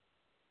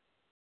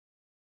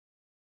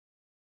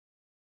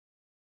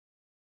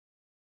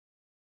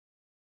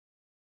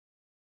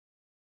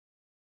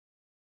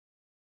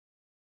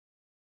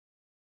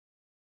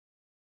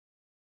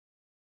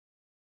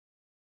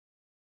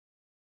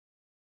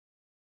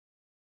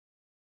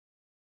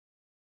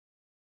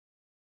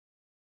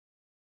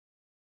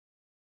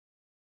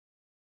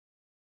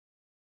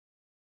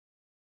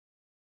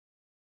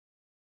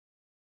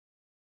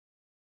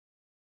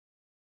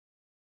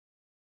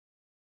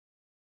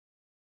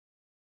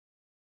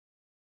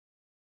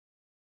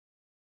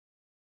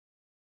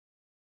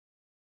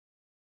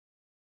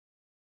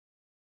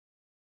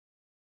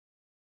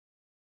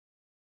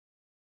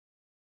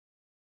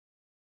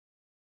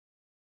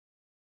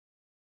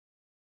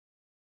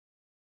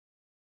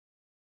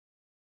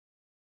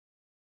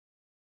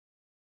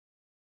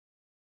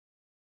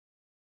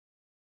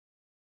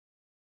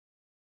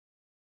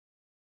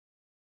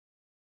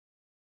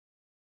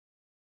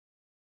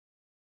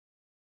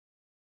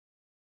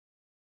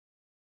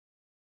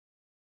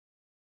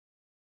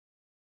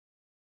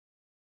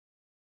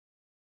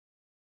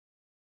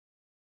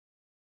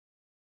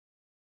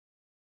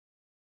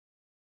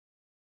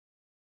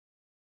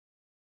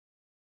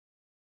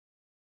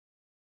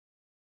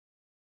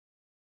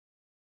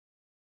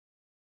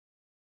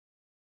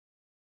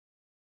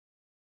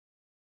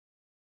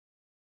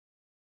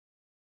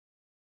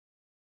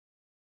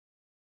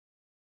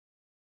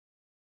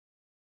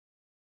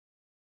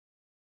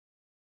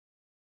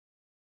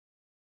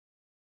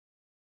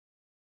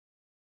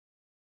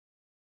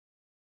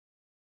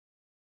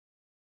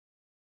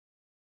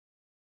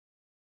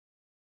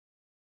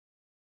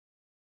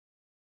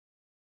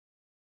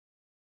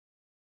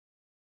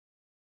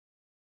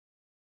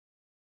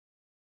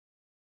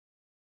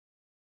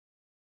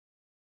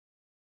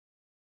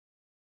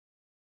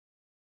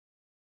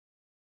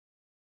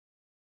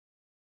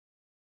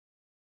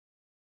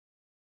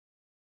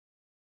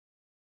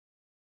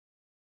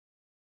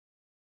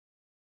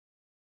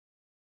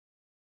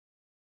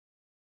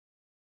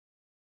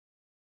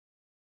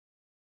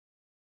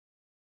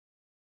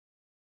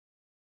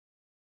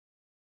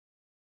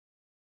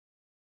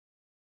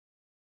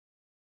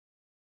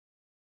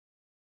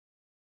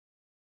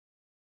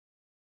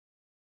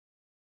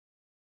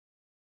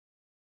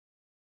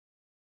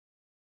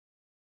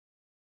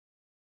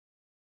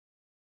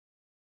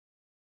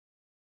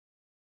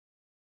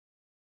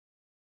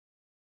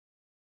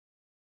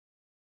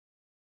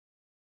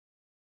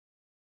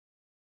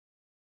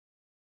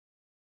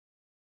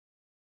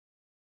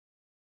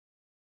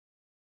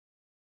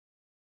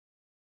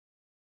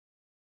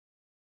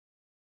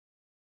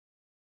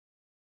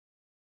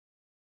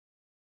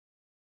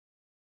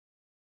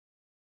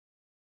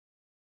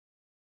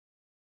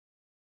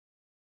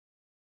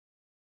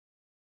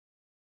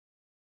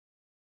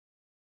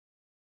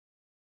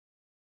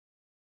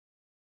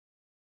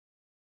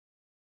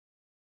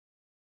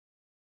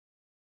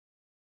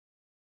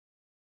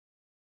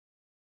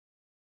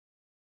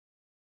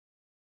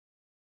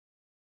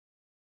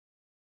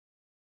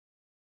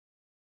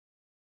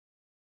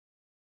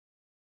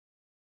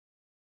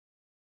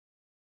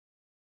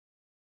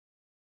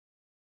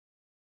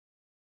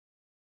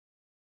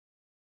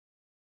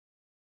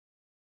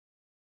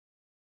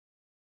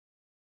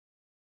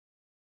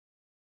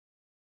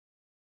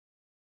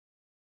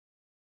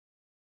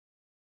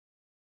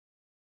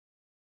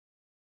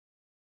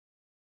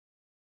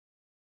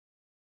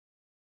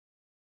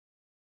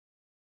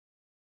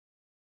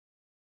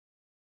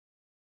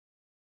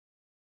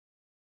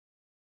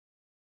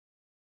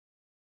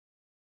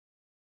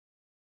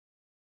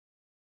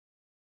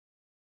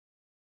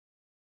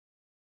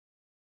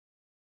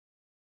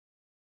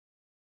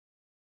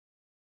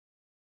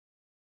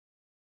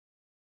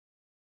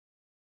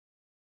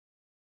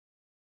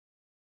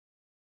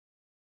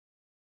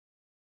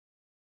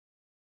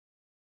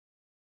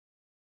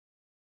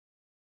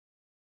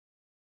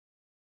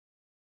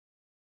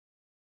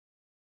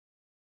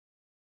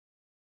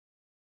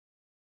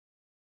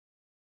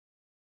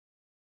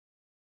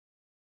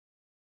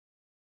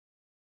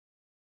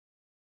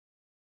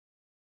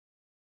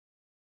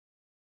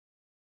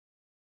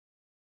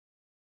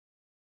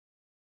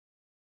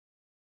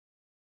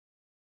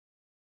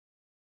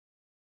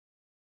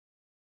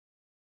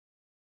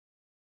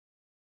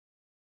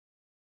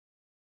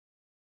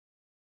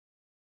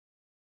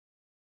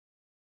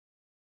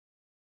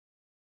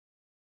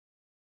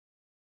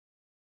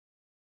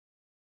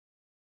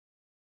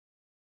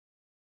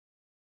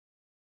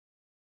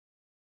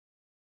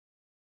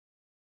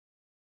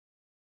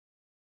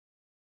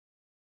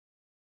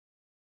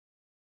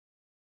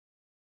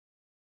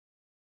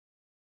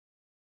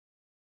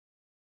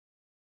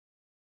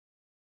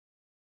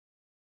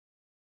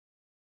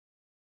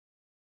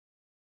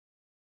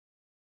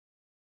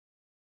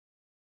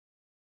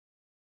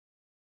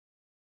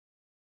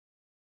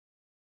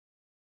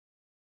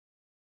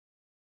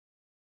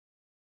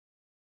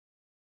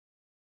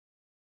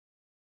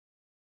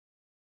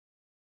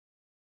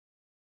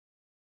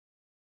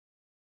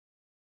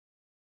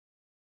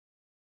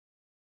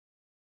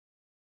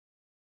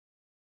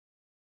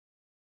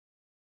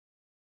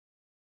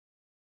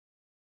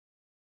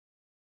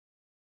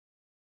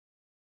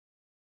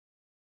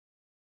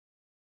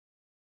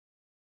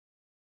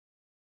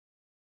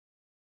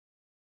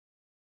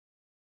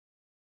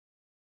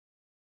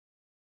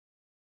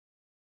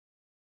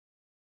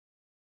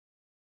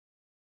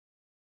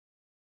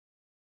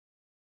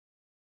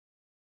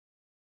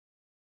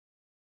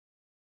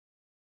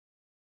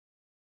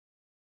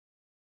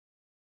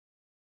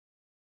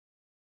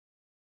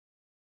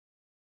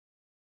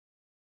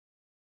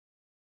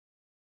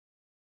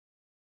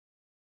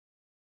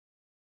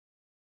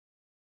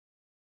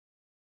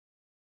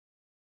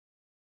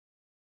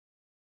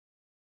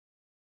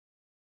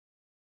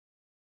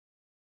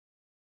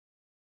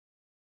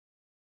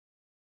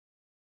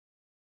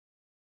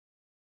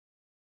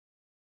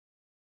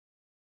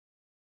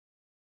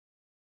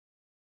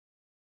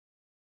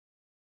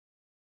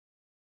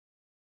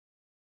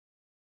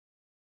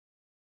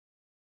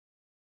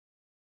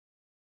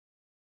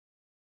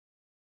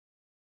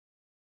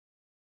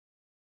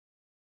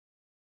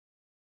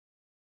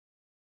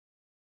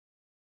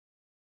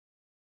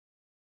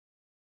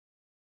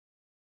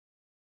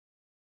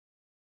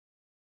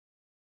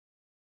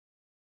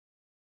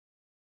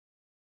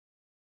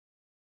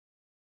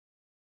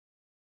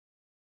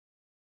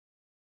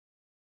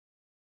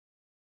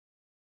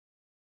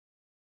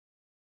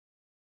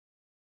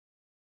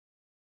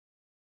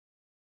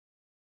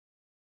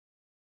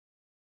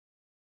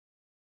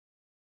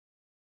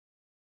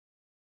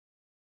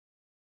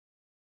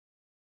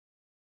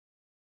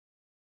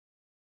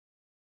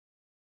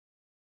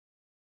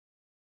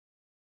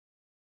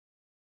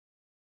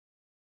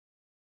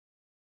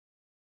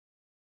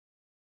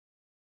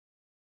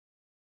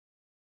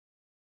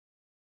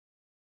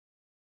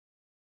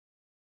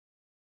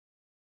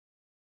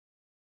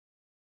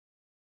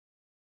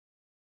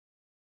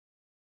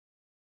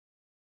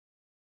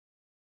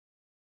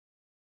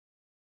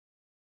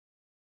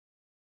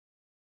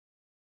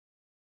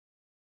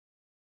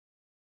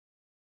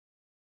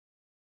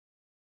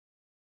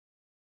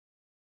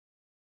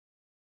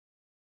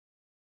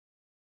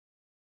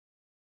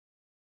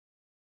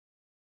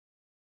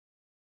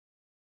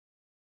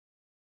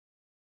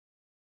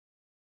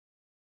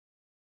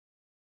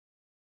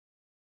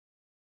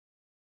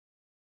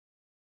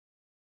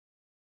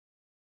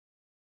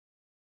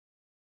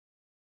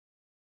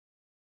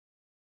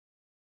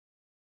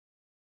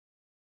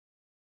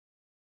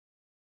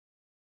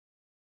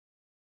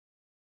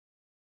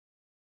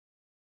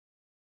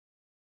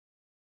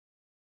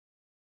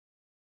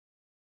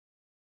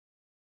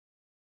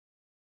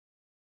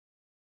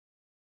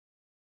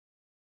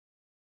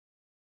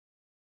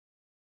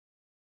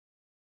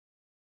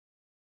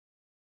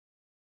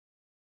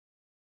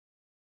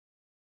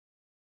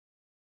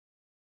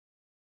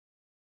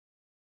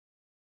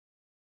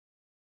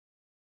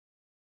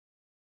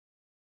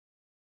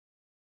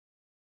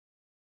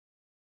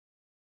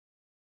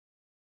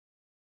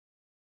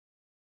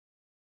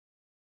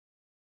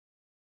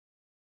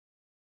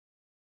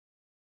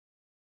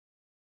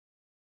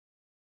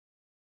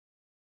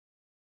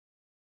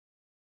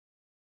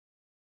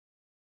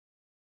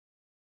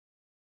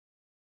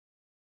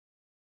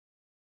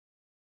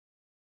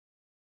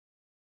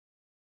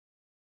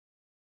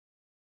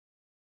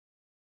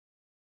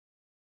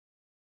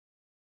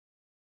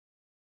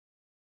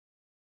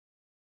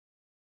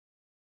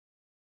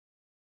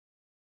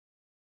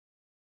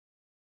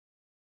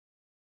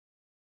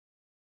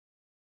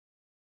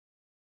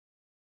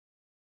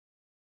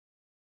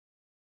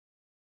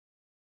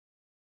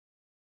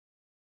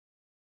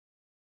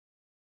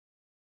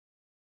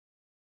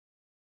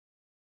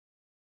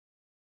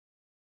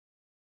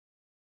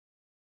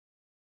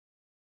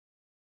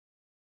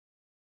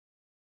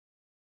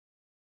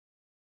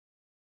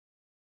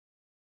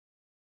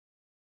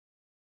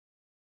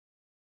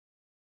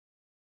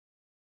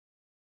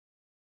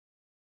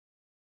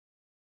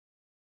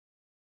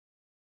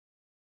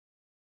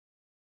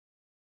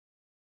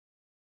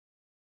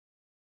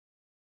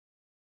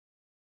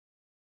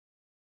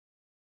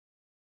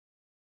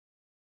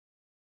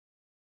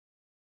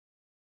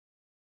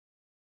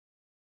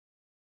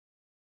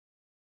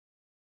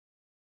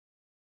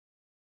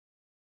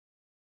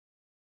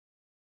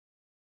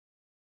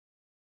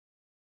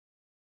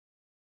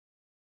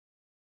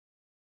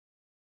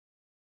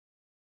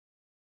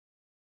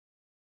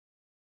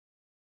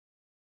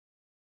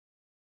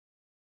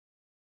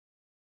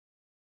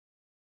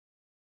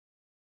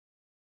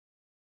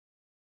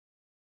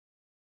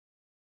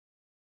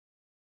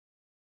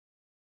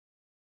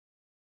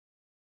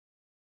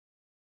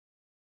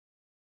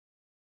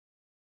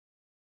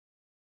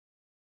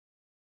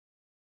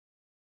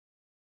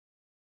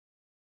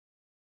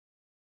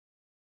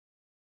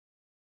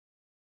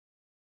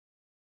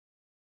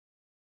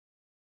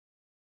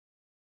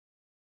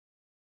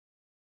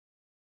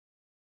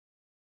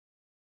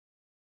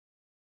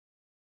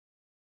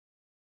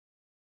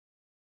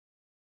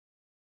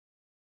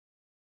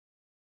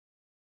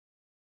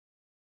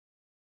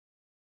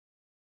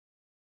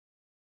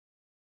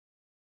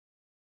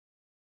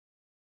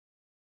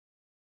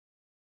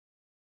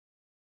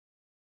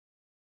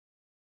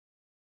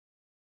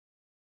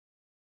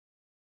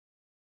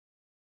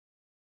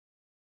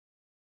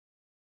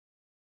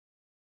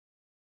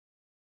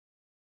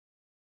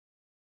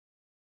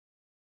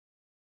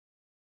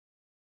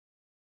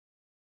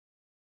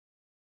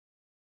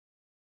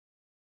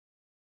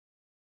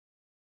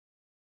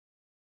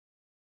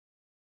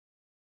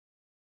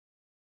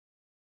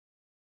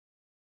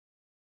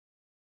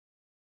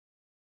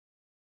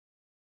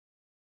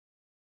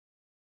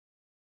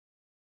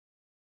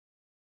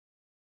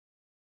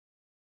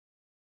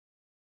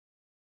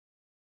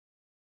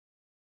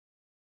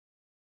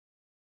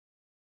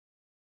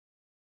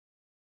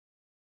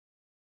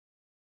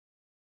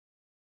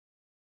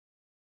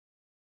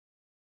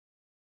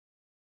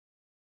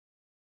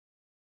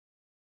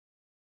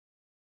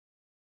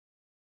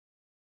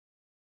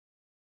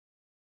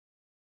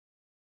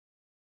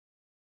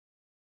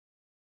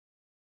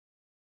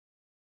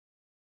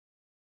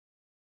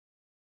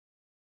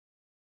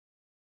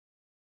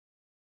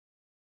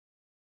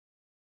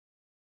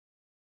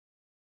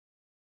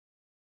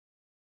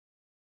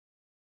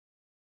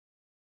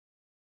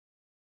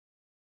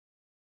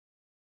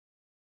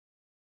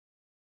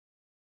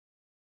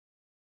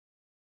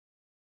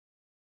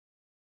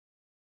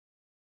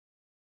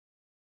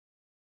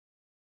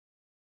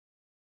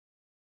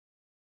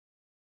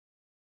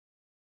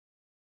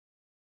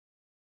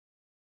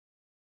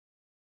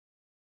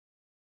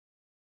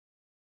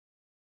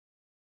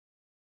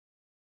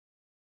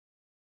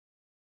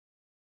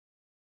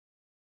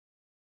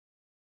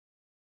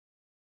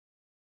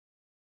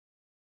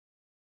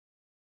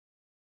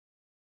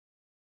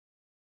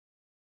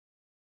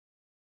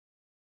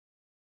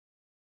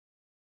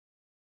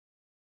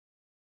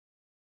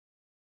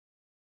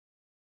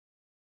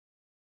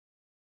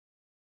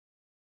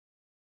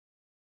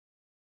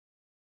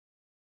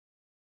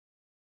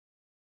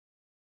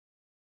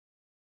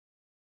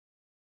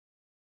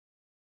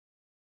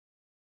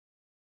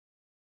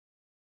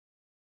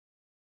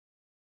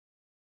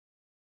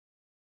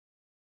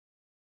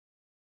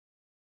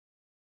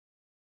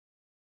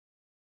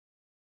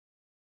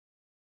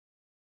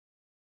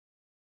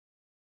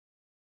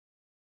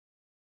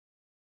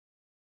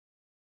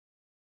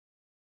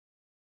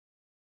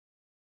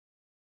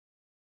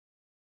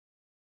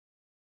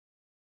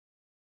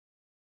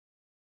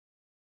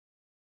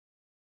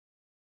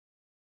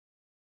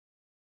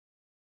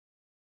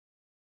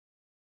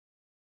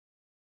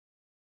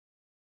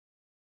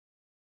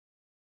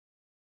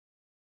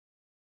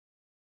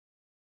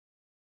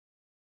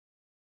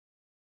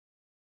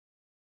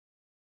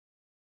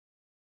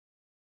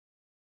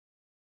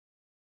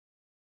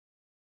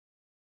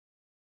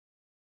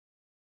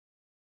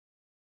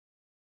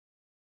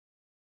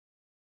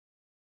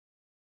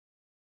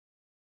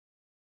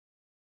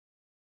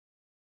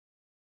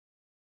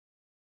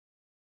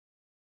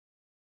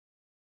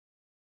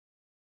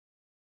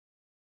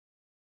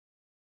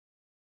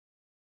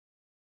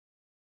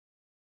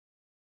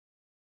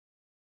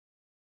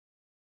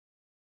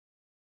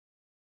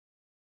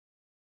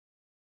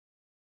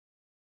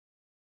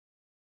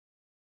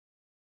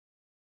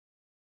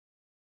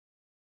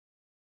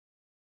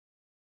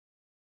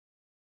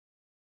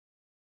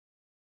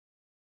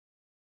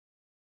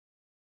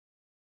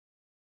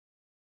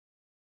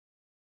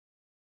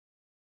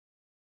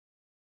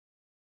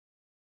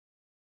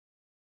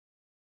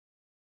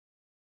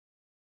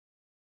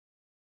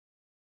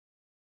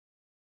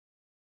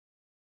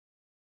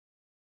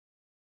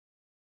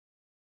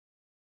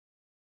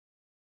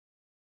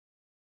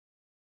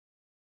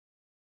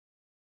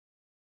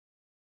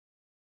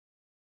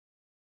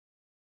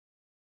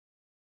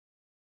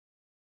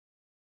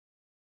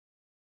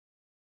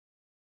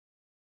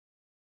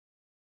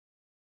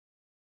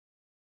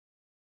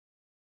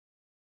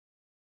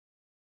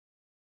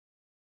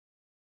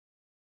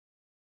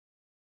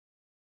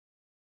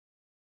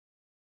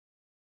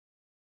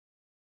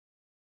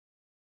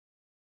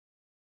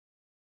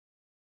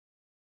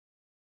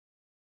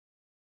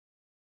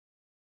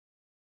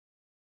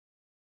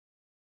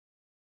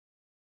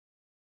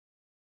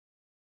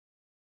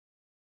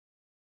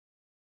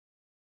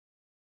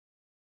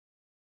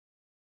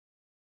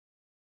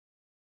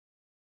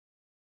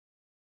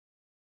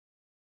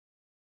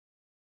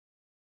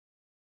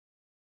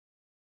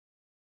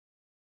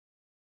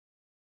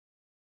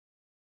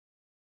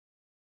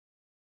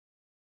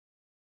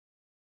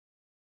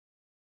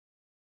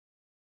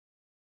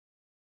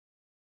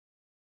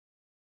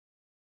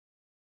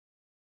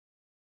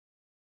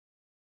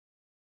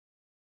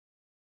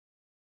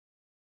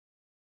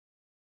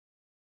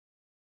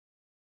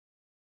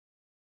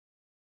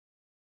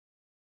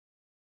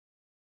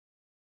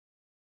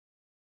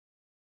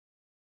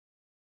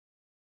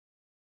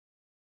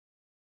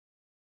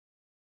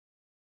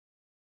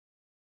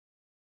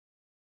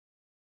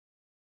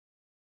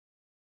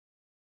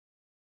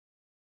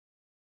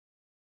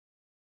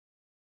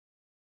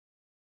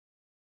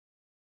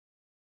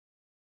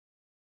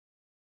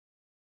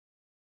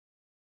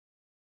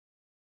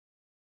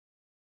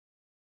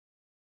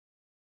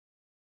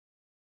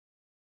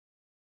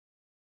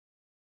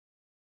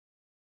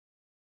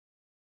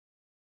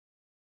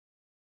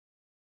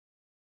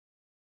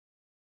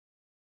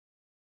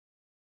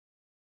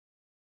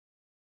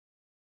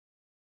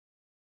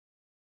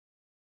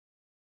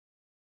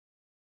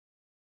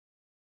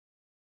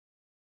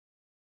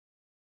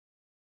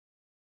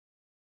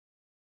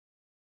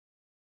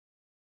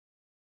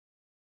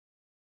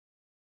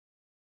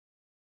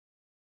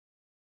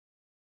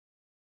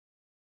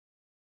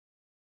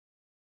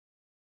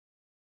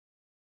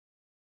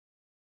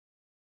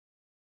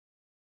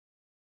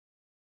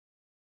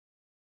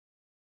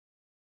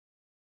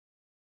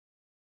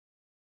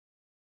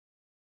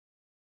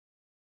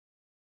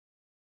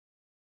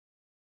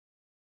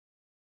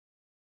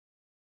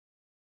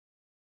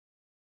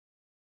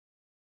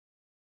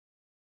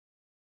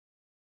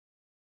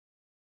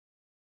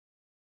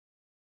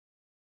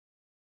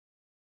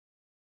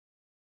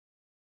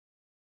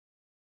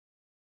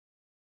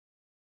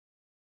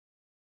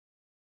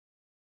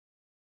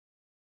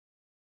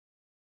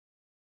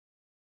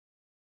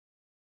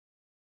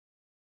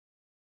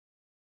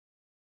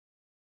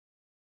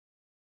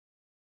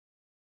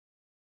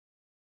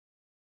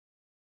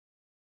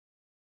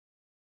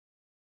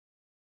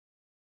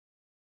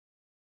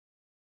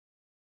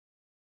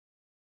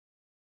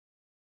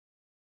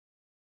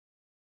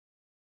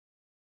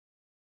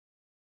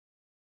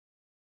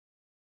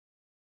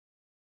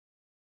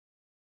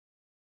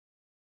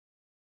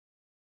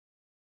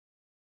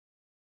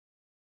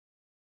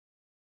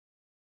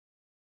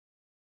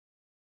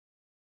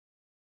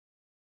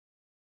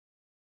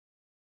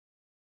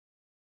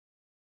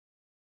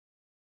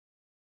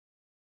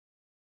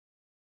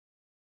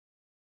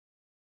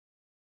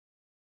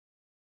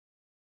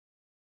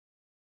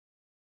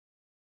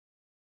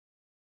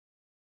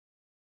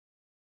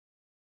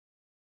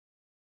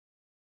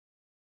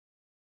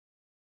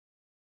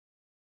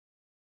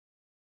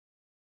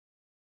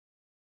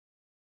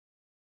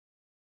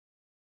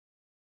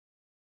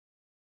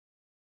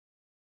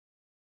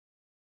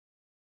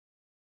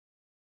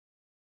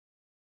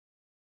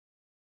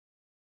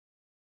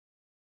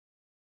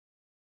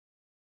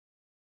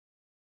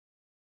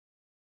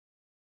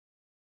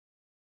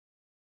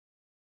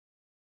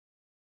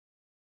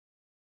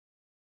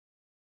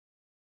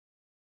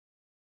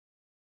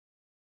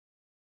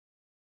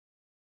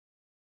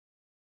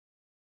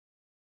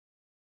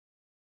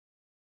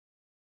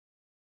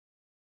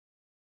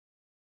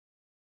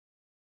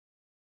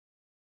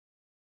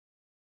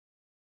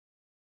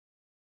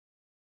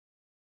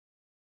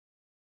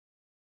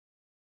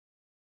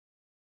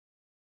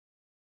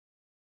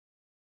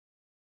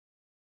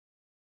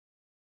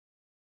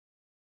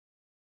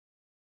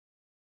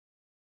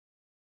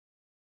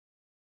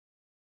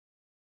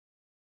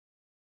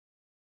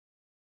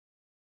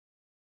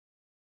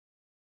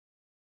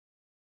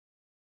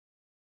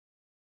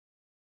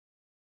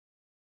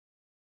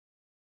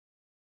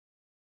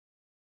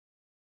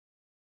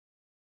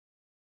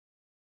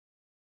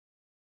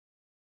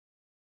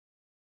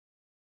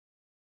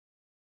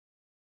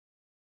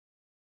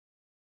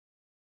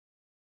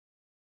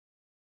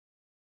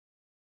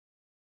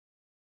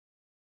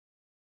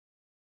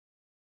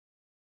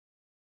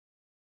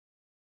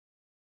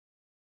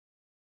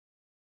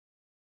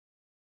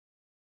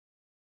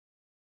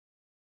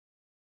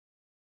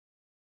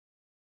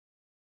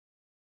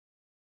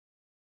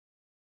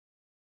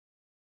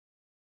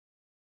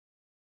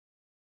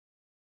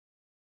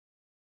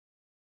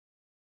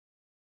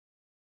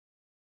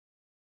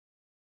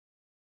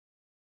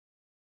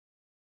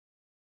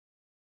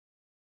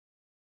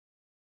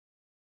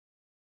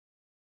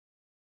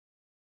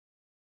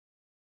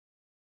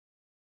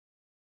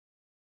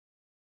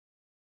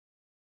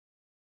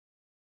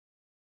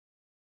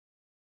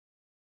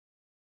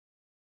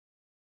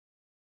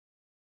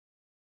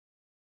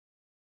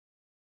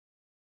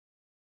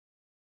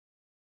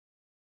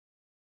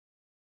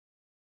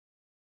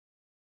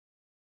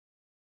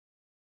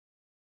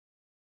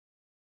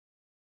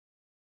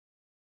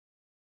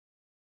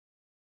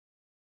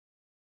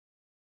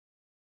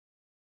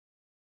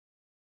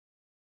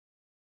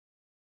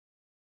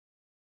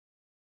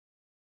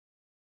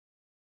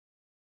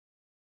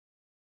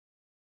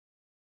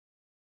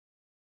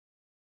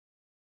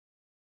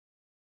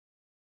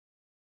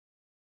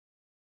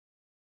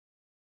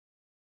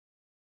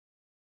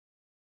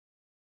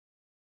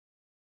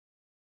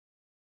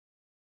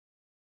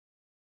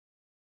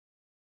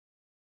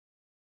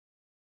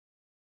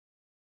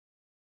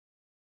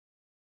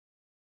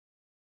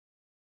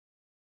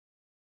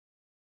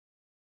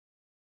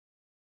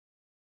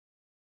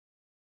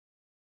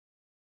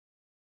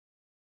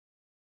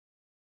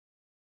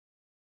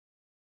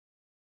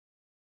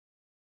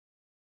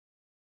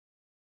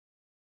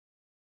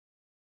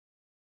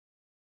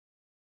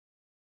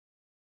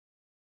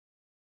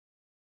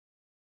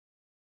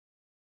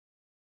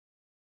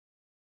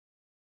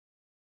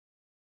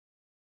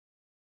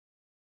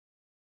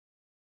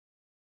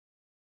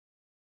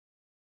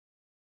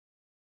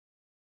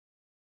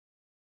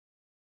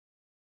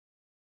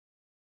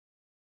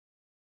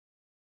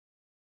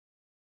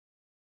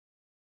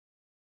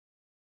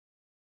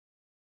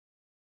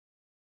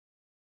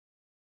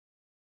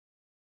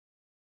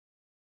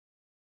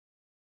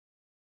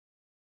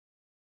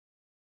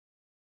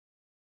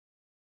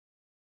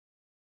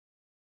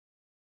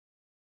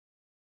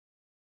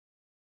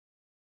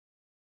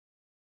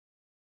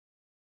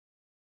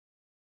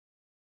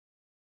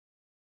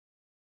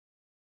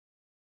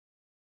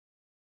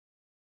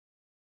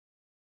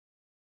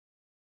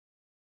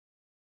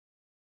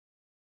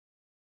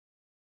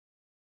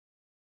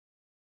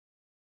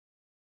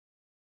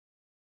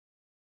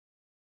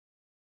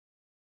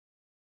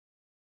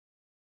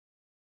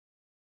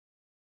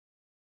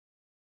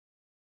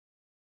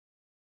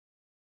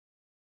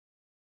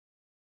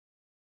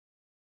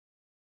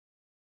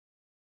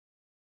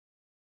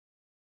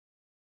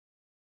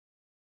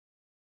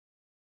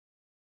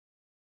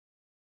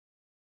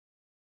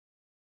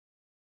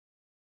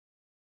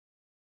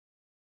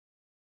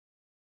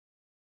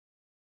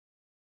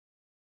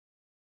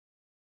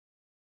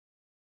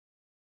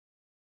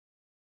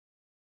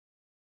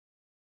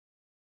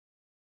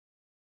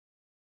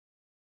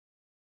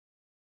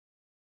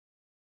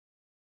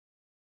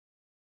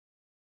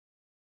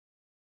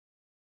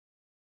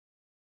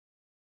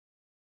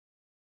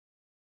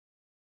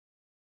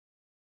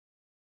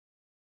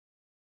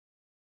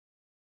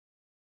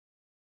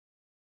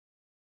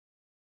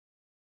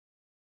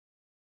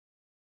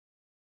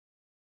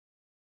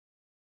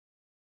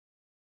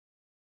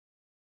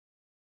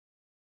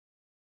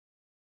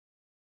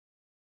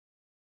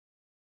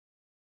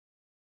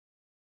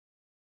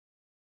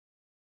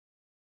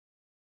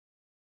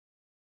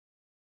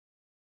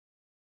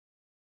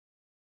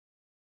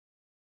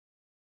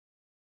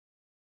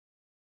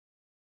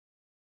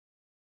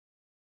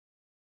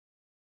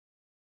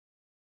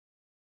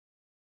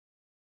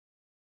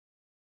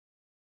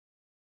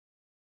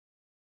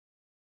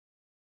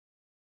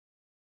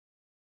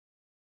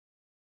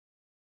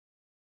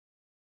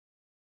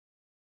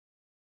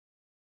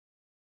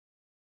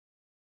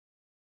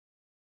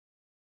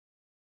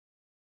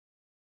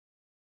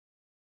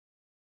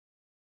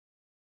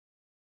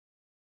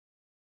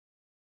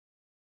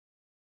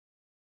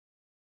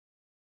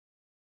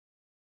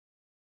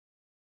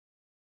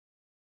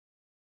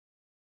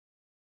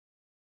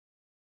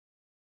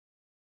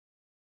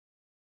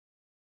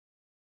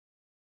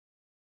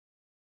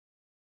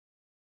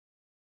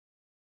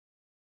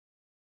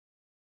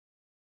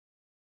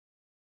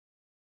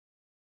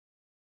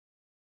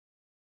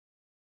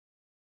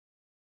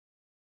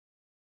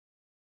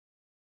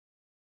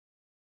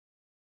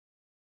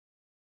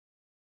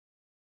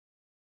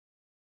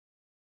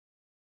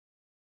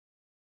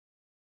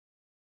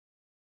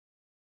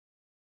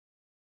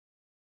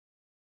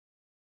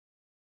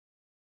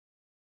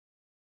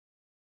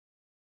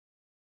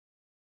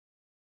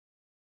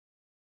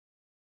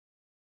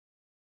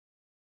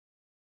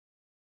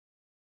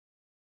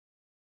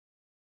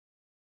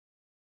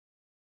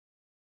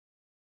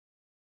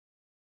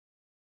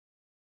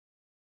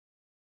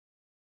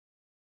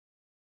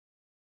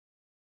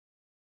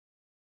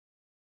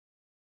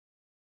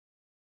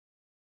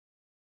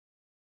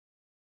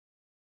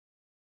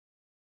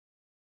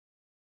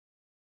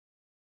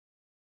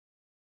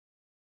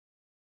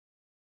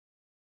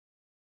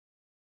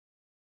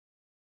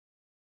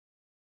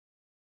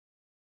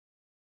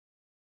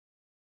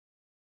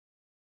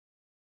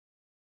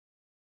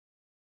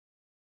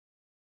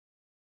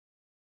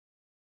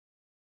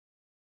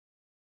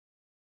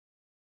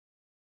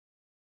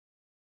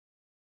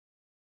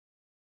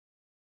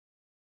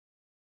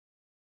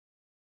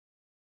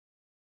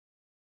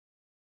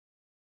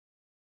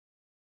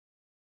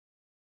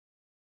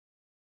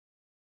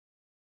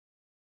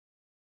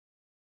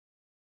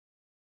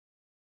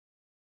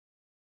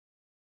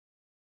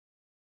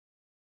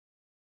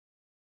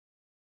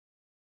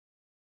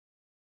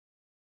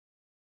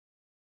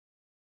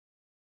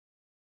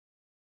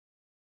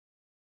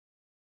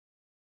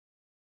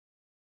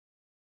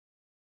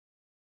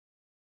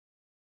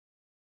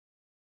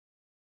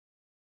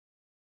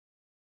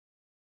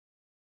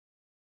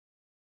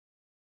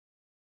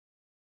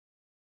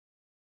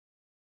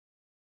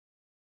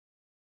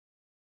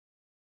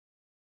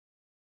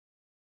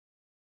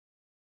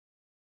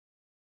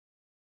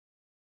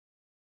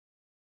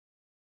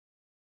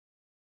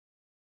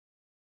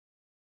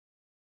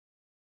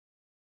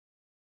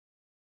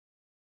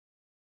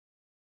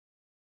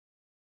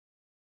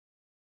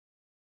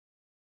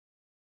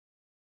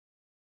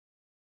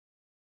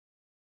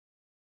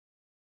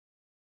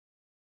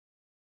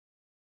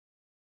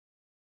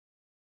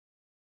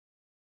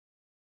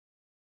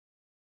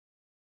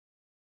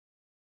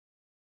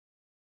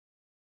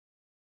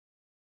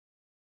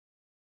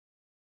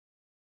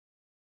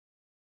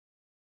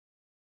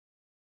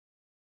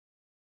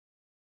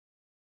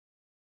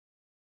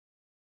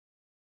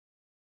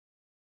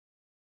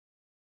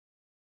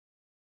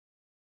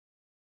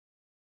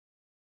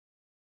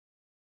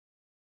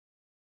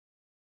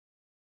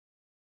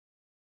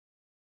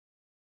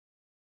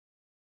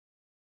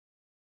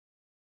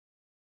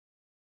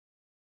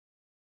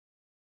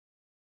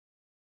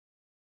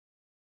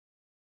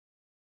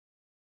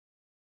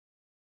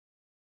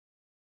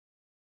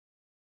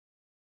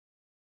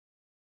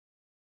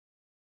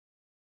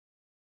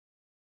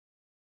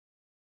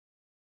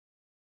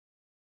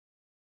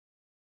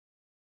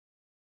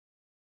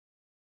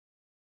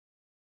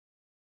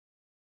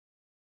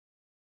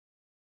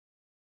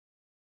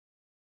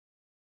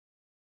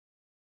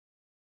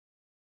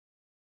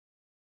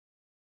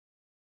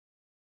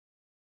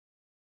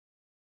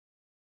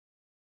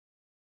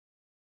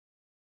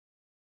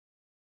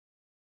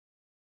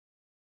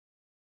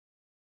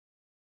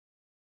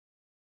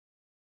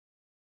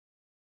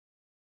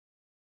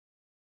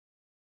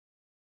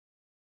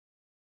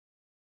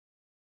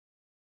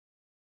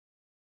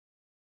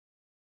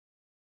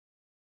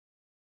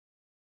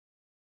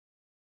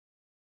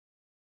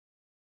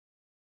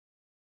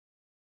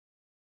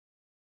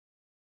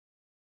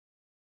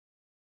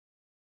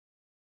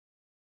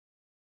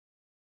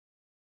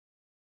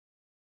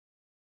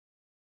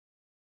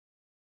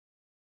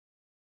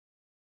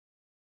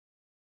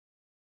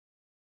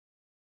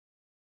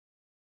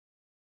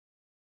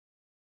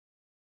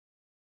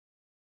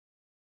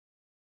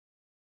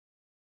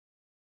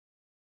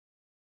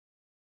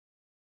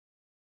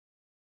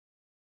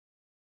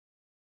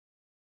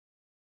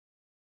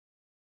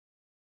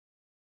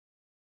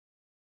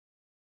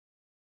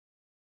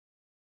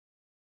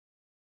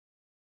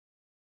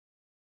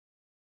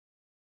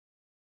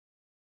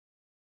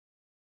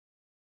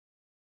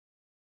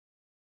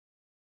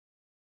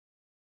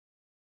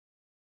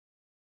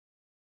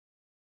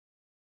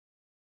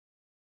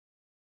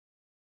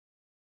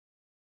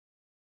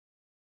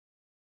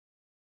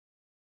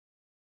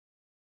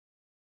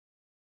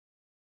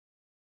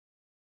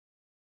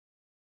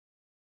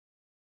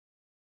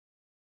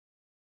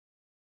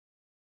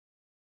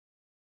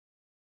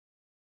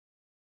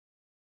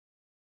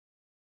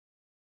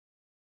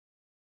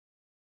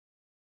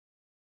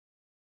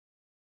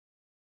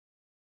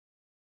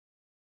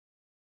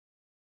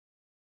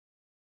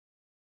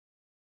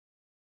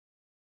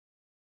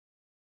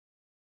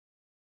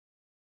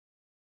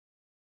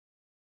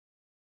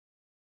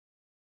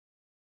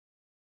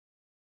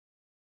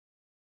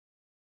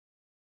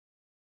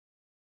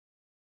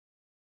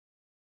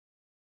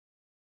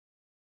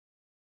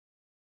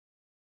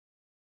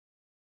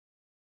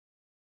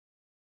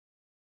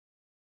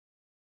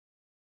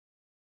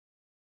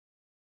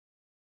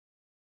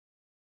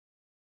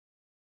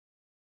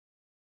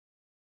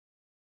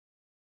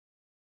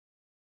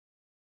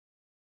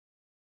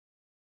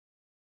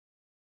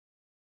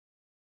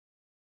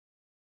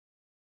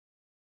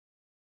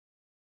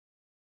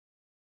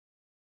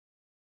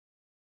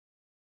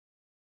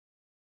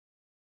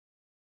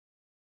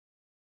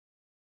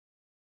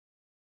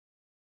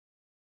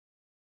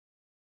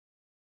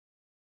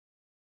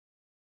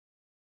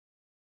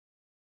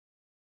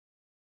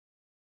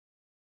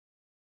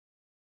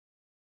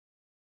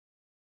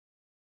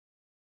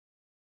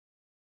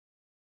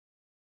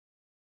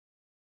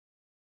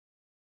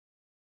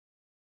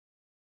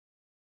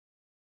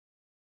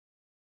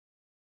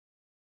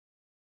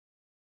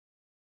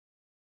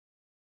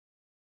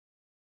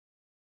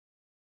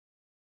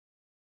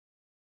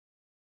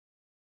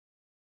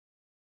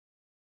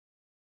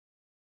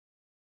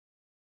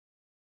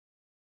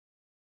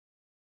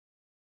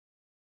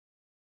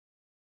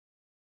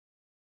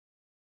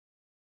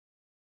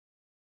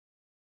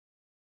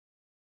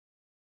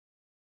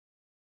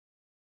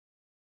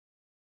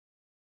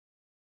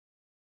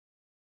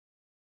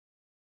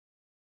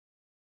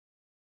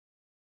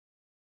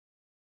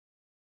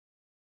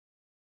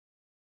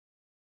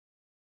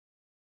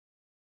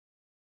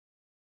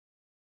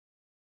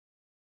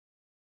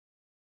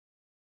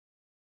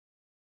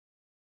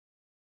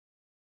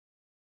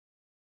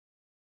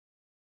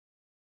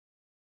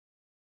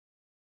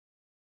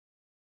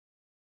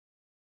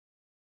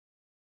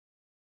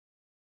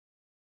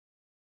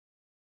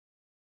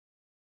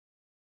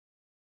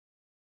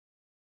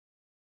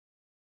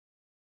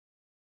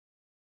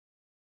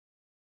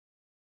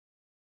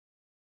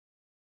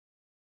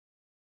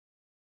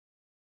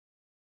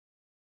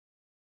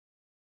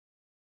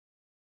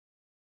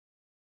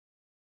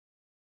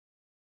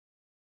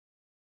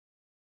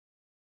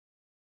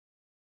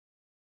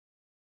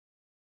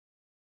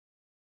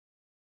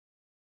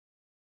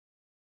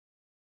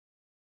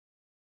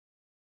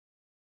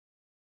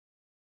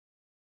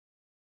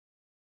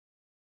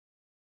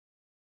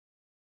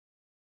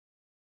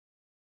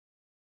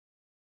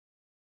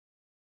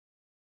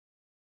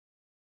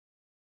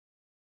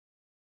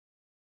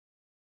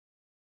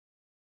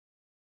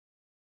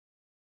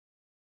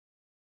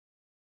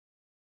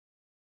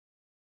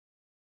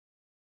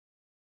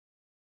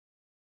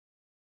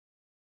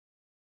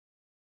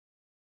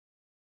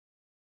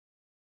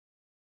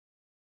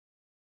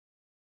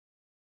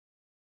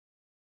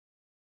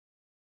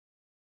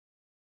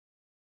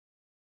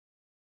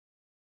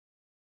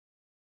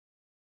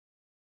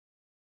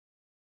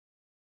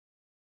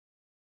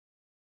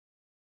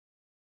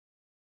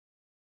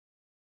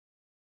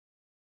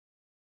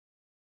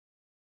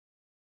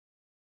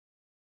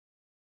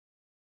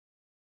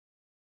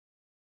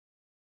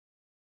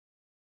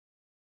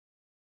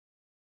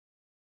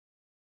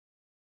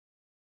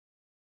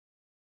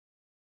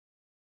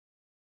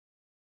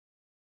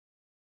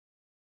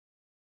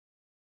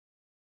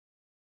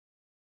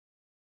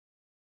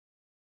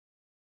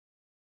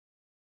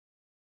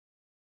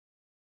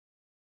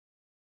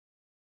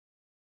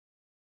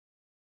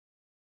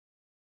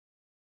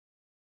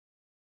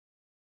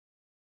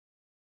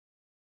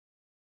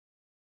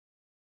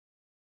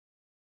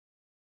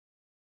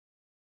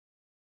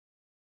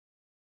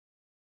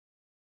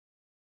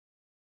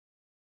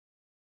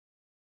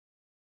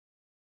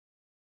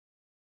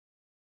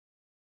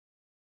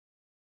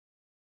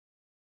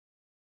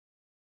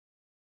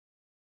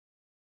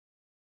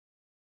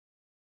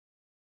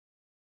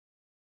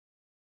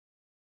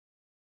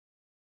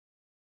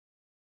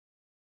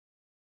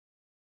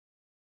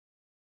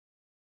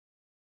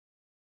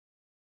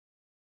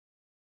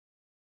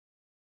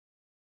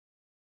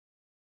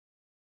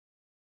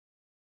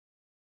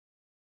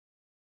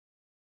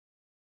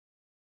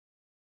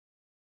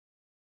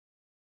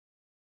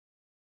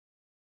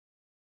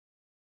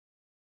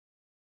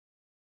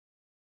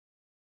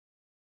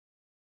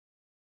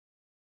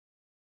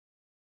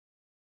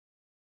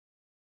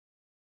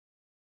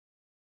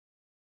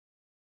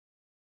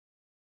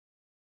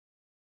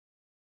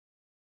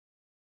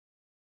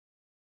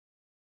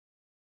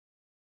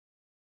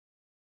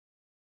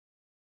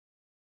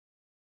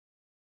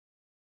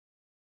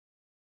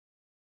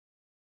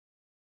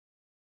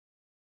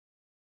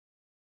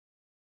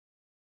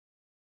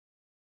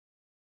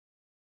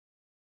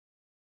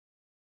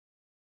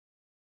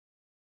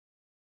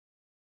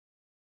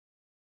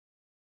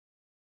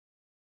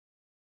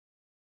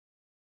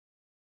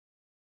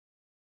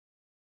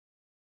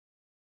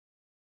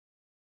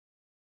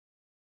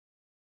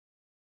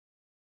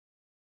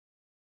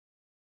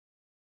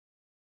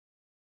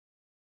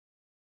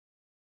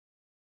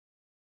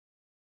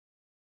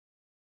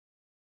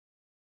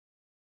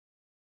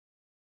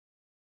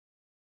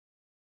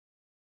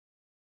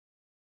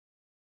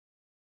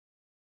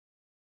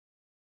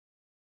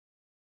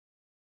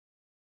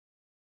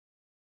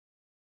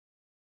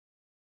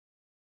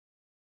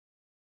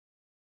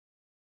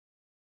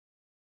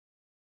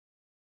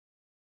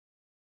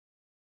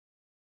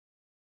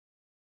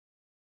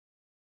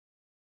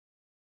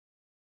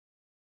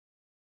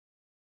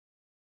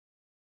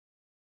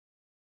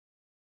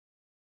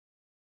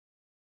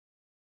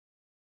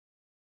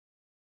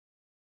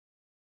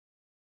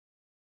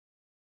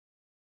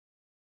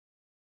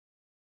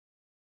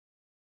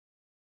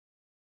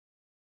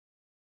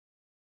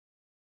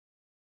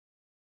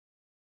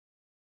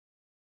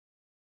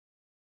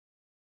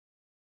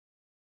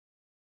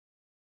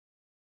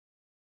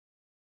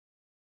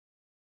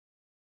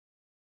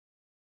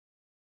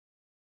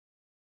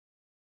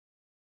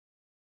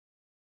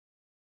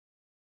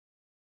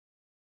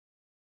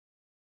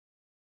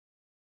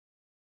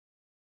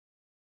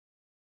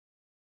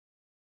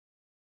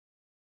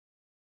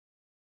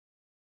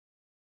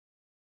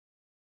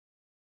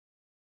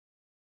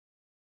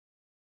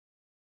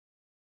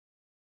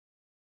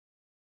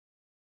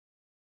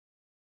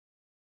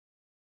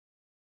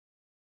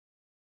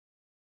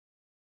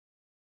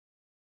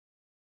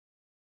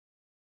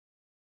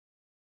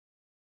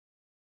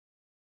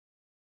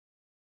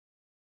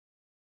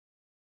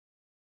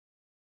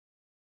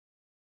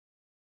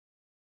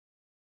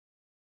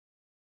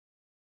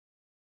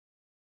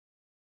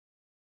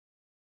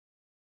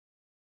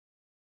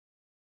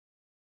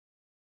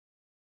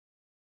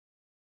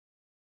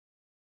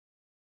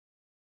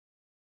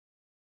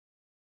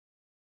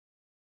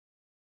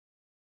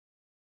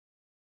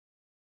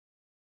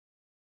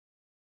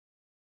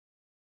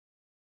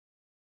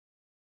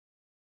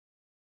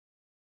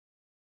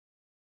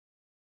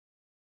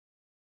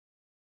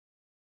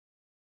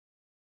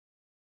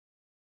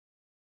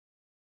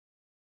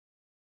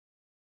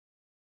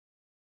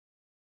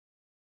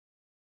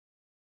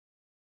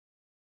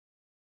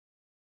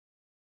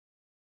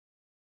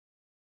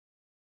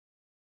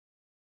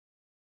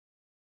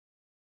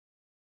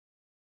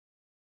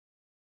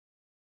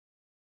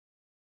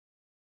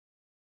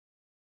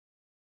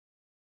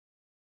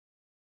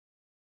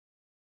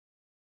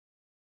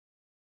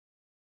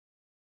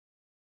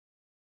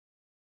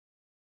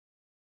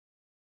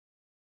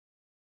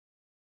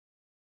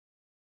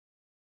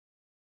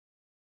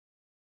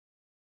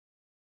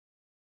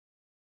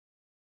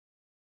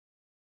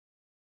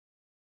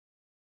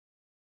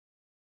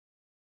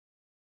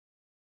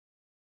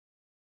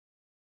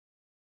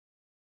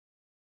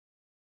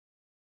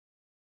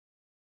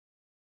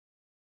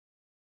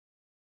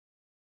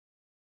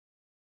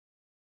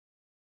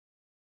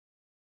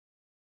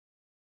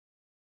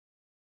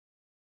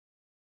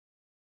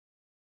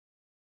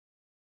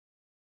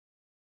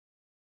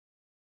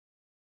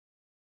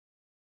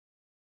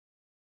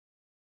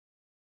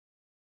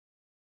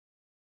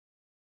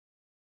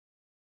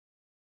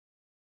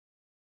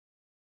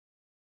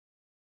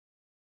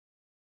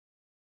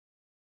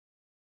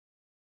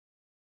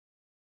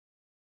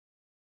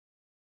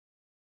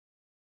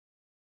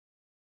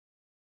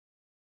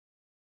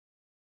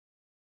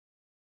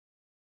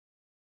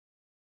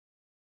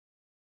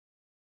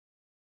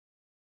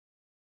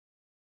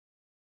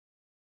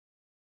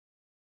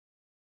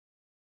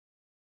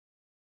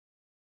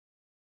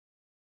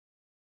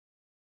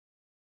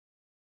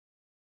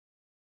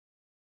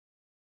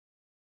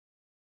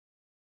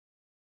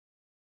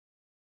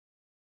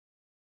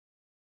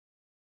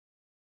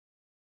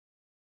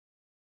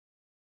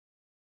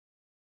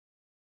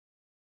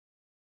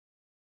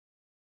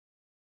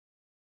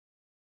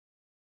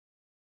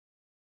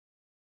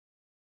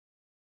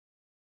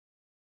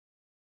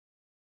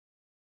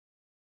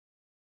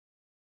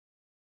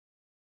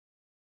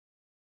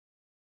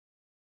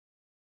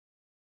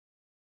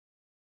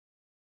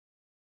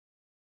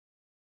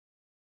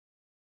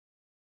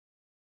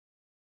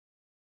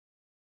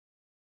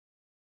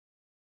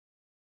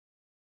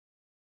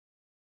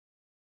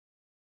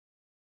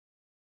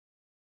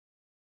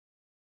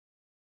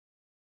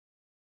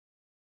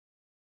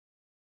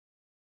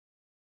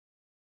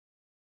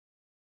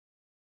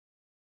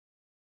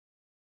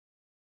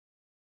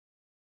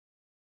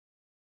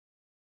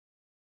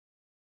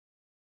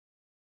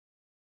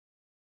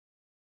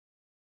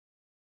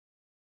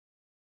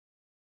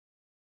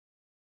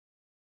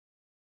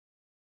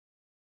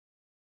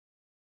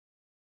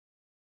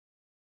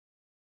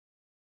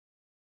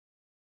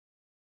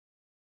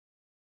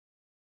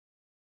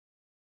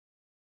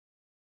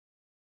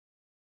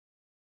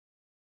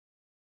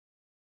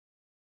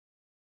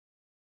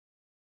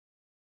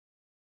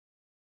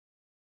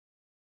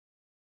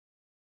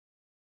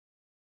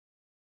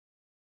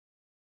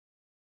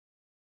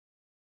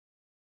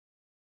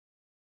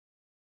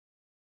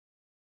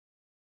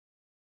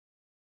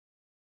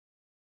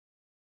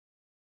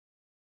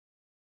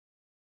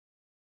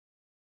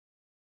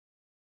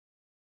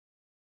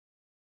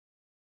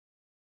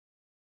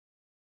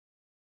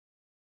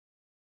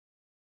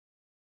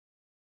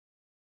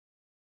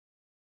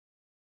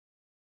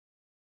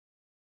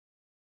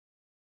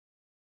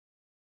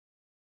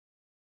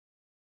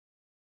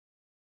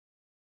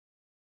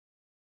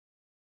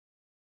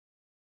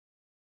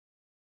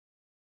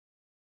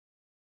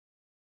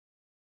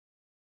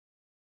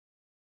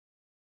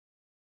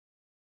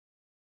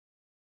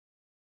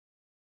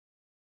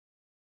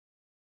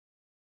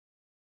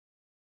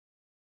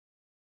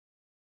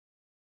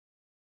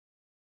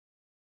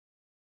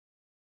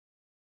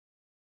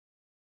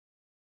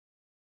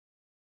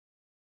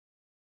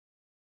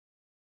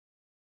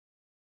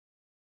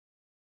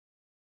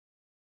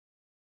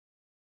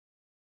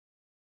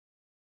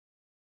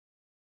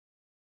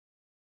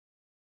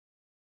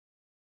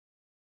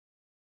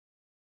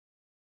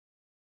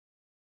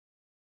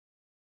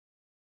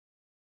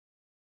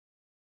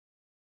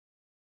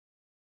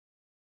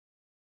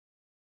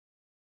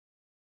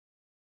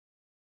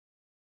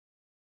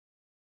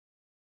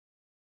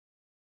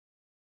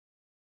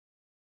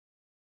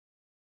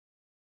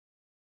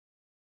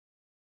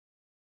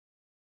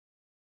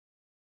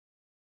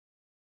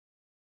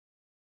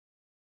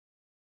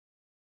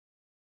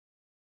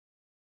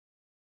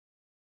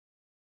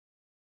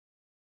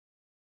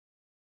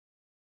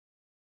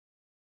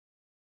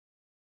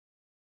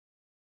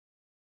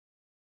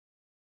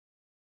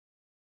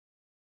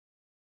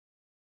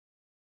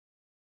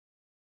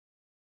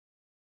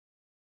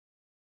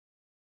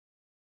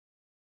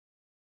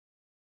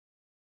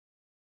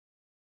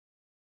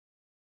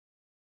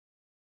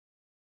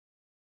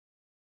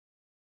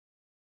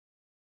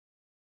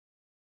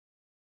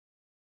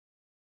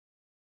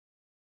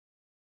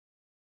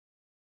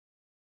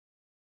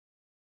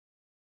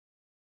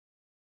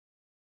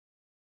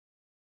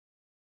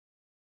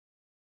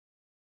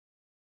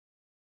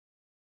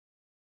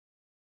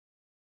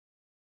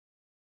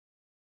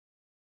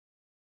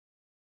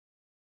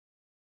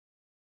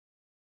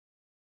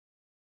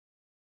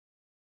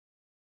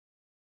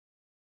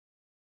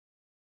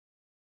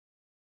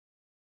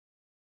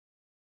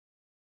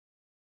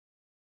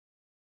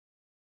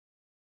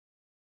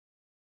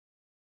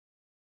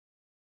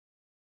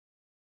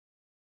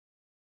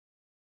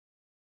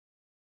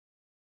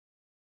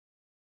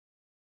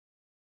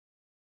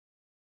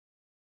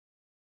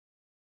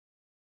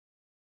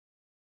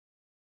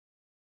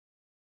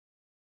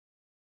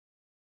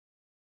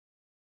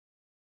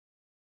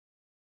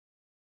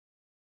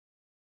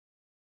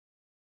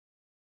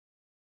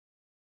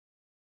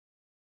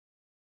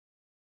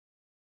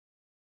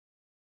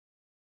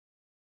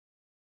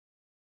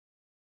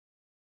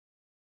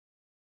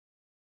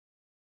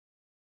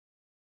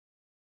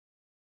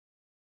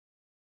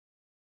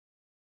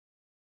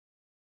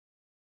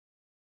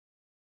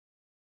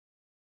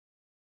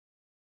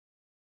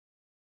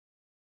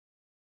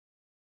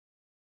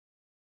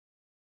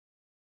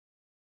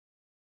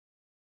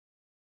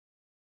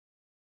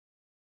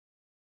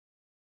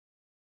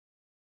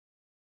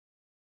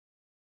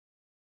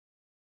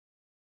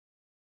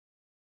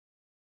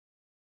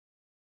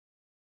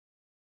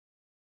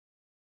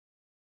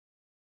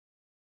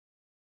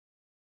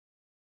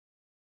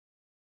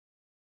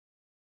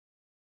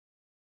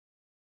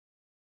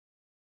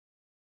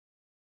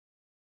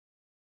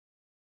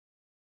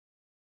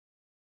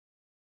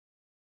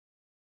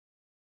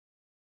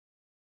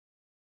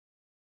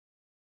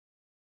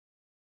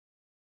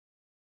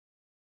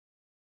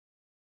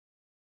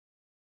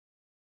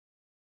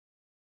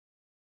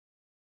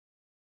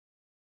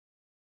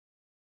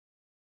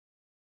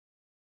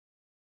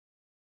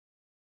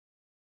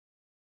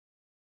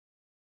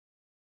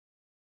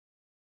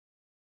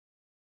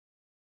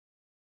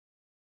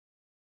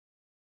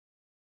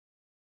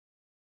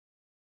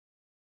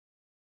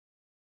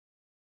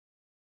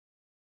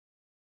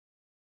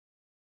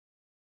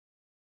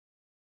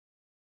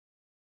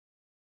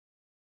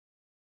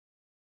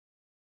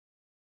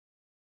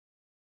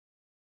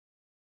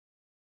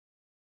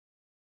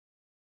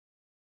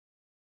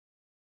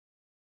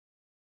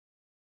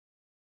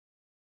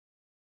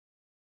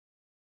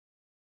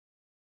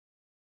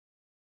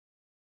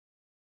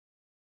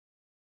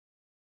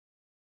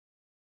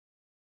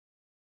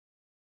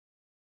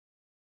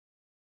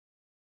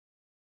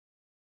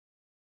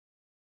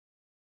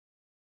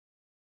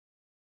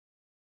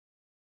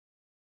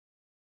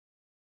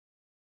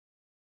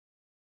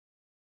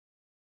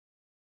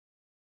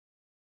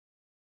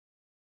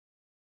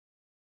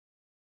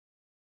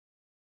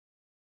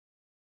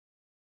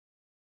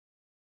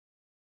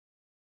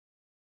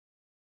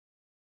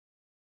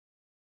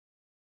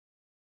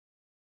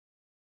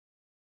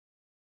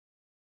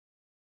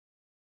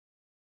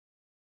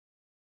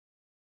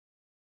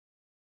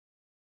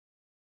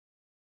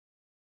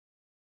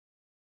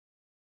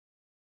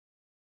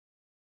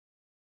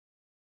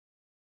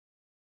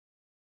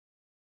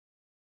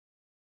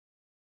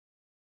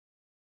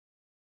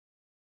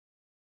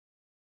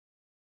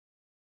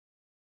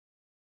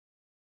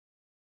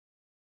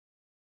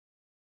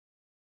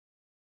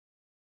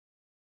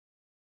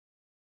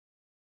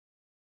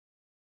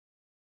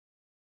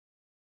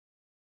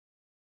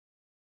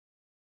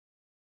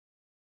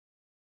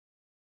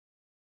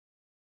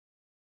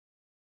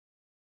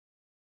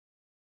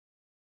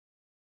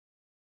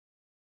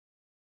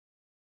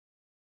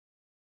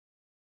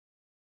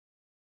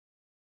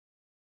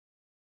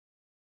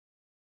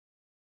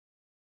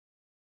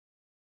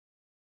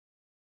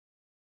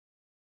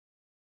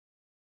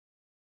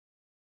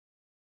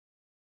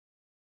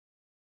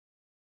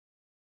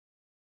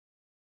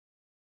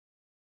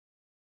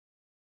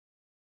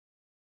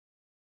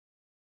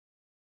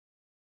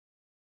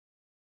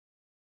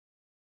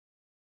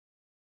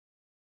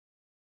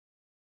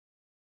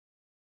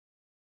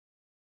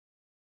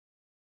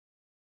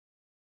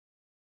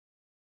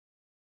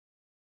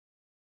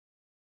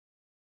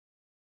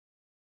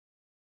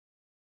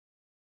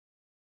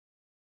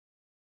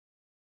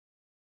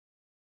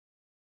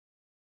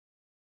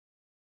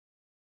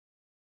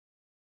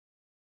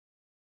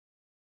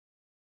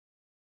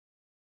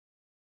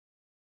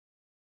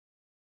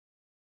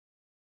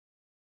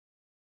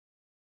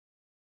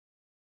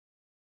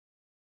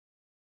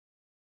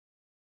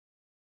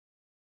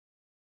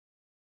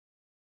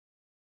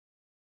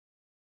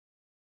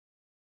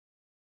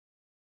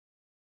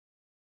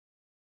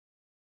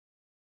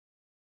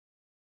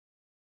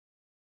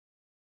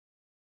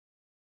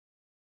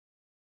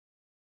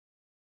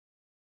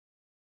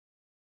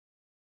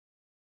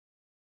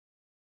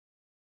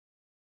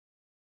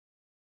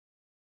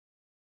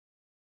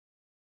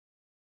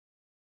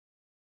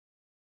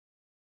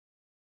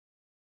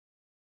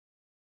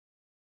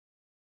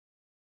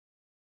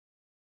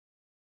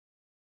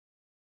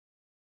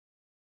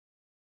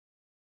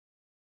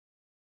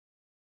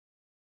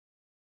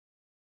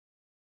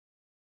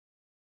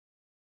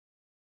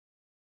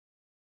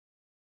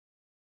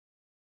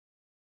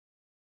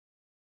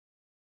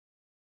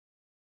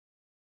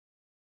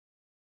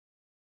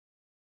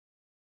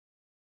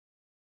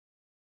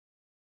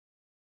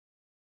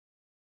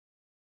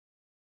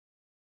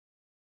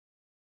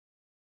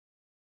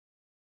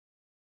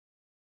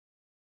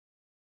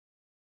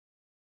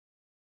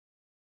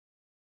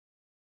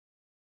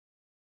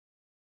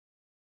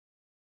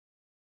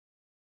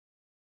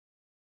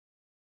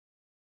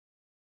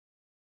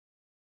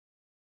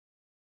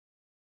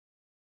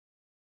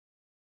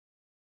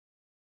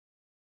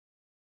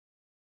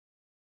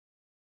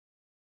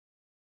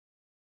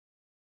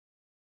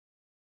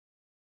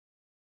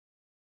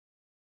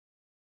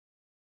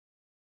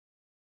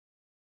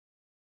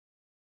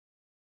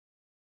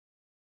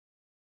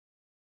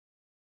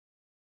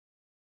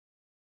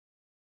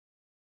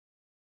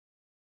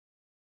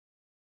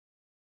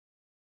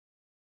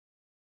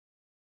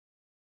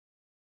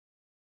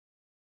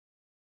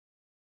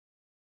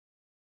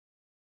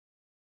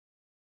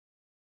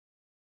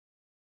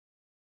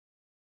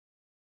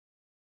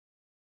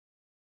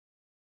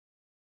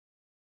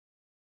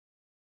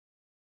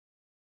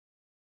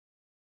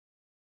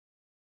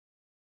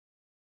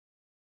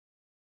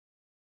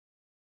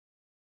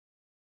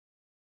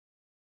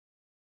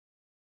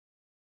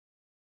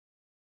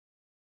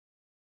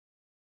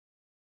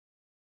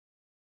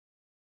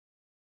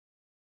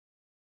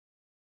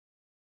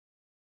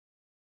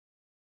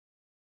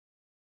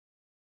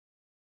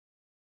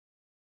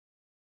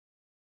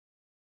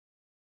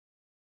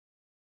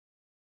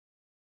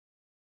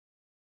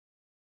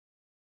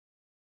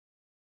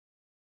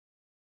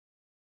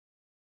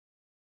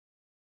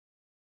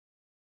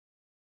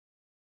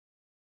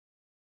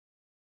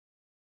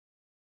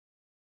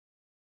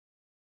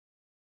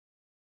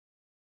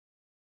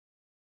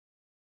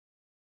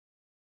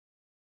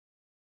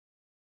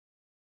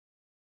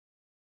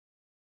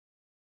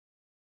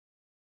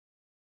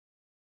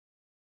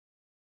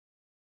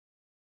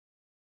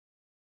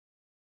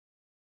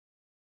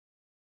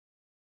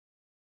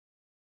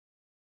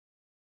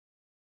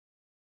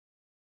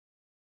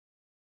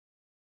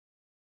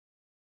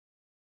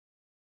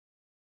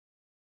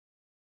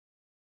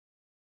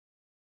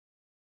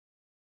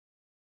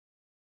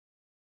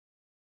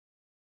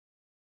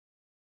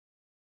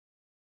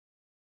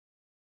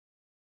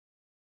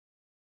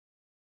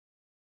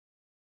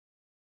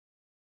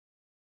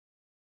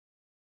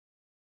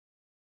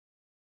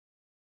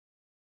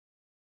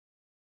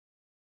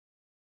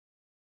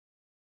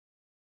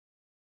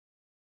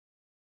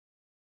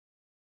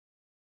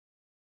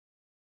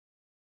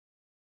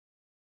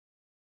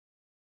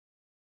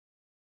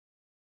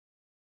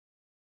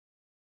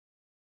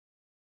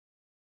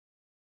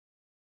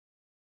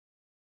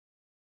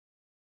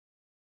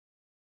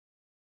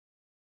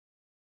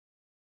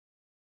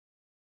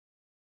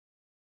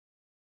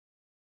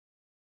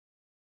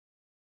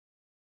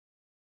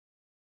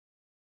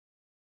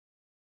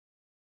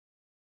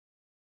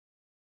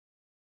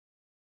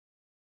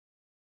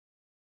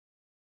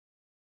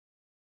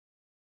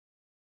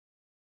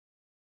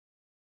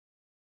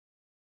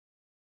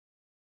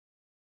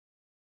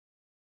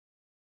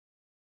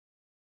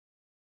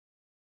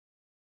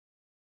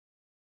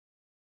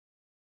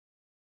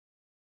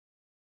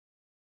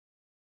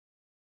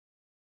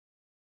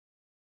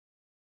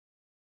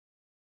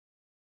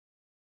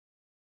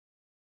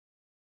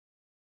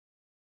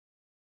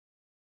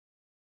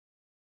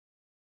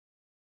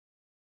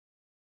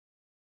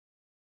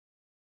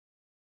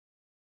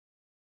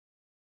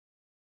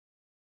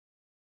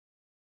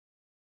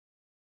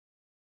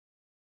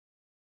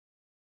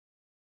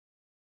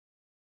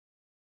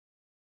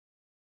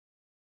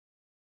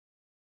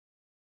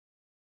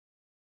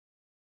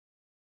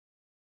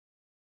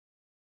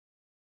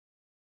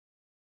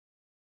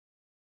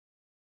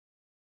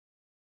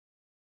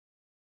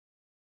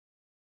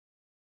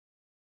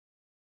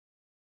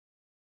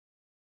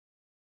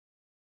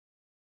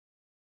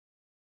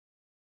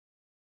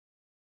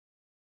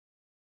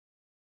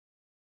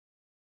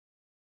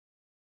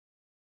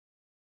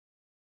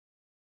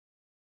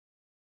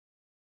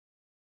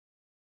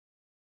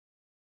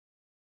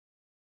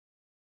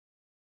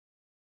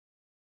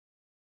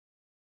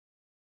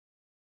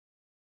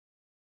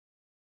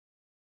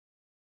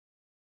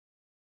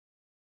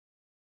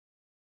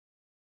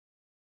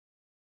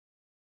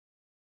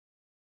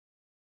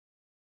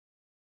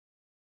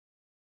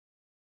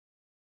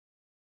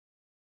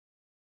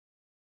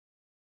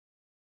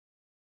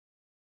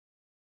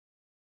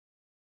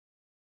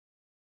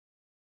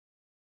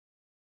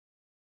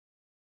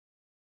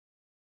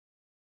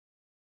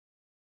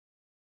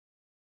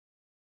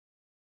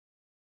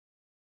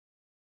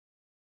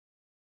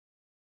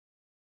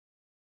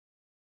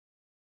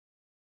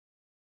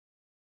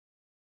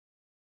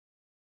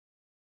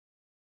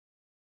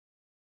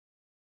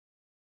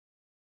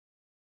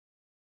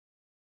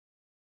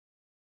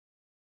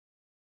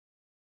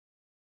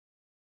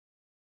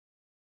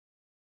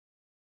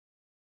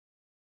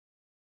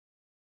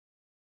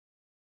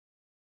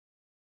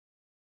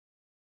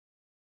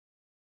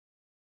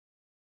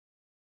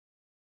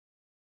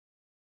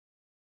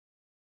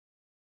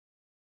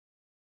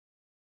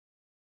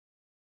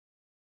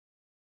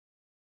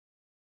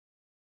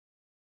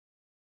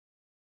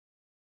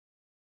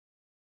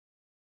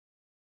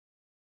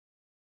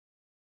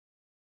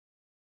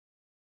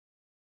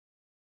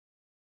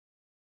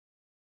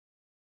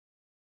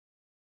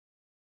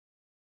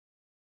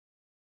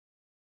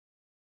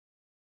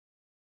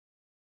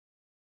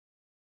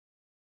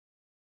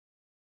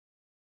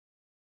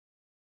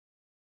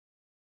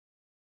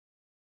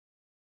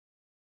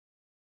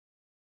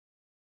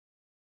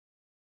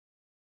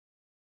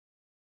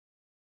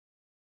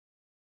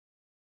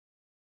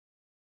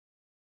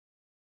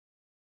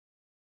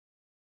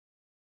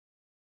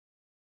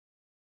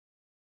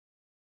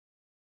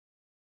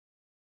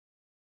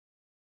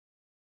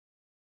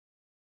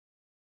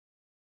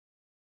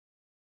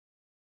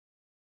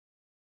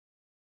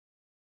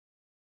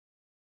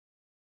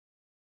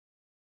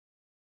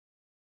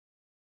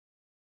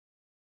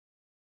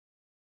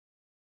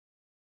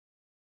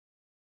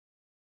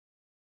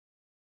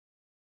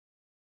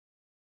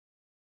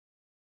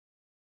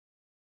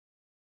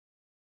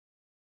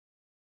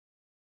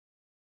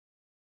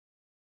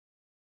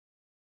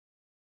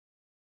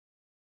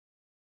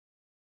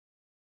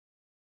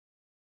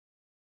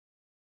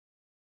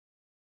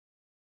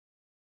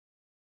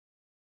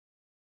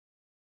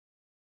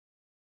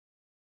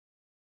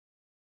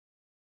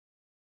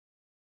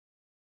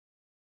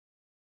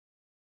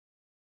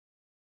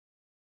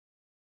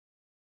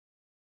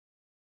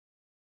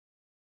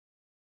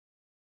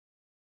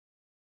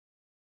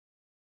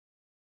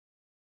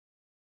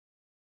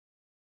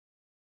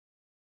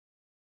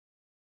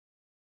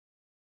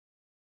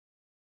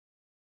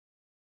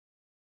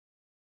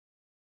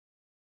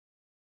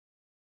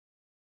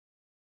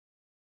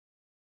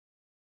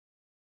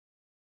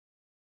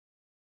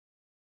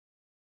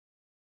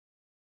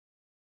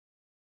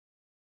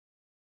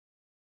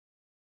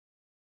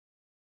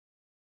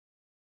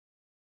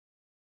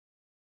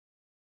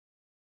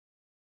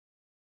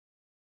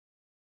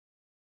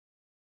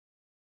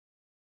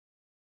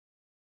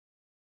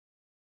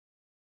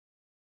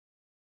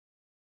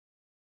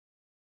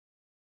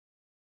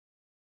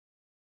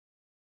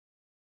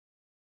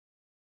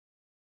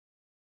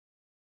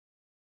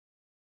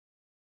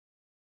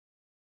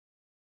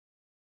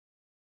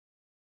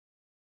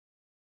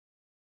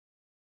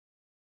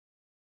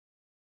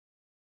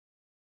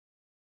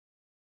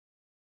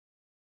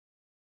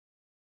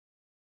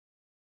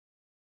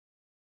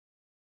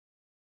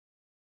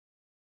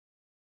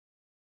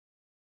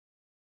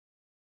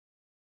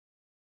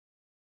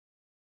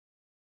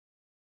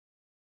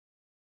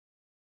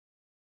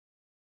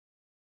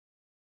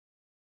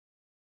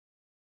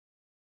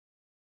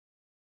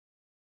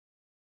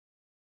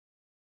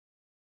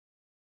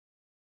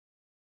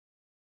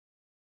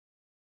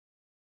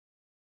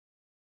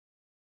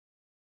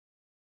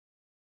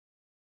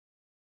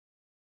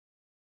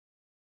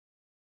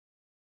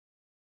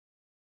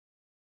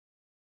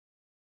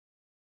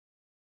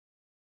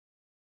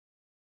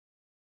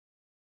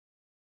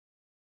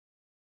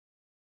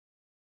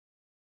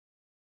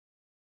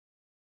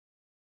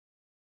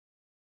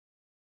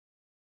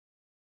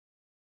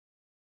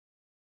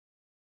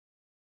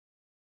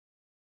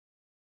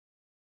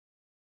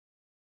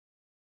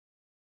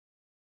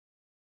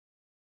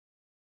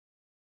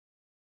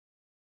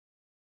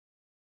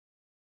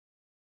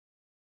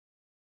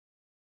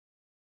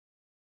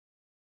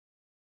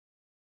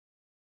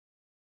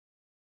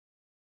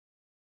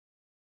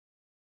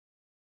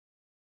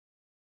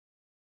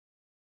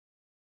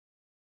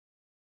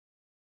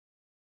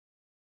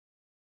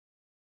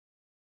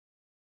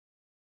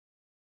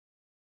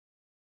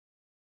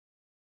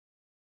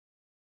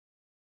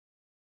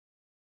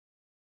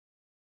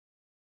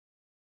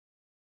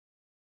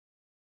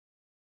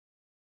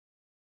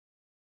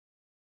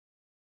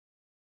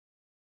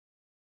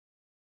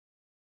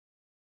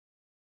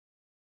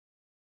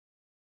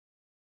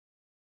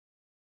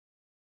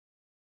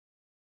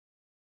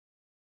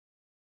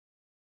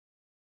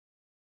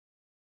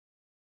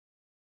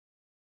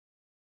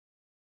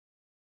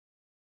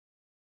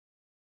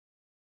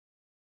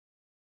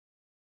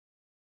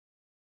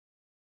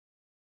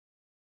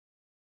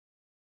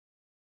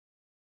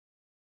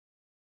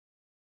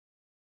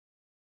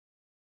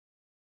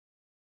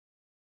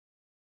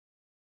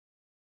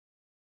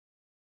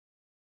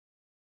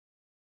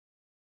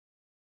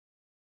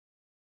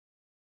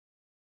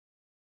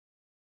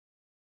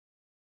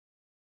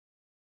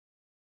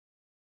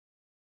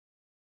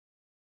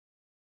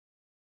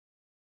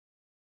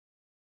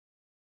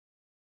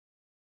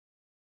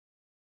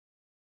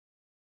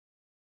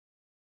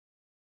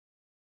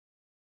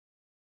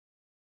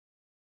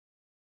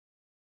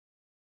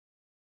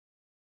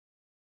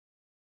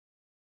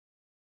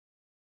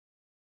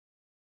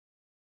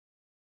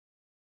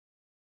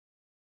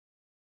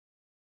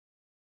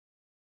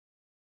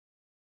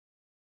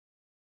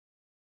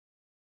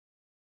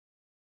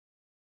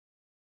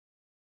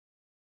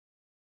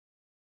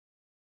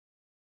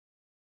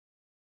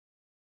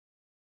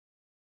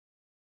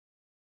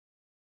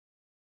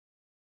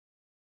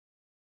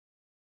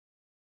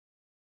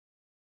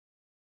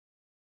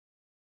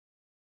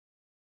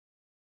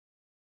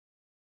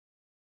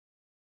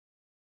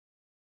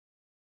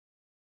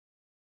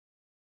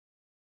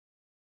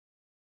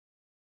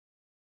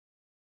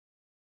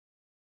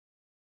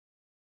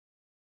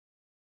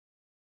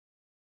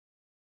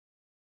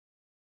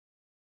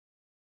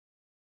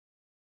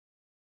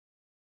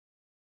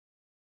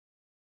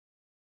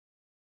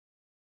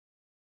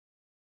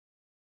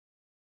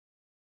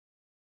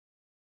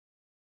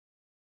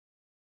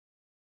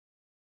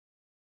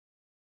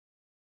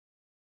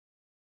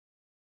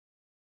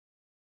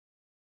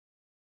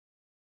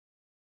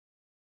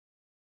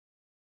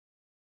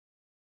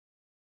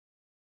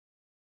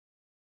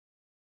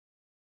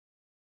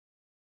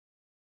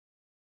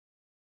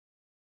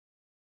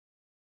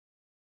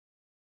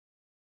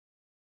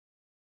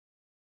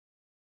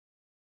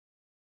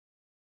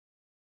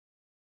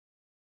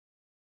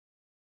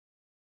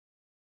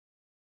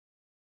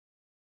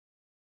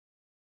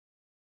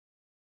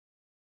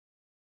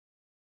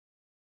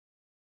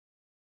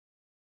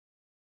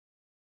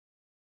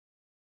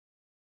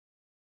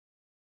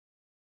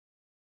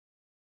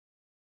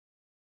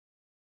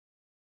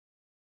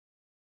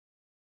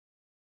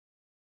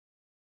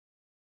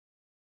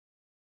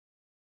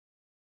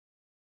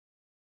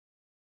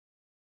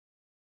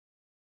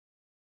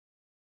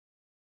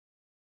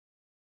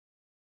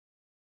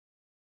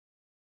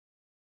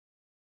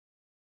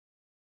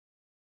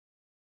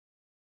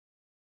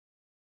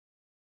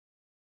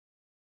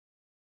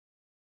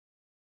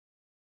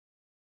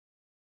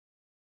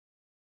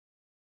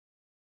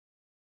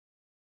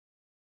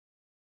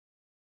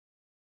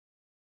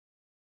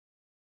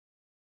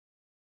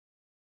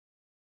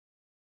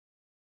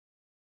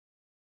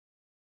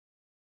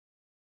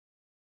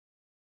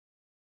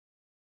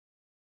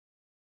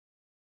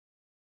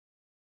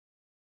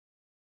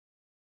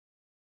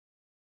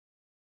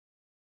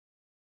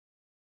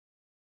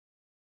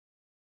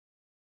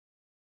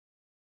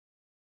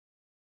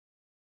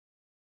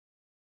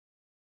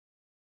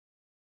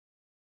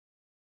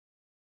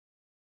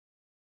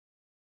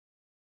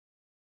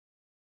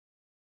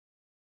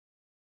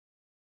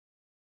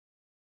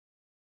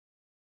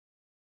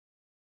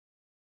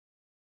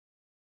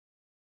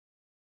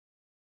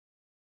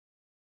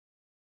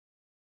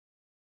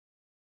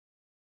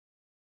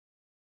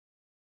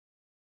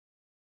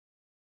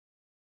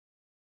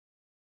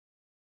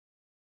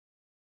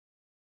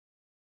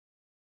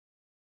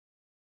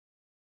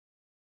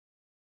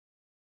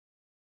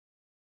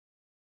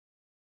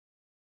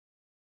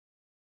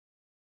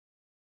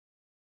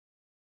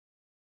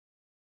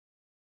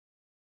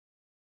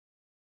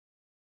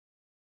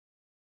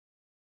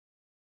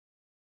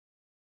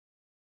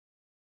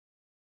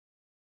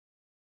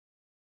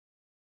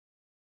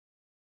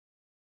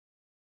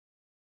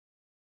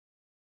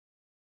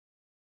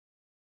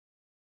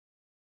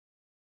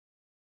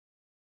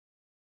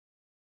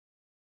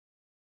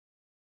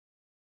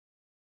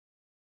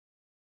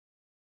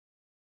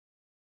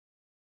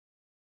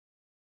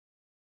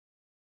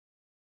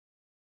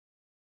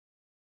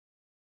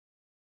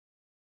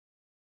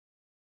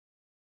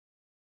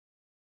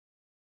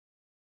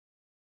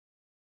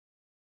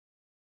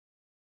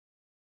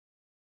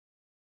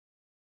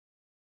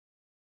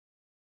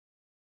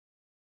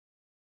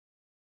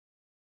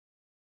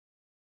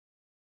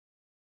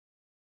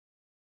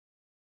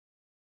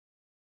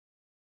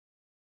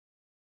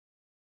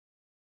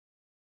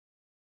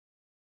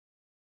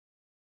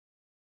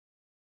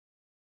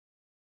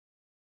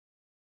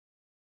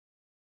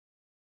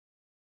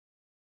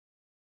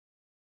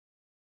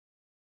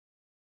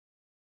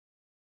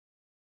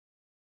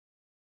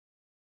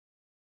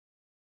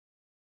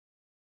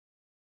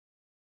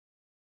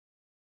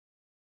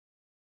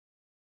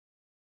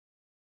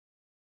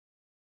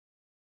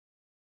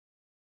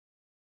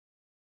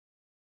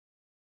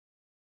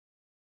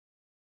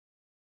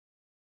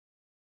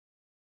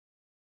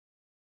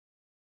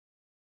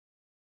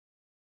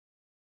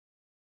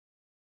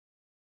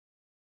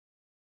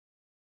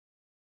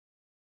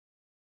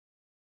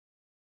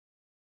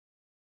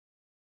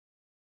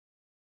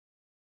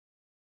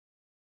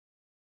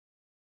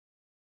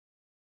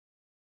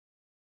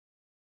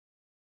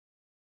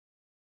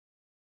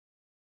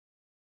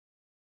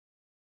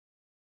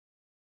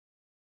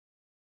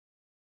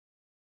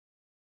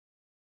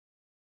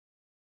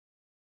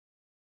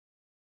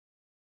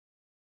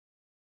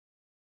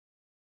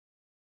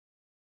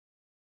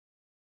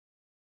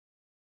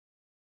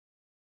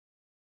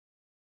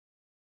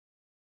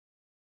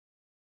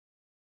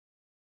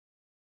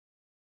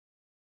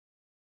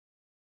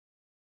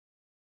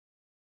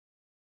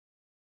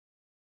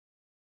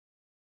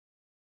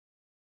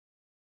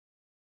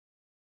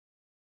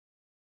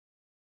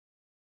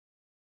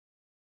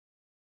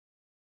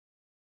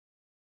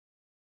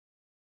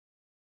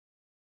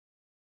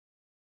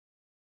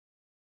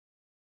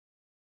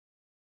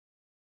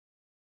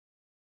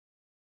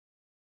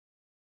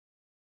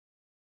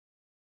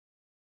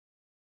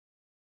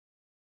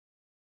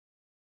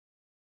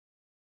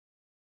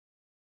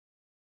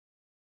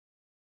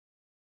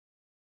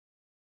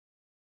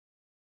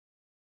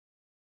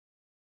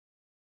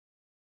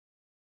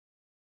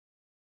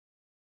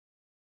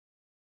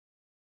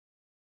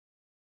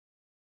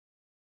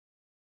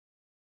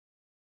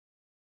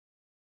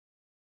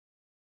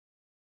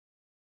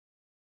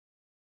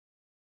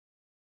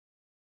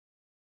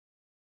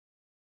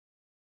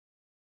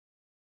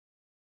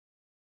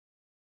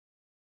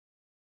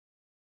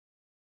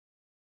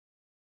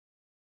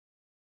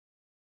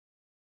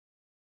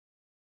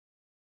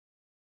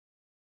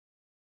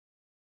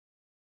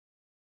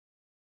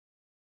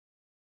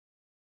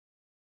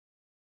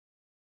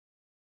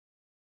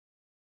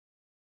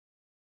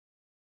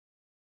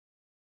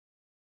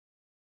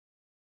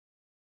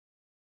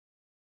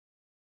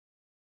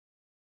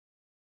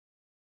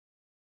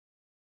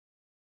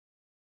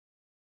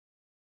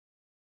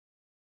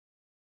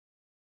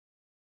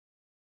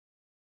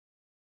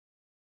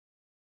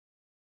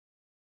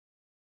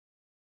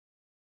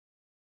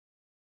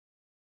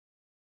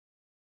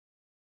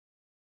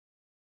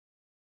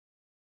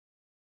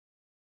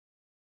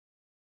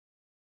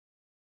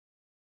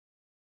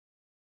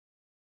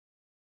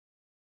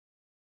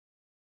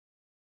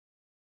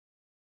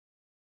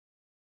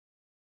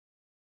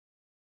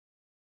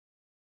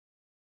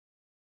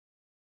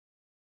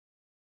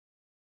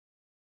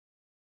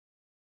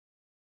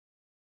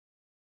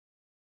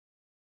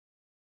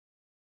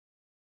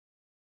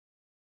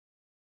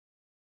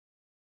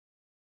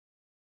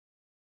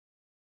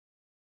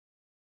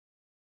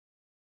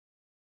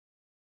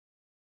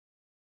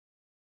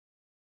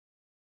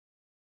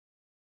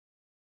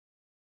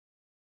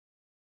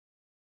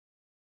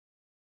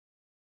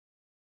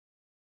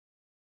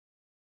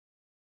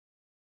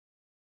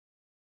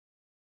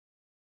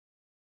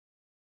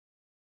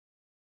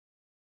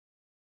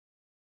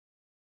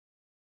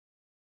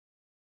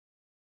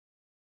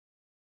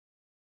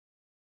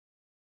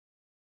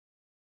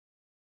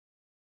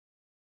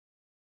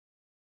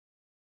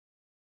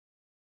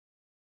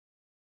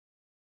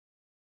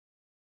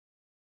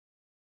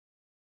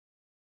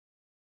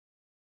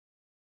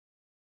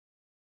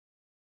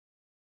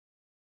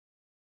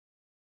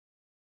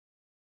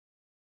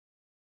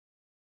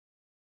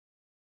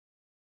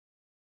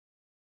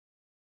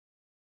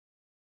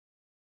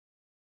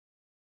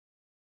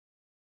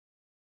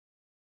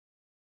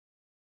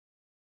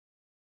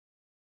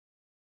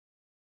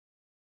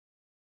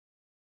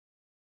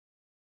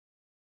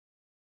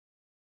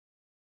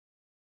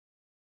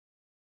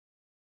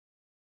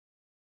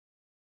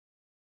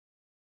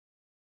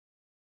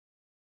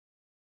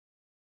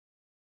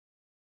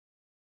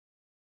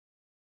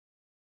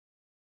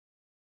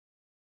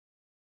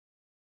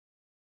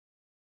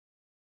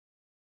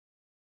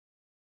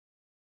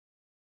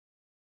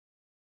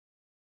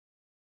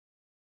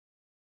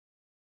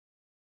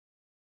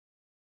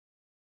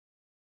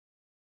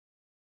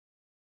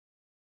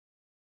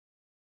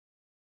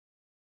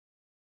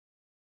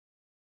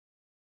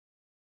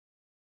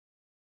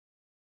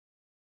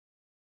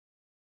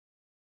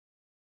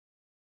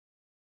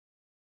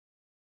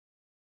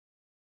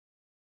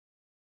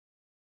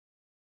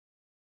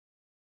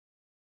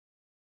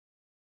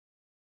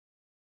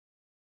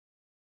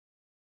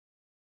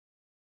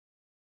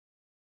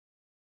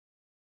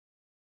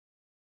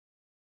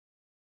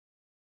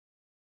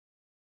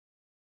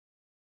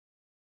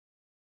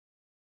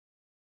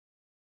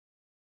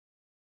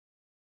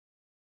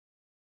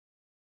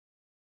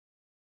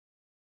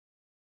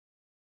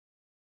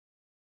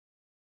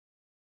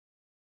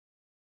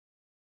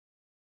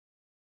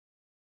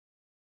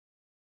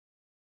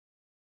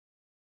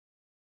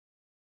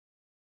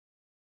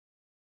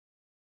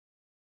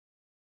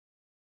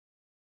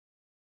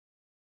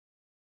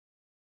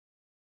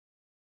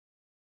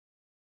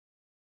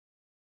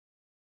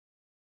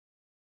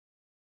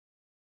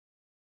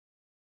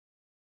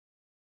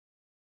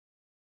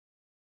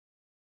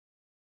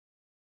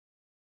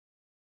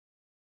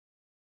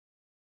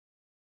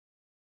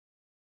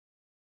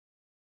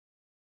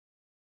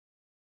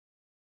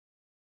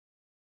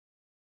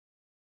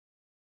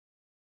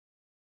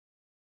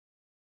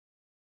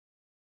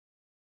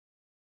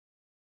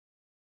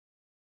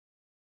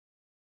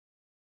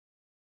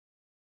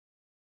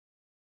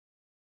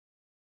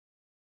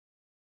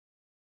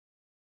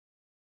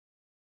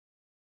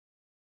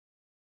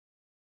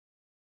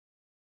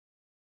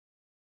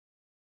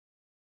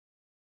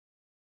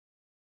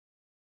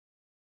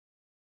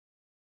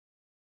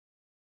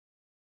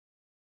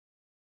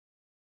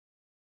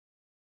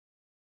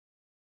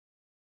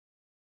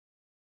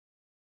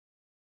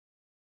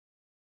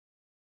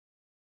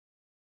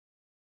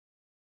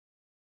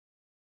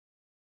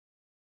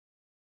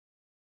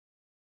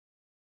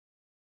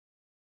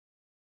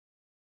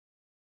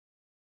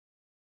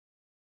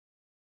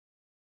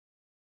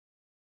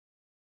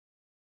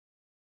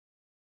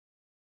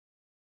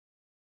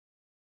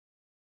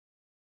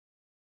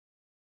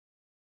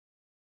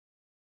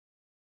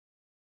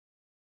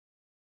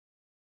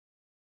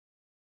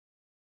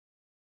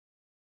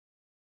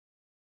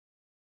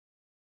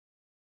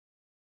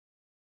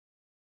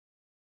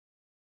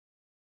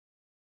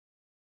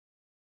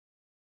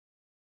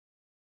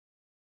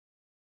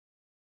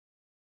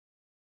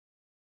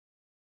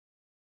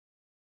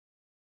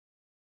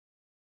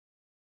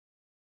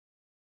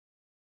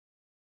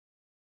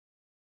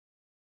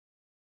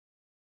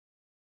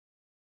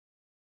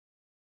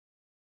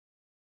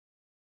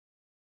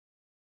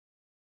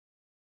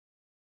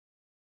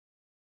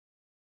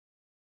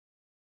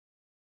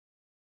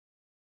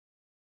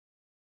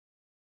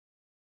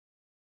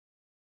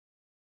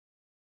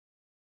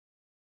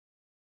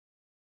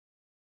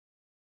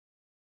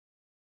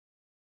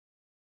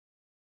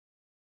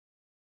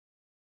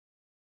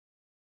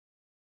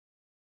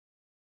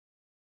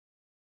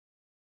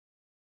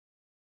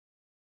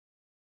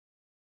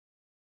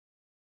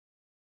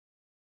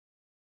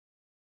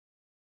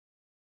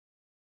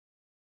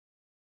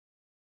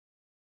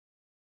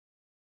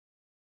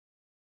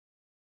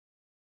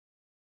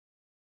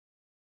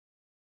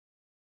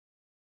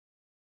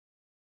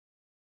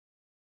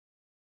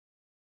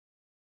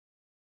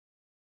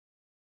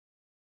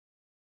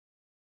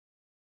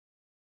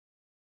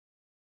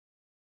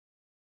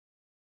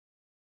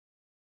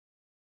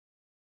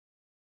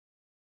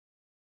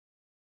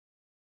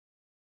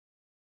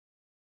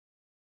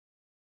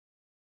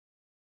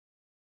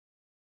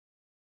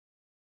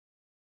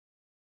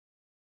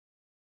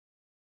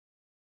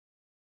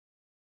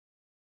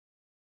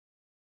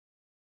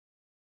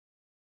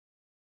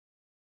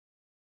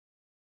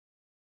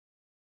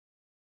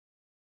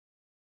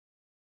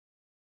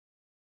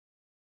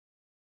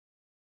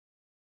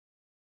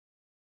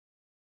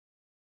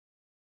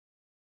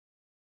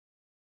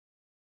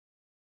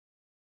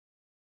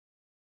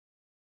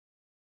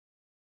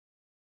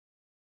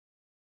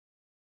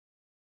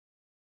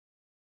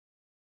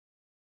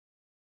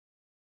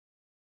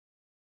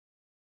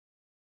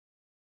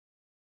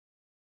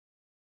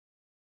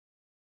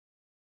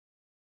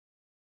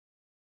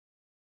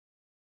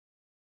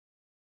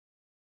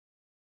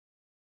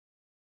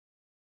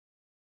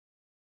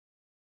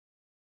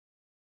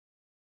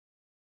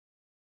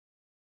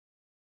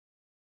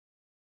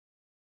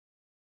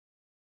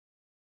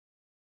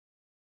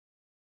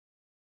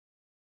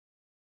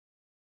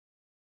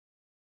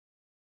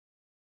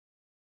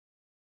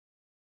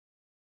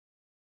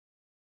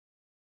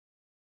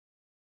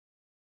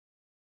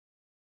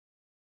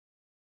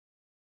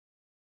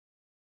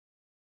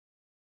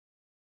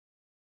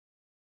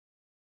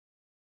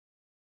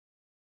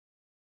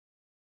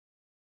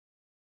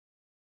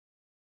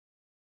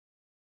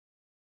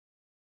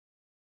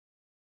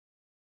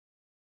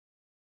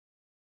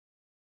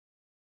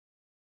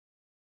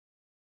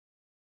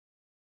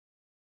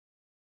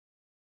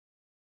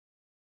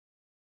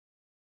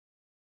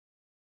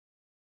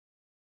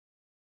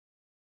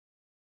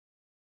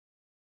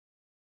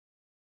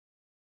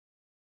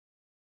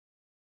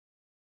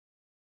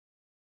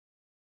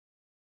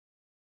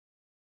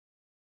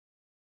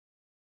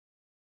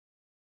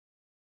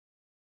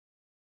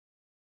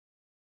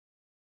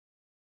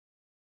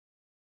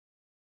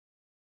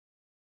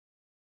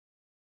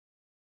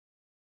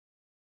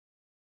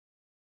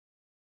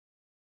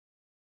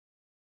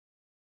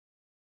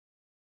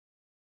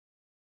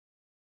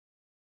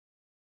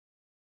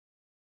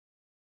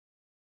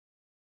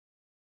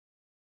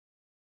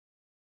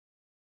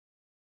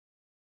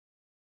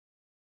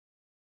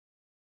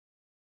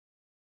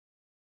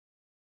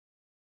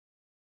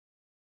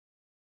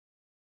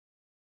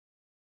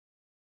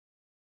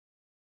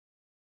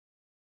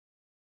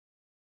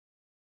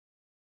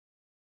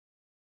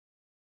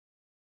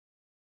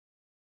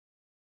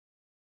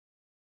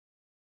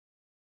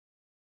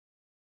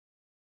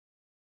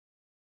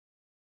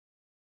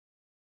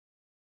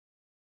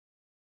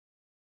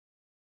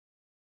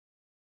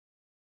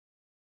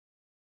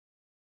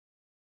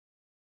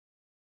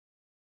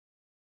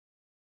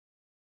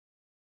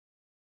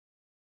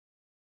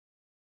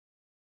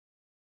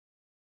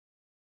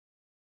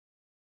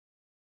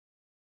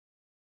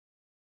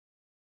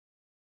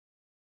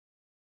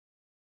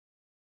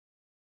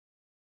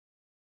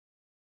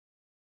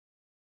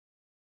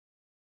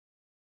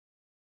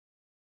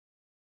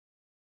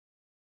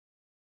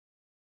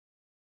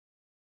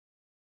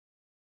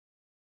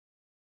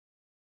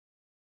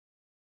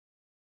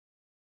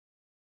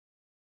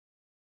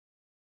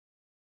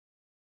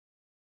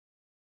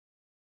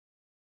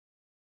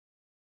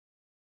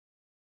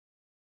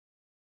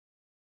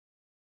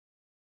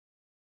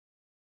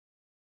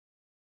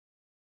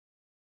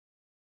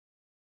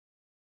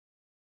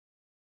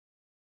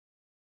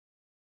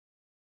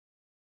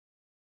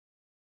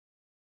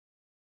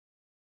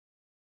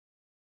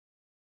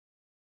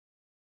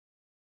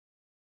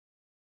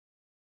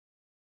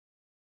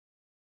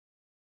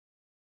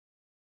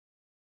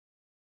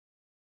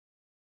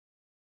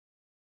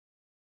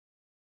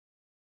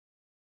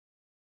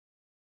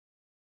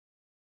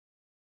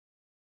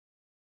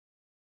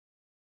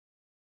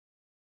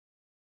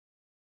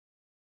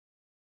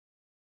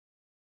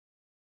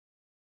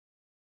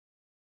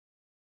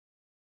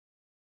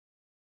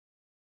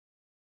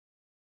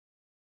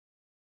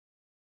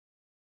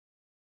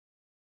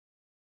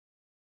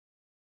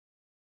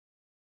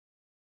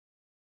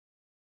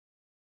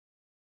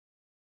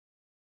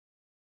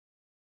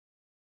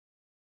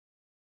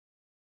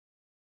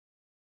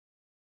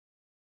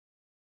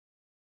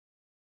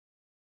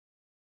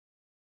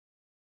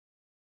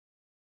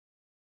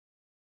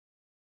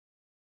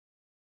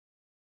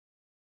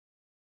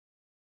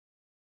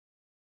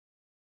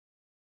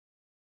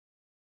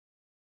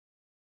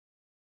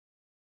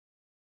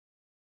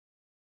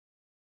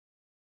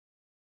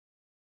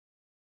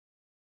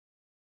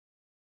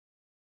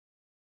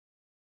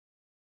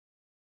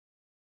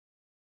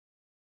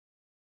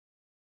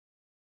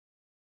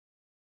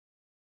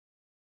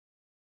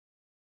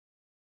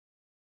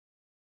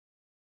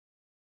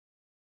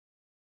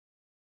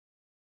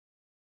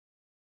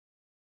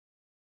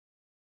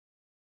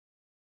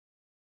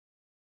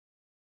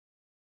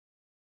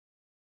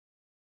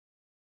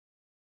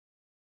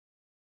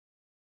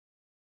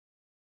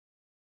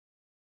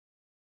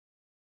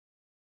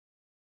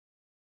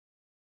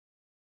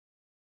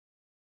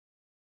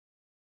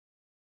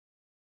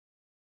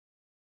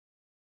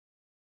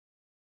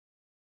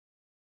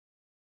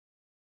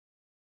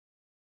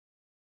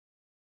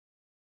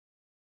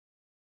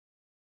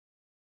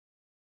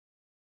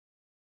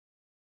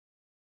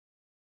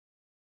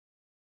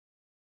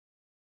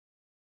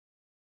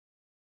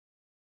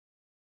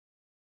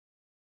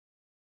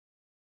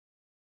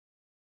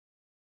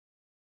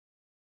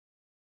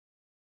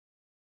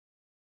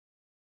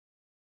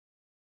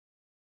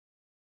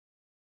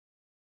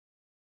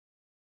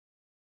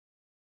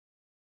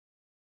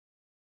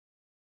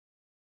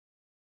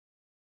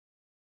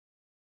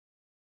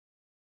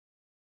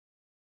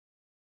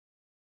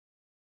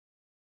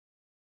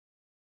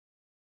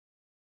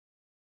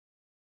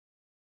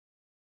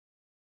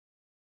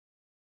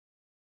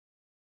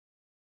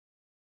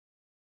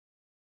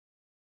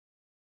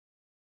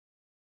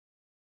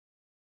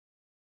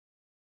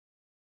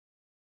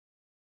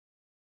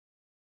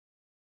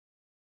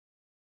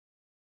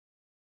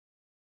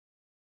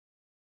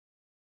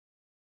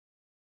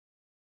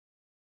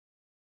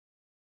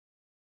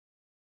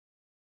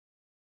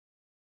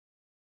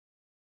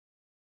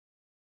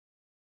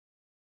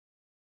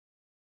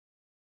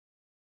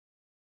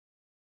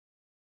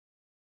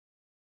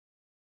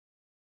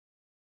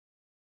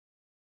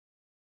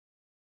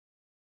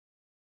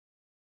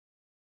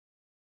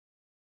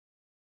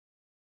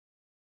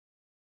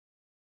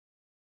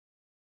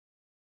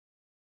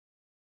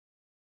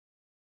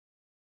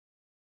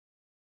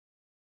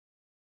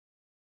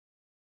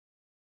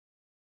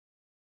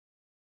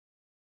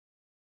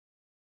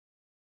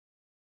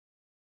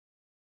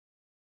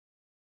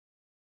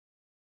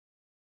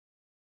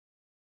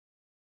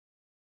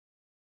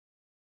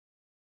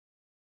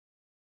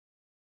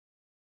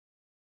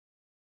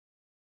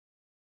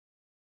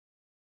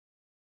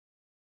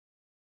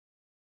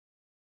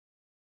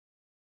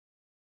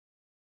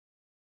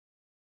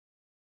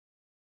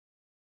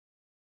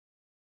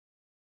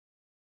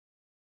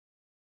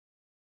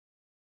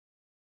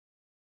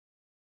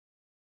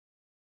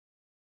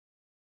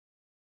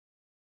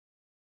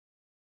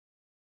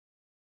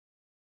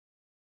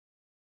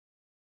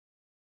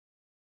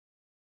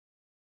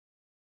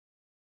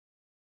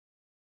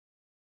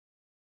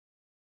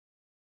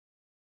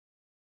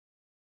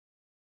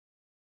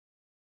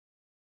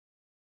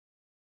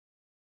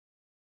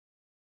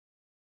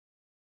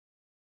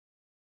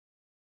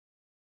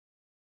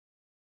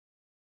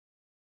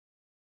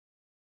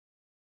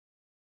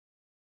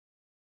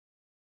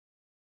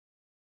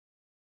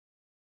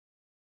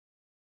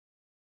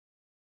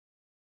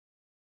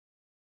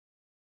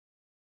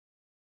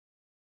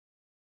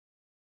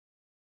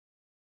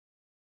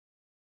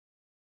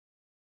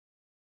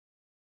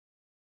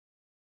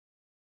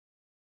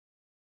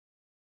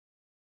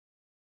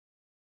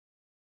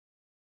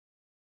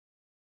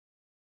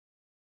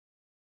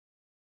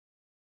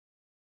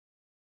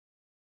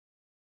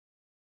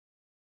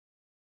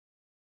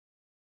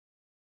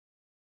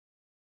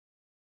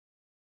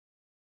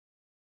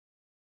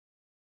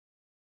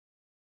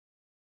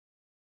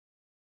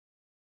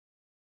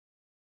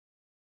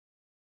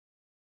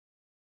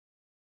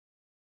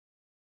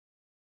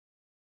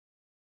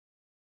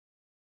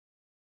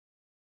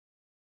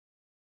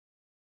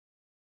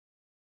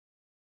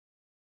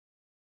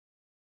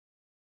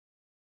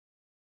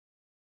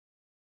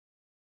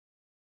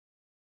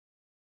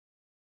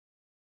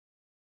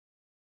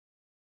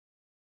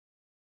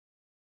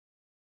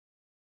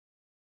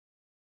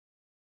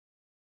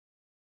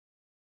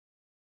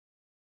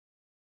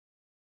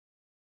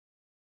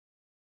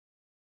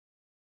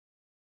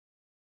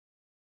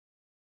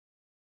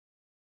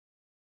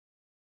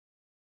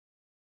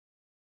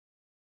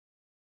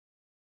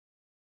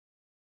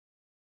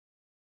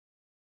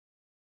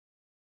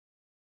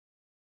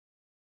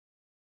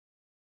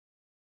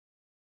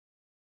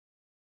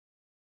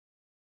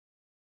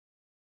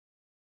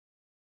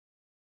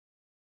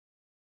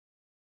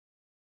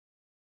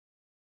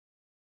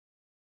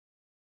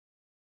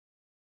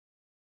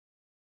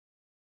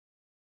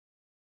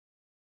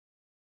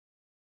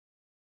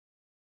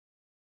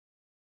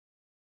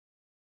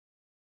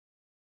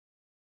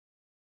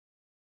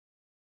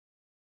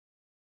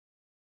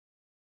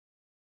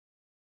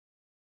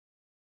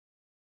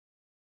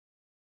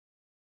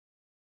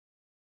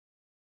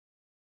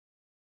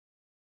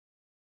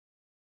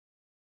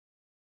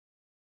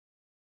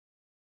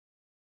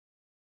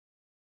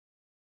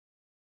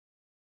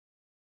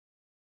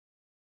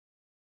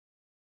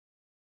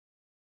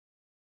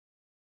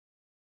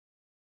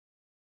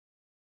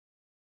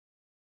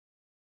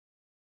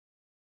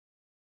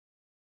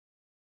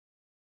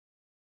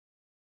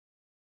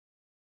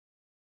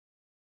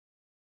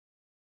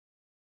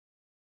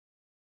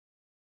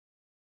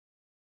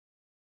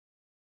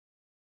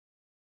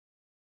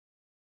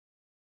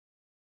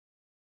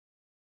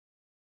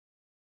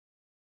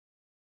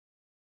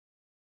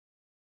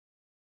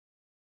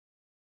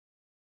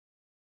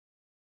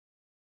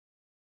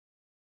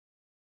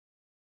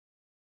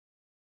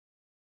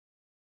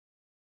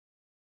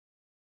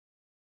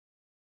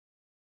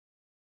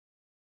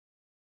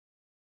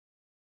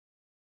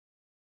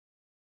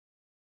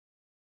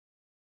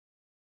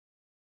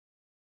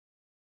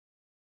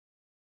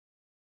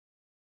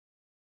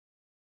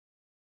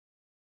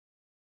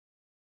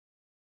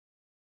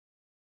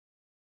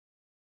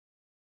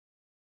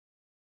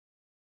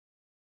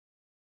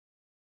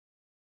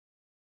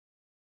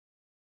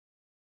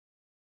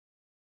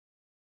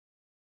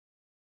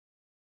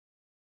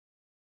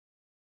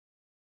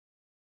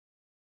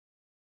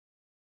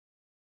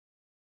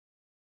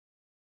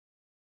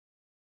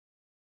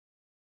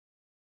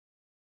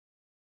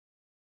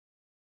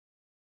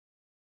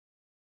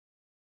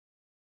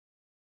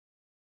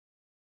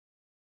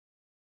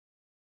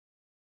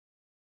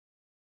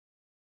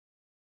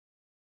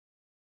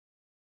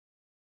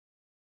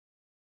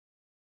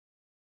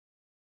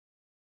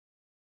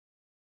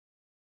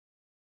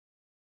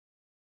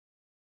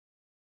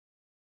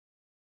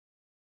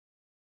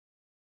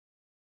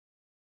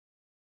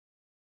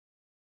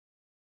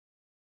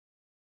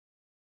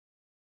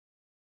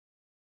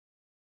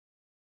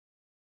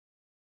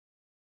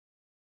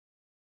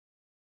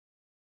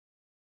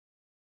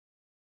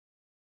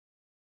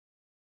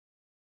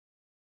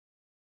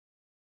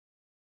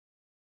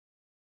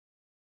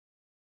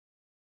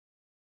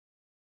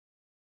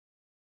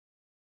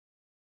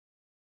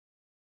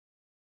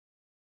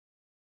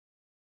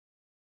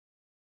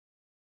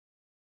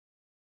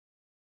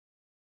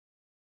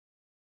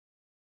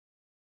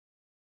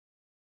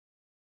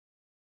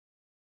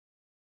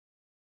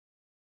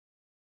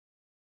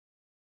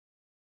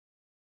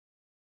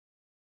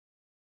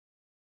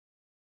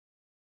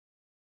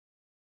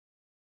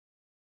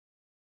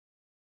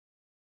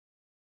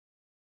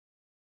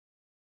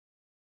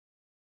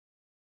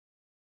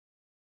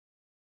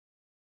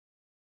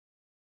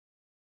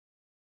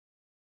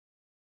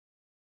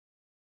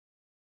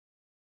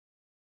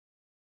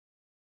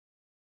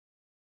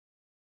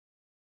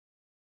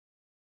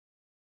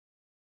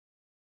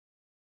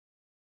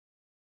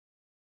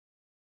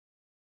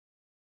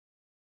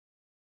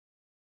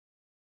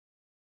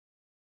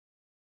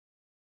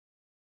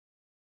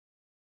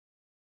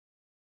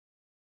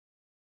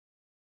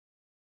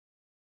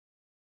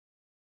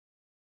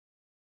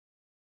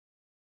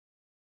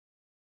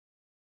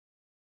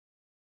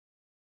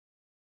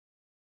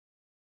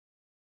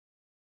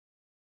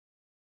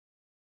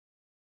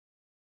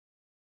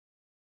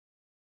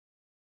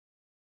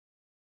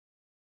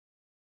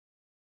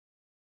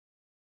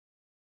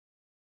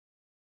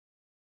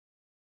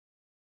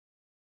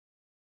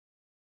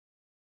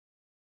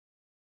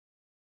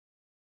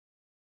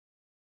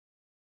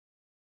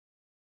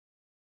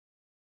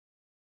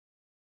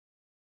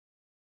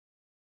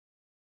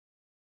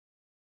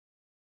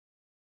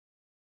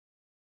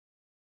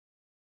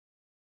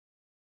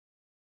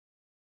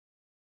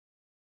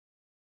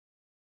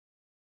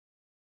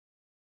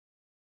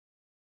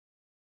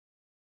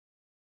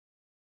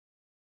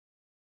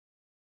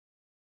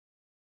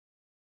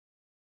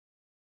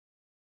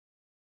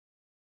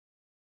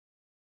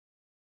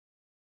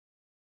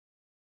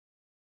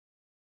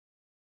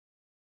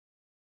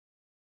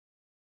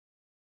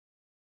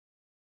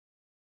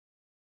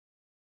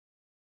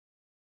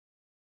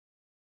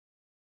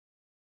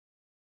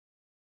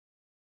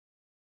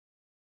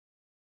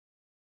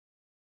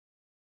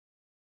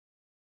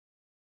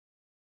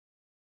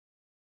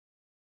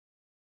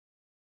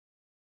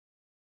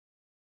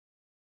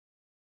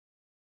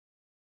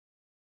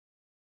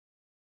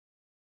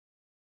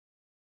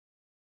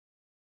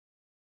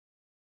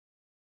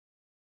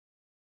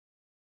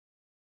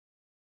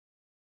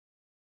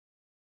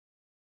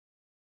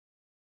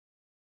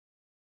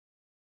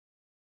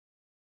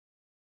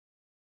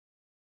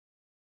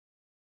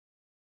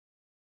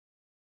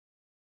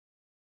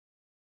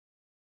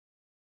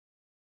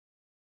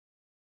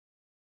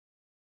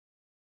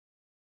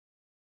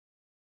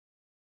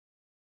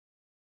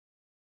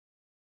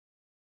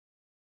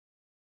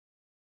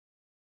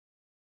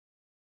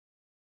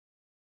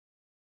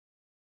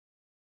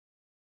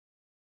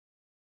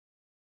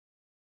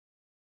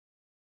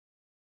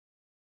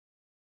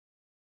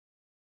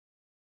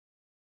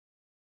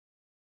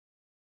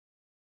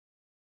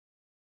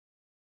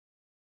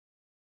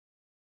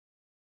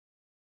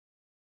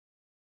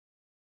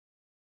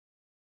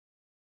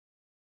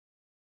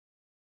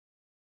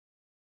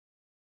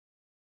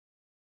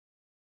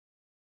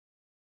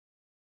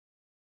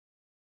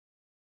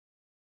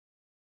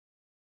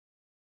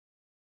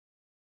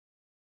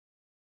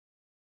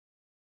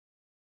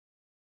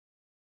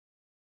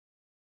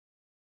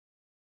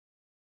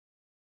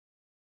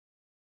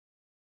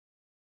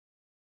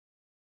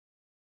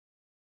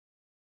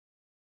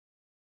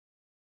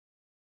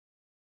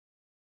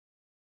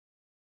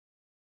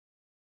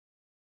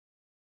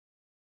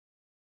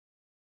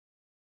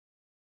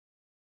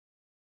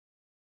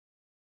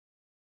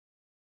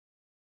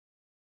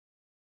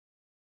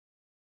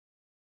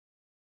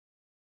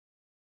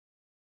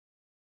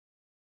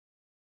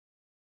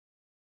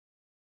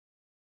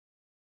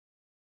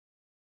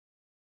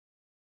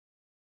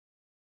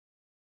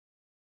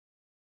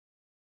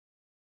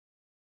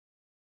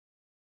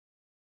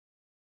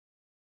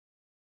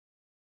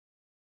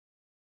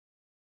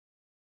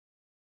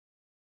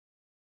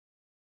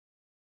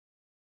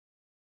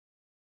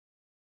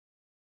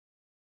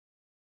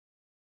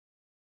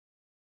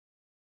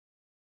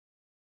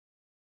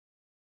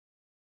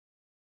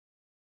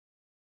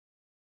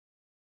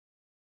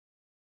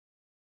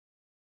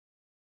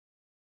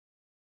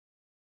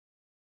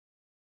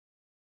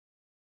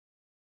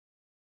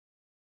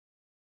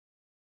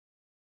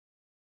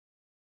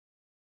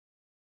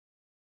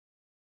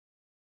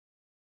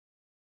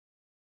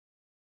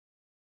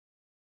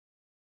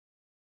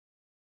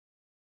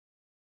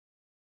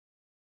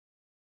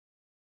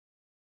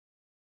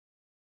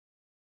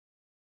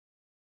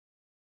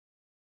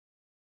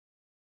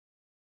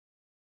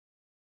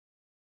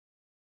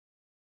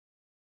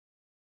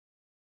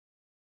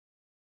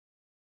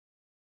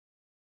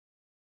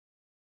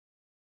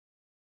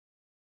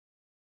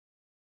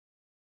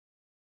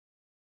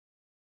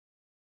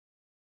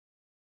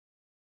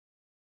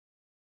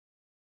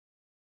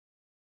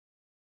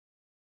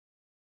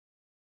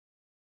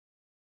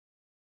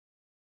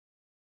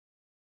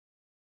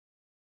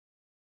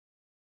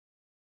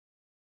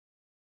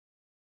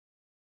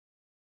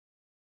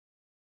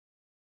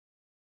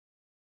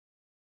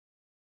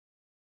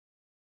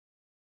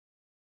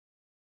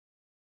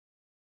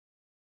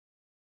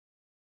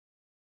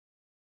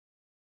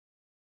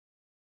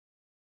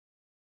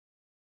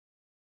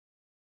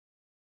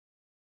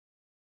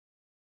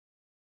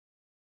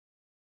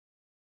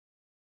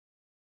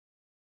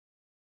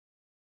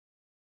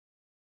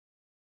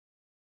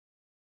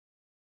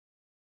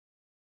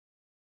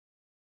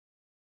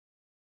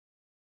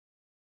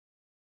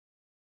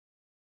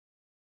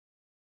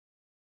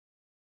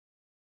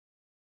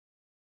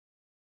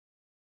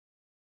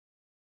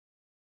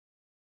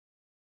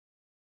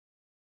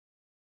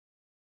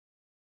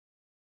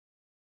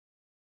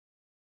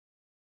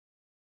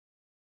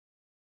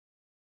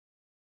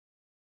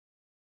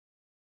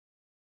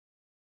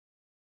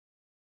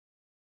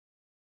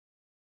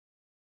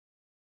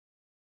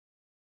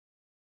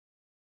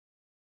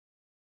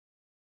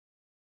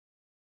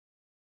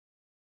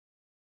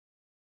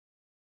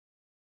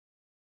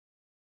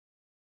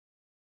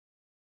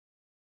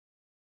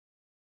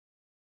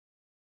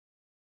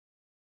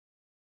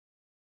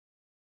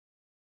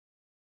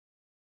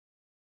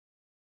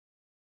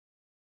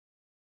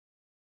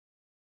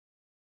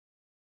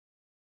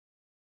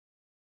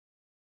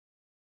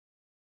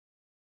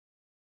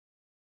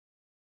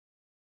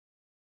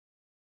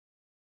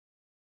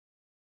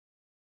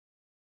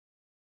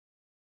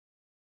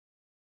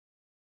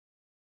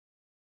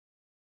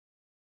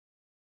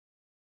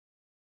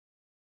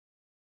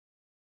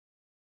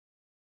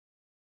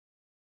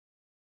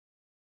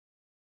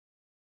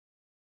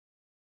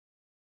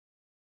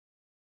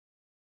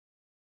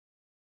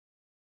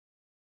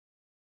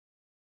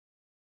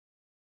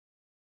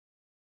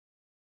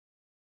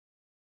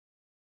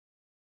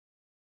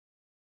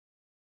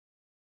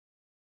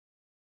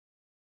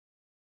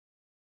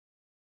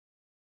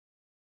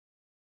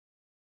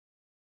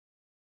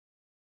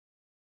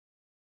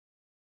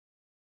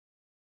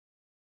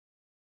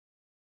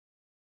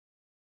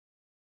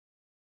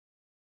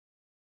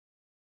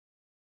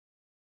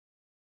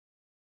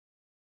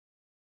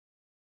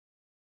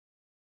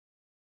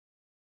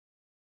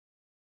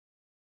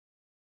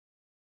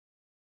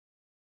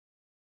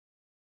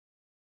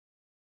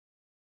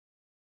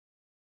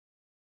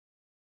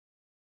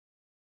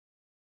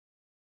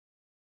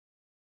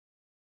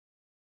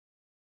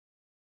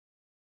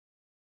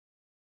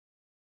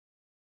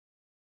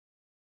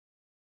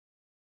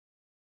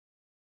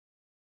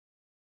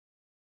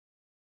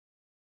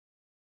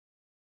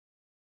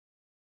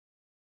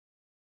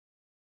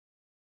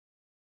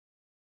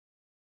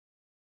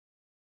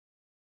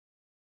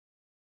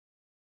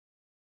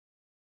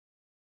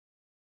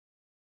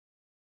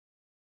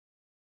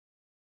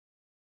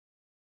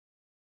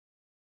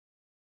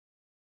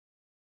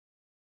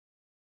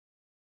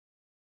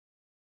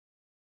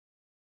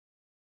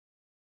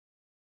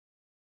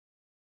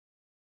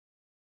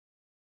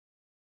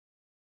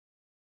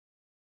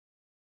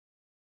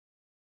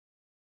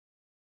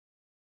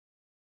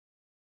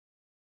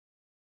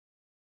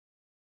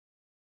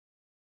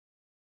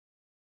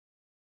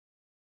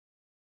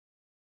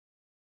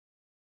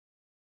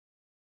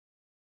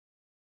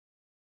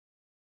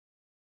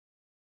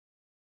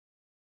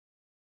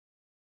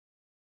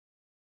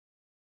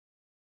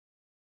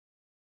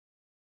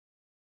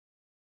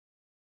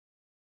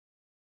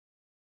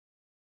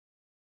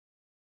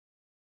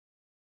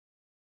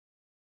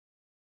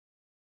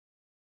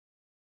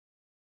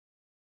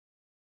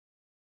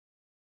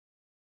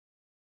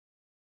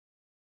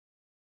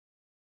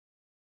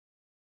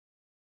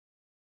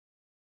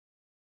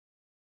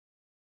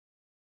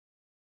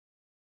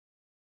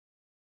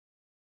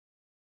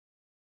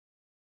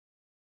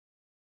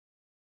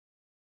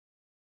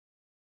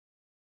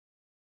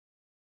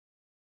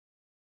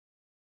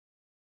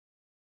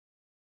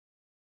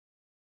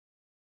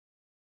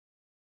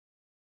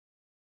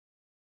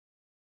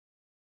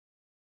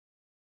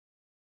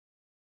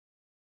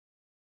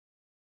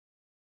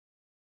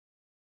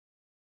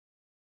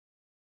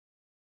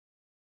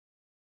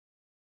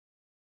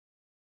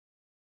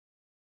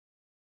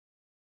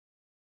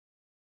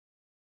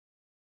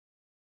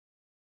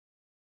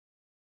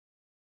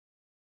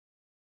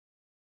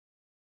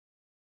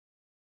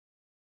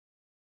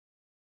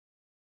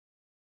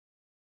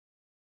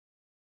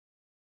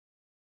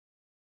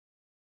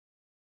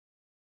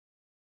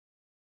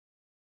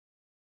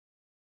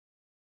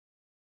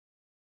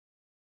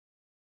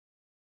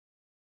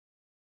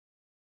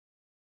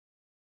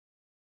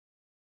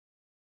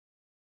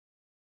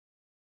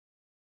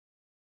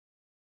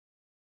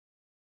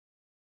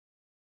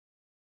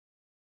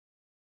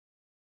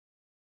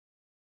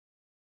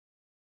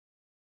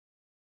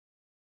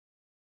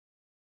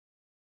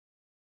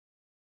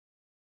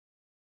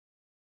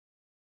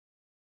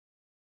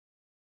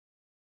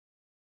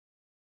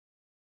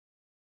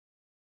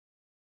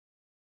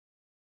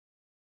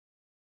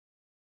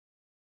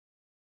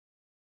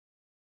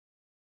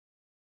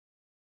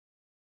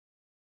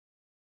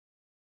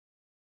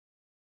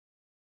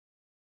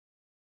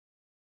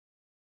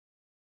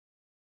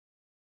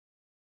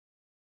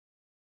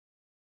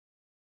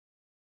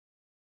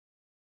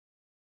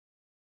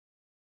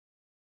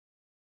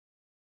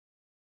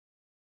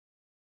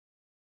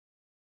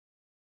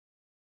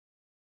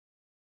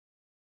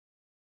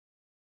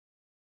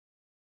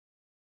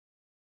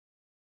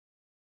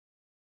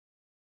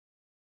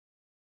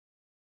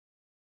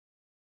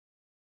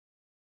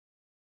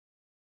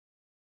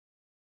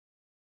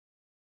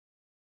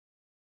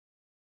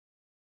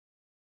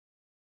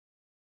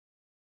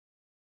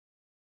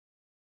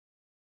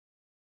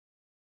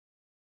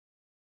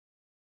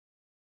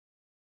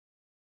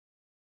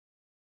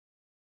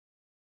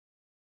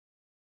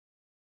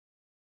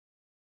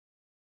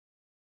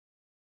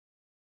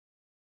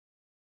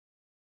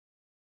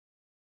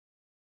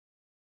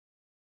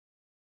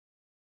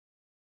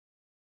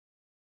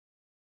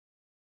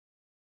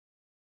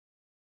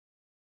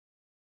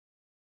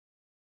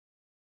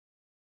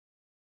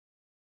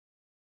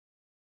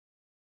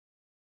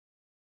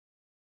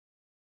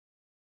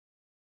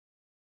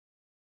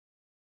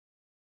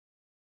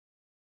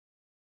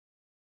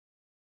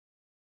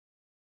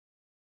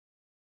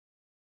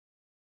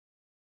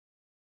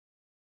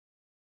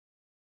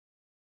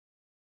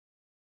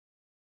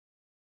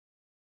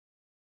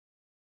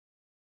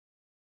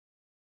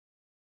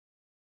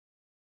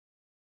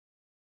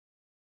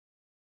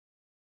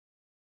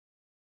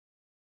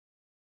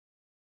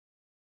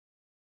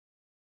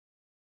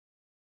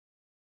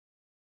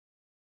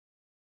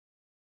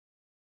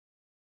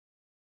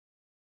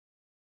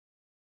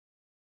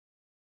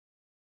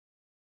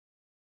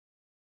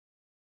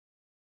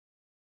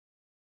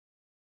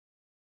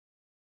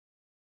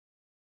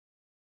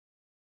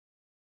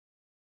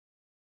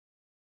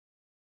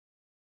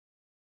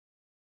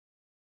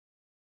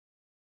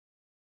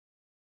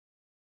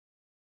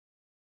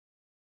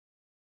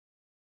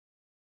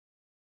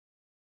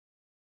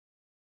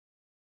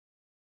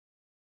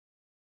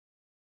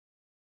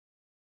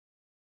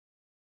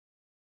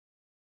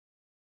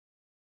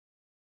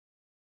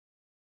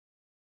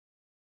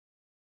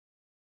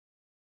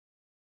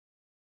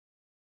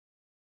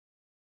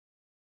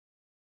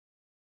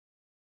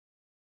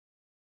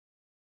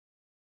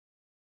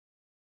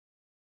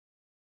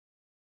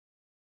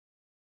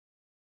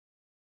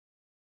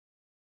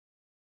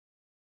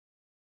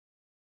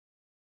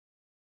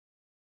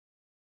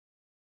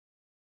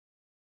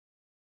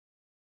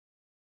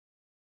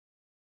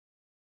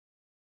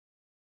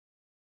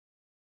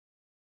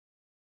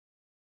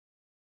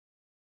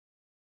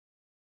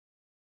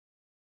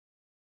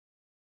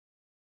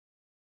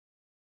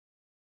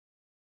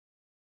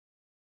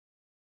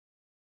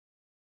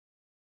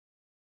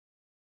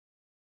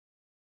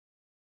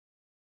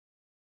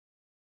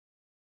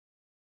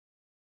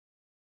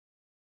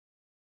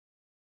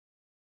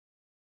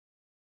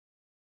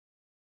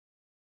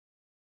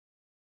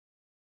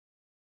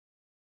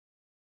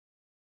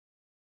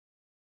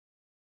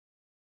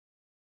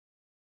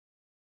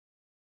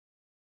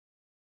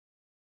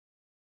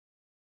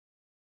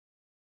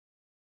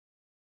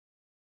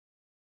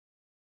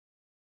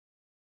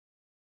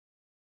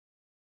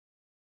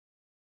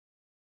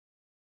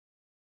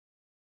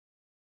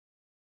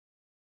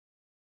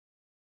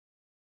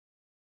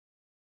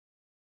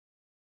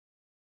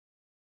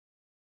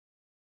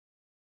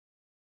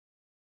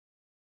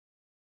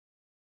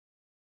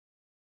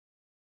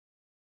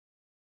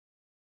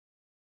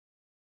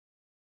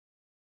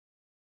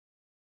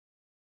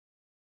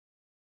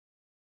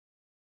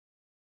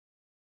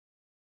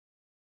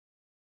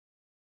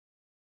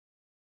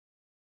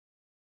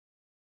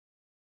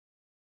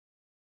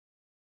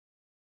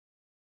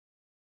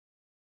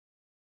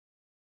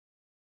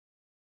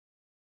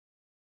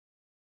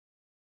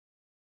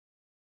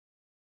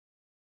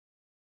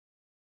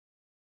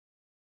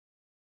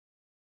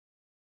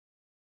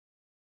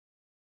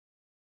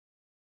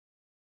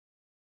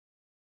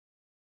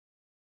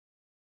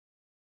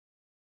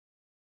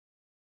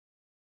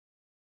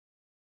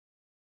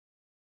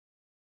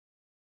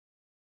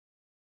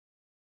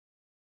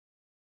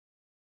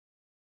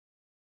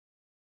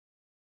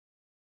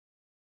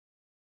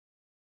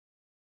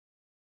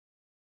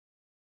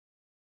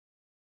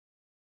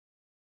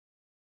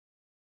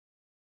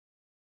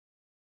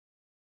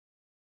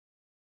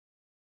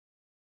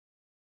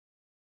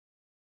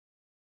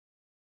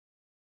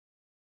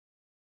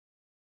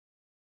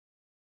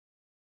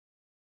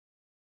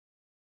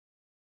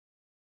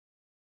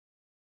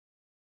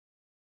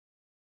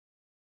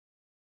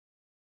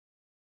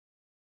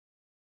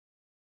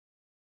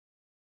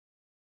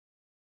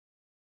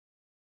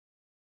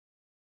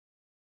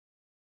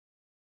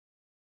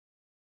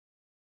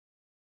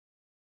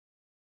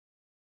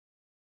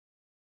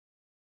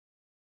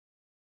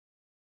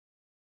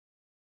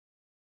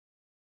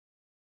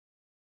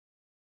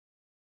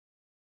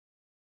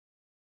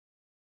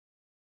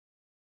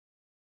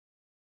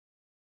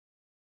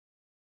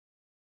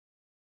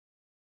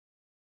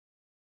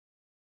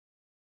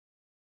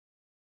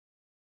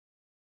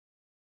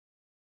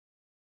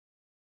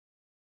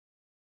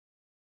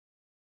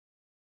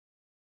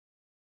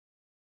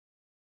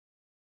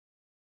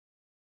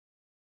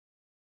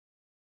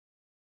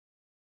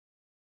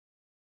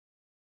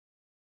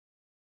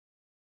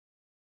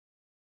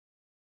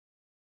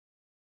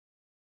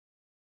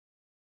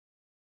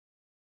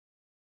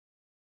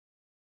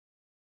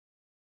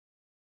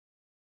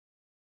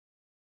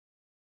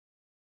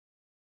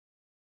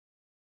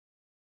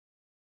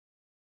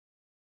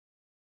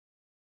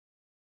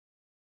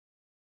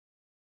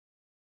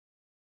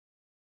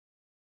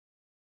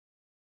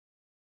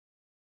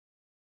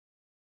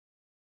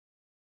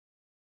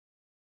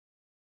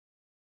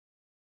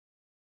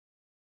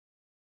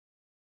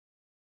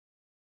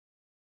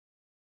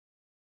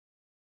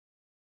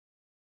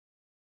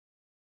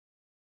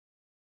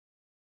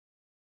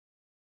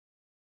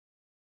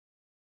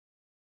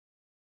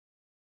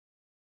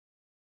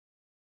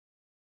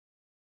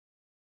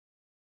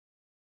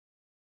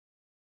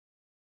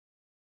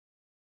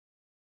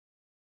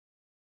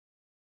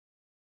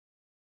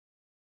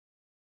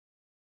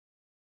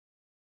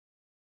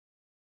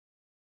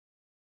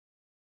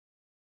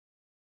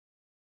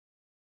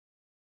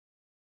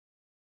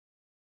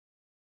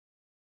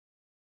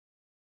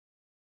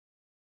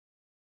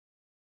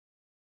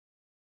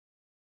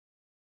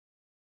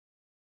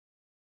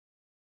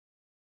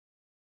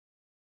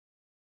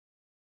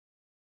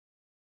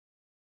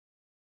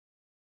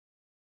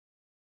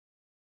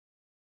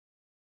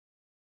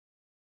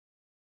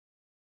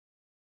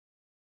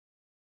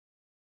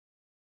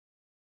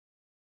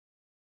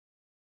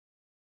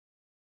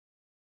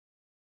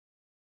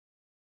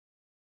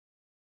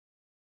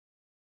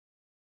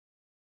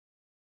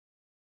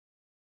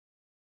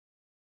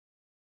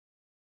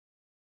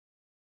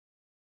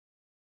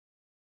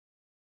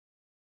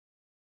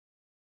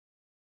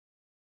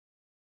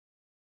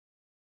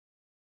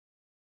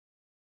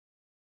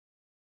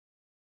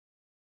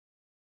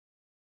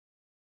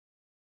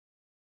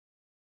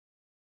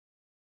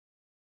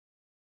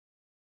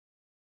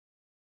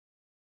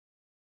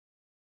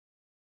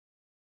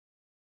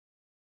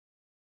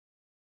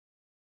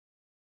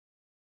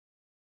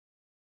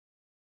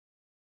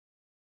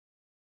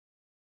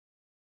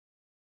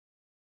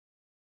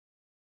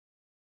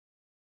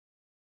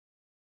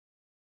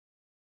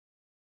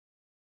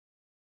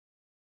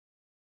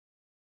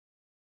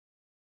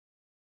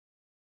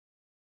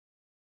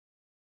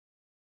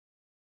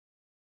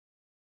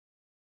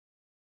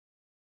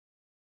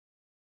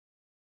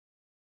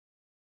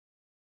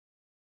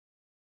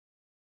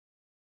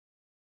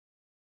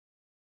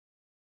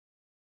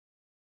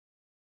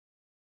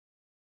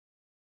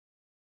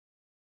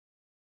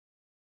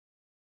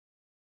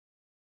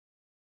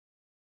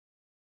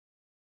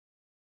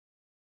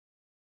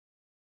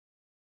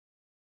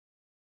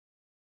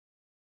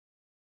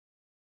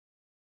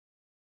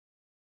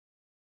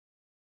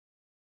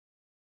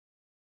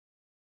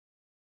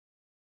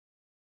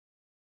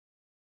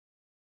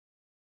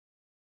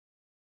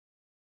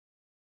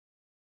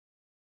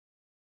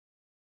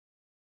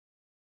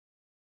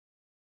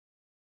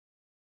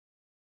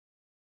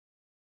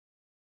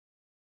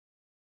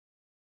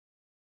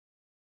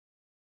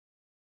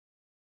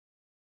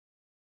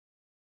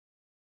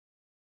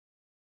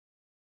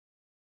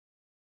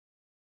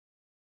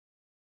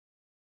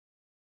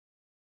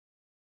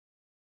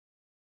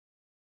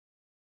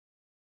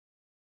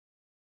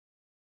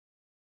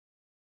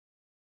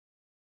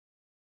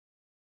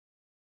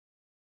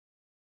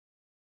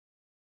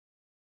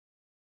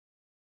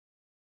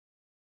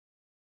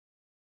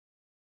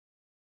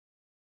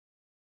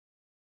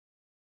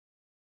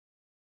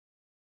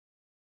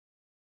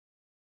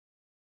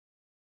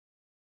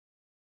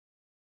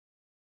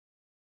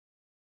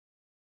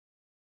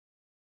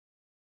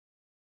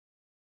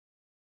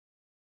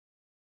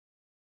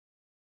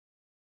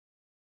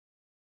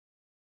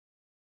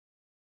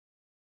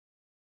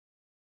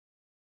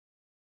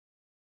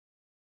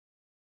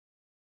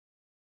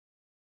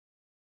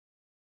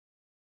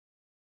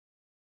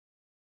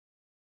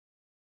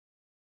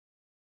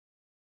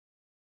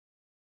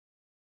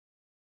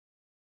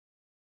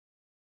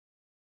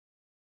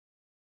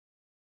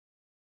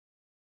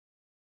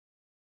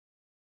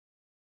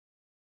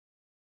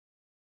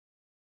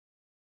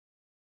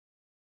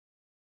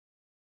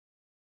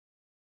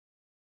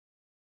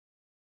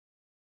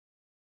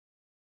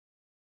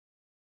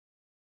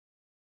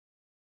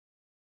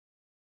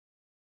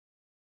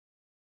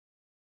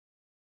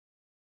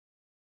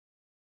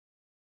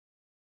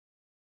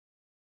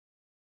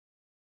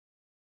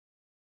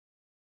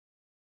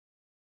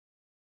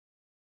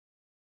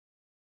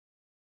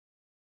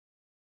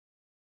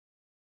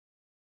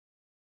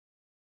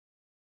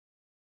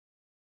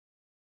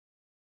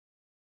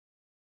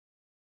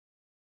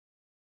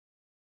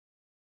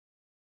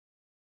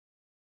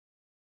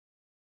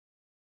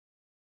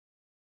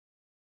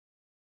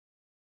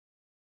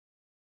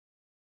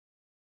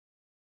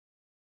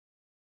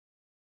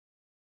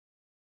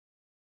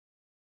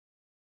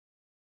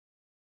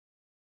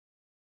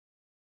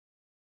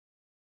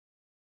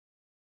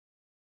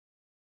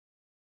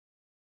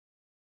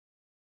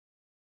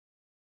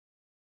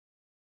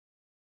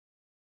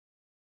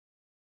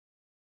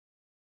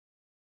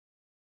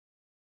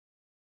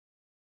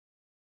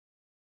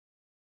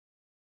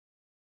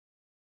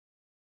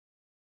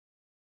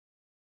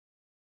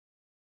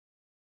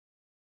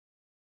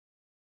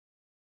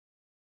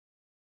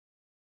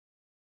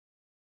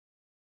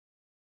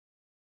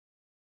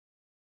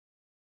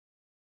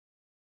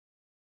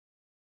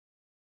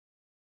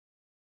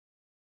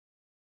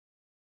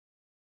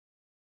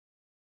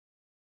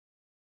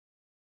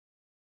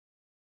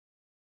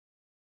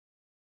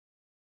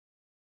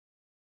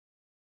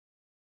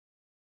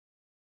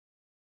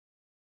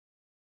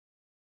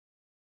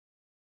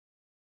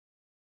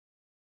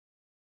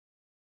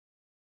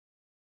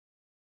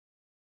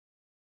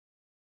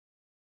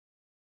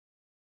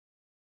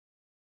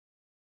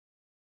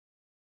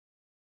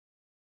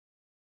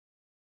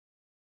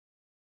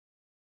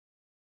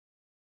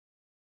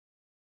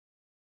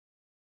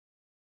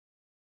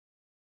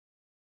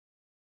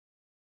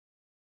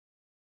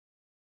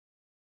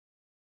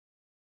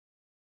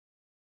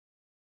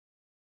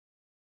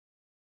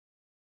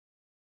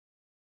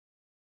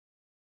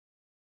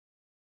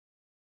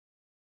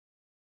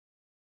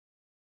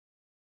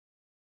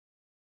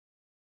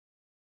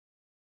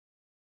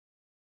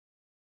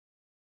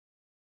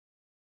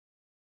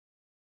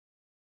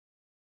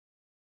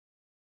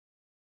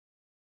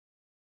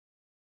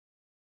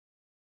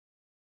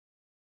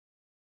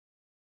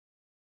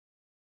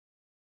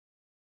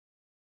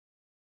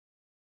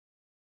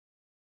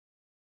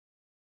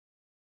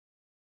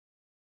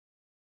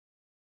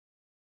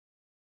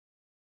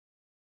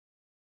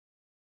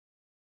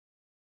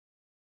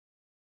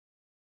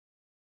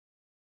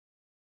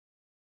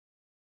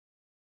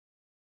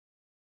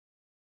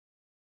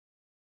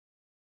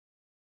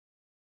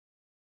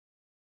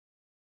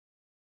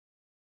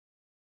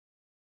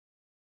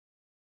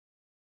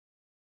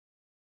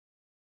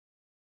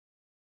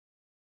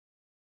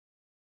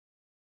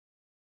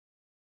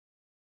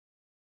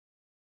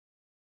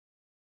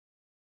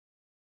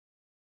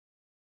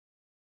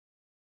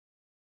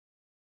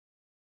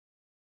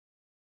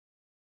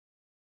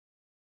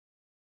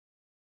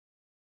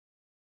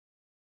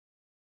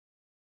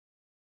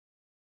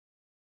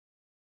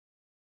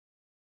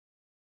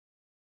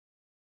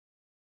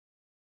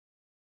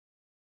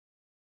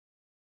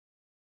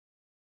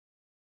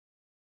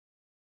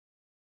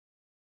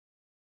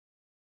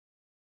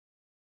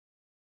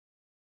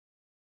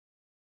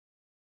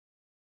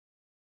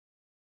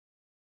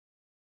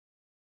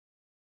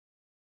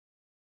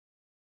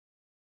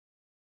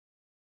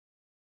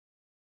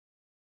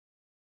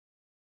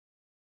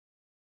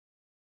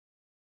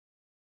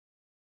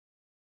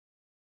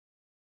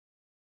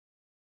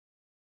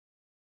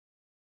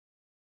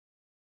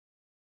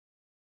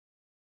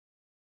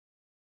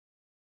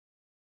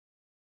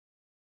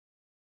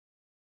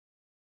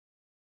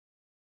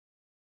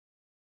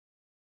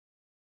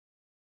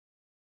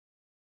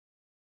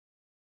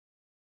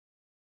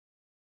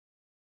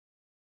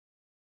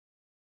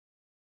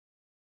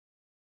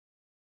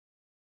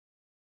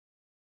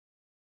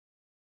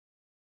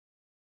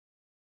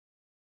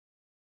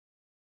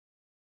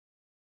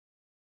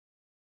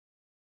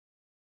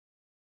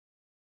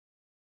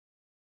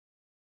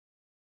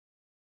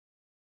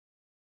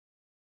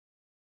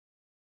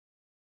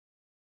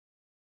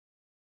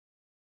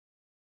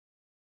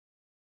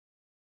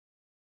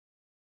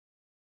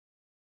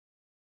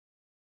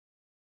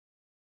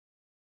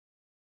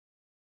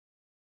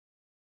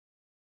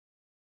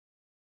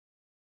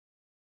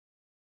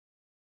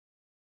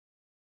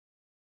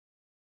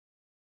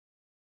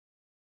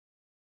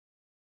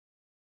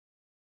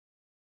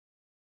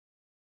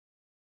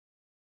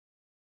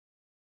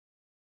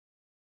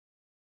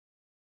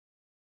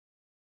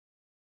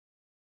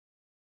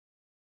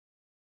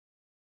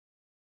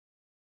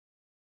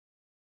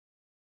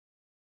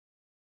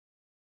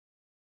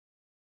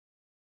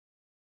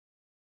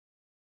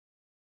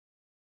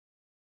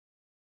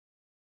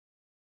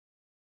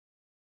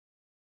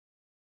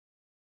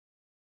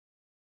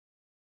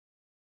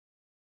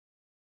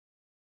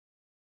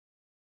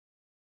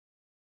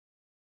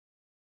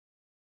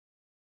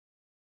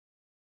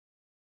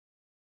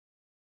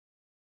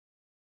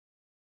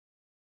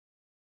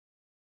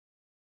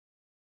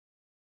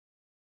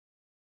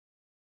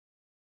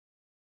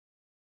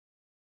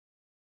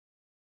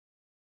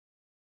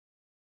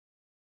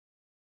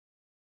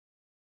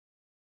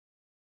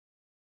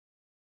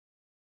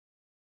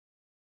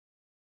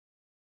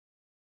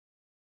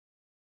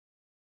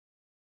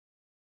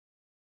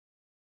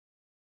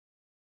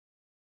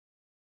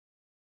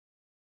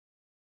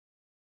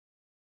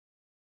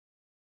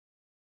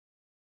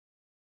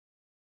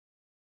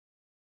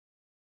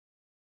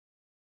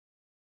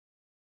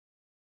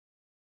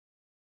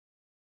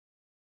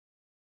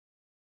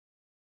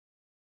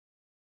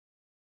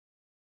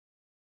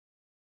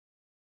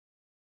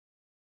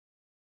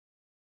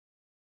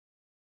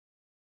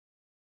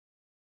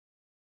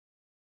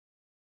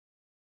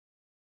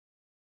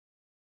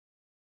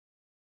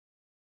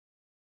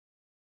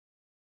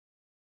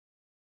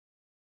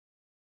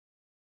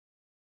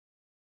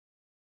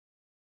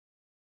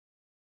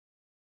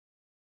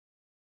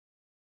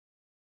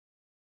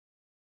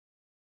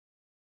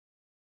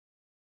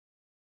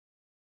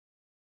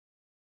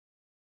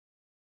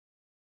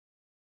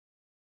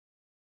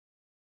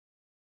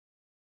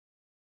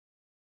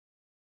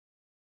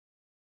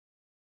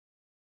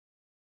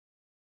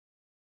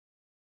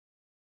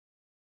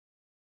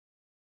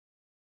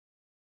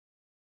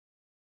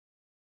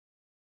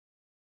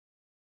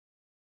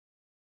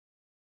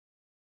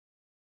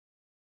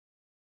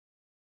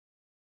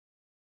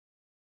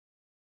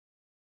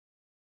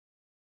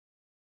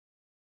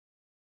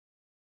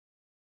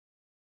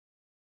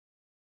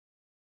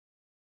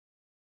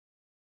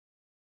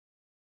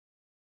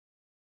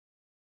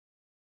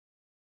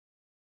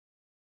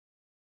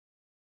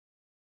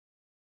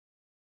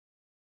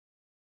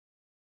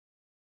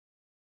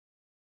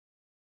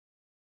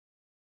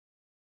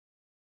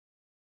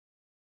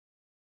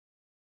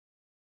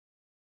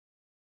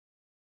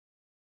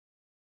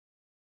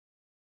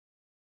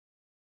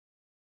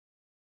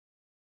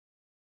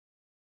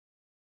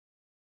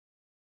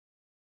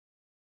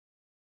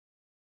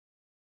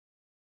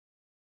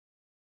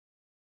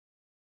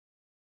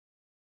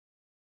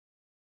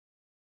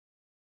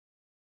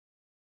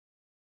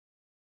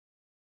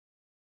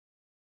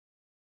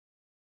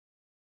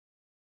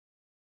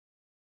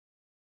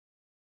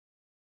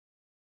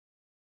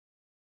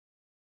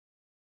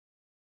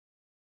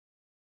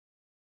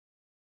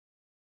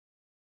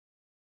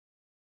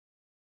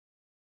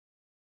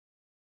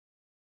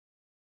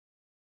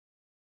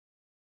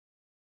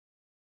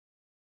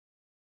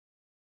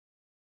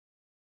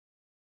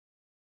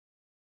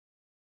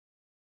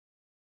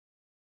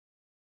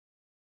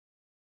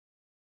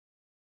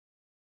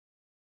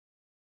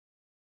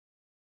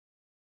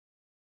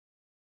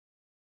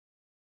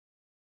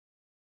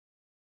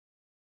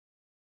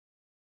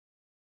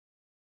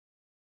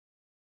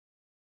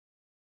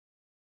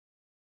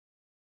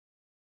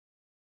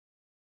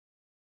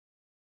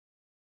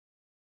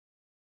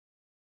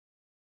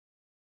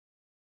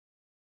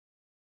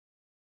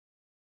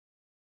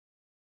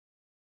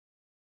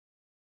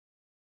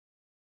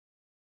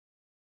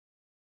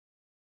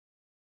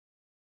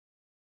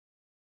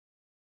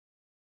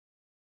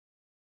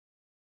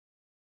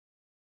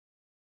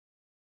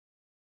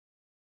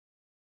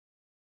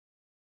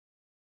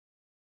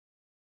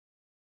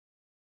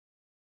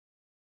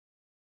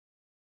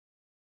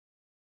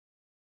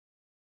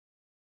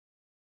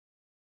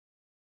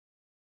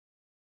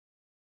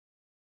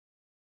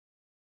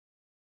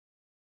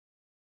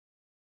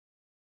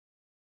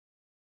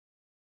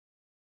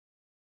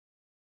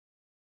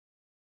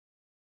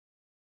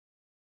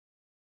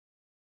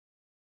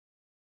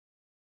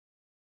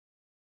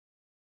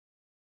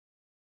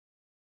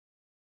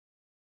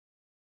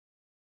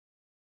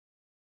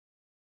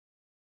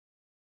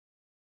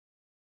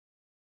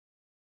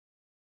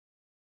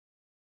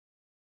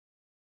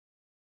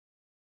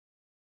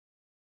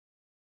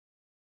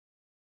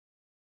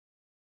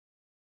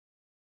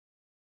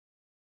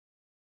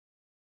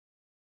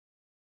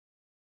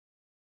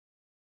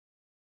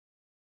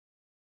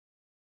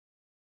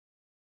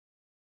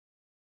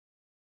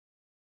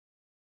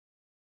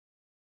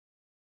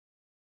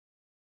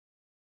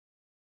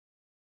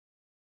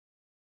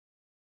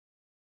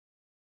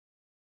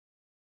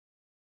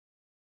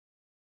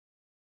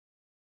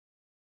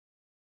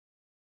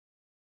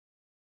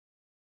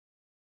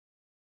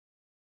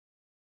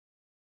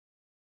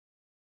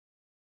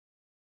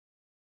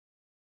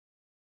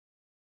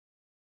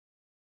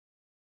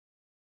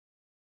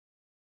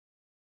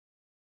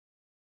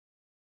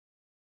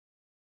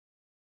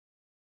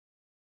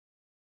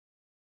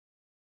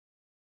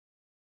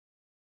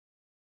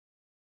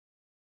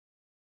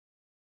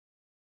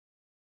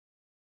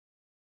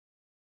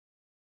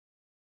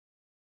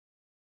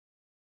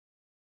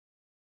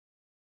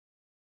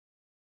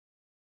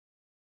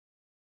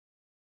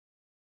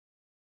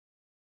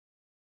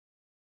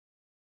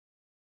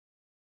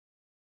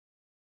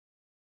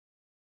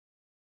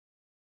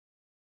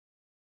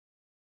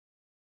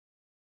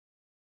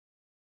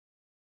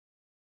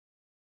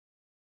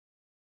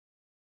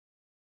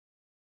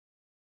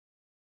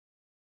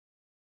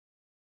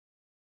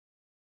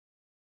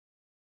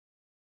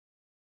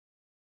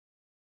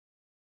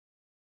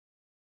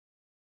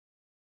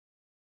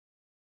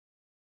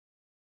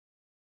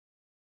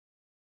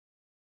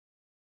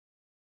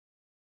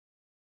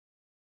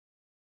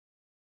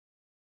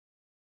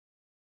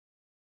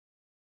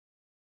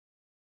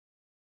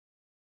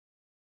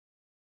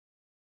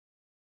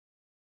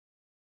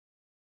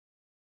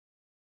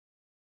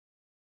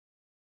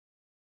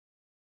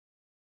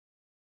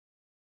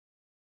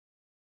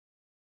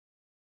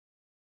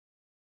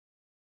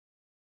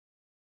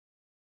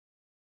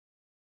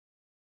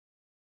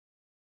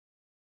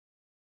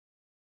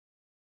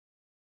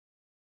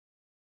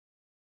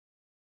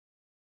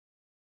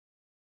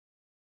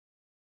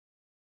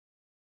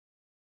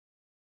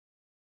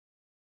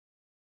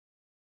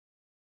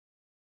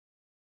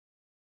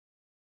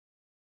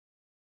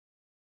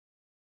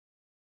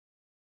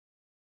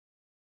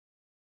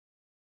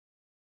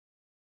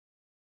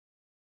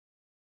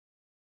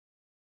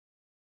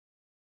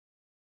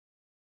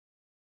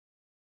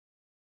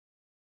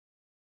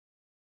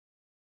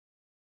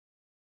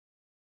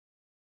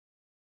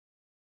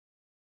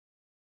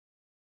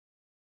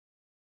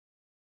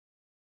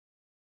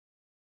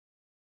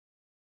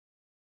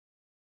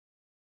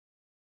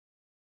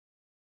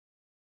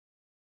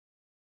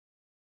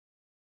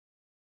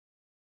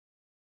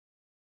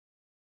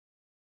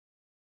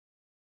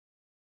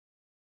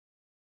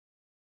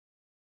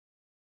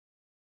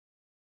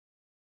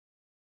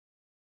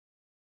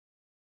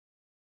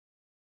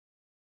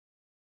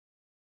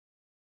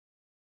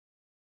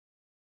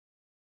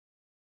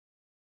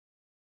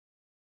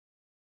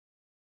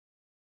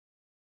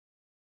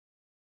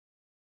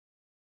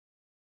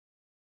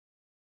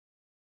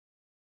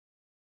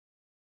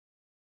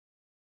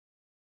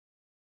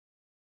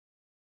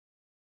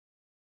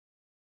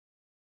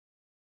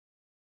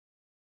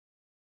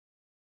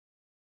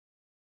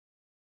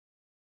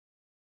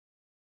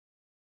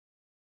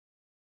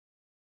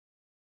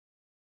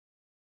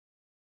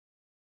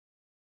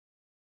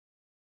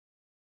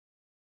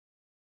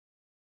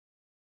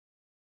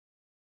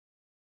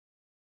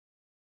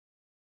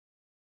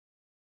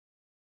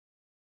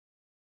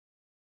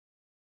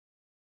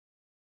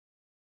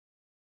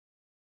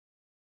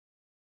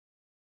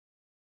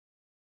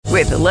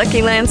 With the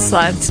Lucky Land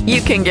Slots,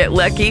 you can get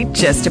lucky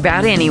just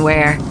about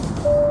anywhere.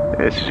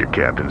 This is your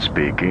captain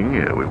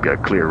speaking. We've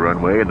got clear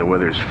runway and the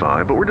weather's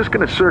fine, but we're just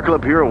going to circle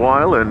up here a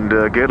while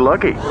and get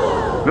lucky.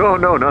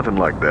 No, nothing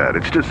like that.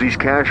 It's just these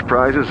cash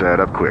prizes add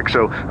up quick.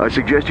 So I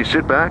suggest you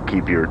sit back,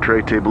 keep your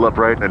tray table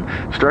upright, and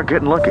start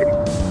getting lucky.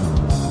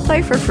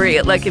 Play for free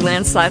at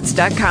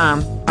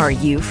LuckyLandSlots.com. Are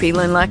you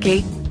feeling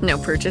lucky? No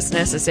purchase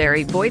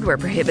necessary. Void where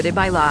prohibited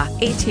by law.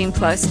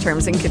 18+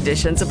 terms and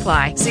conditions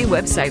apply. See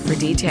website for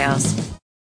details.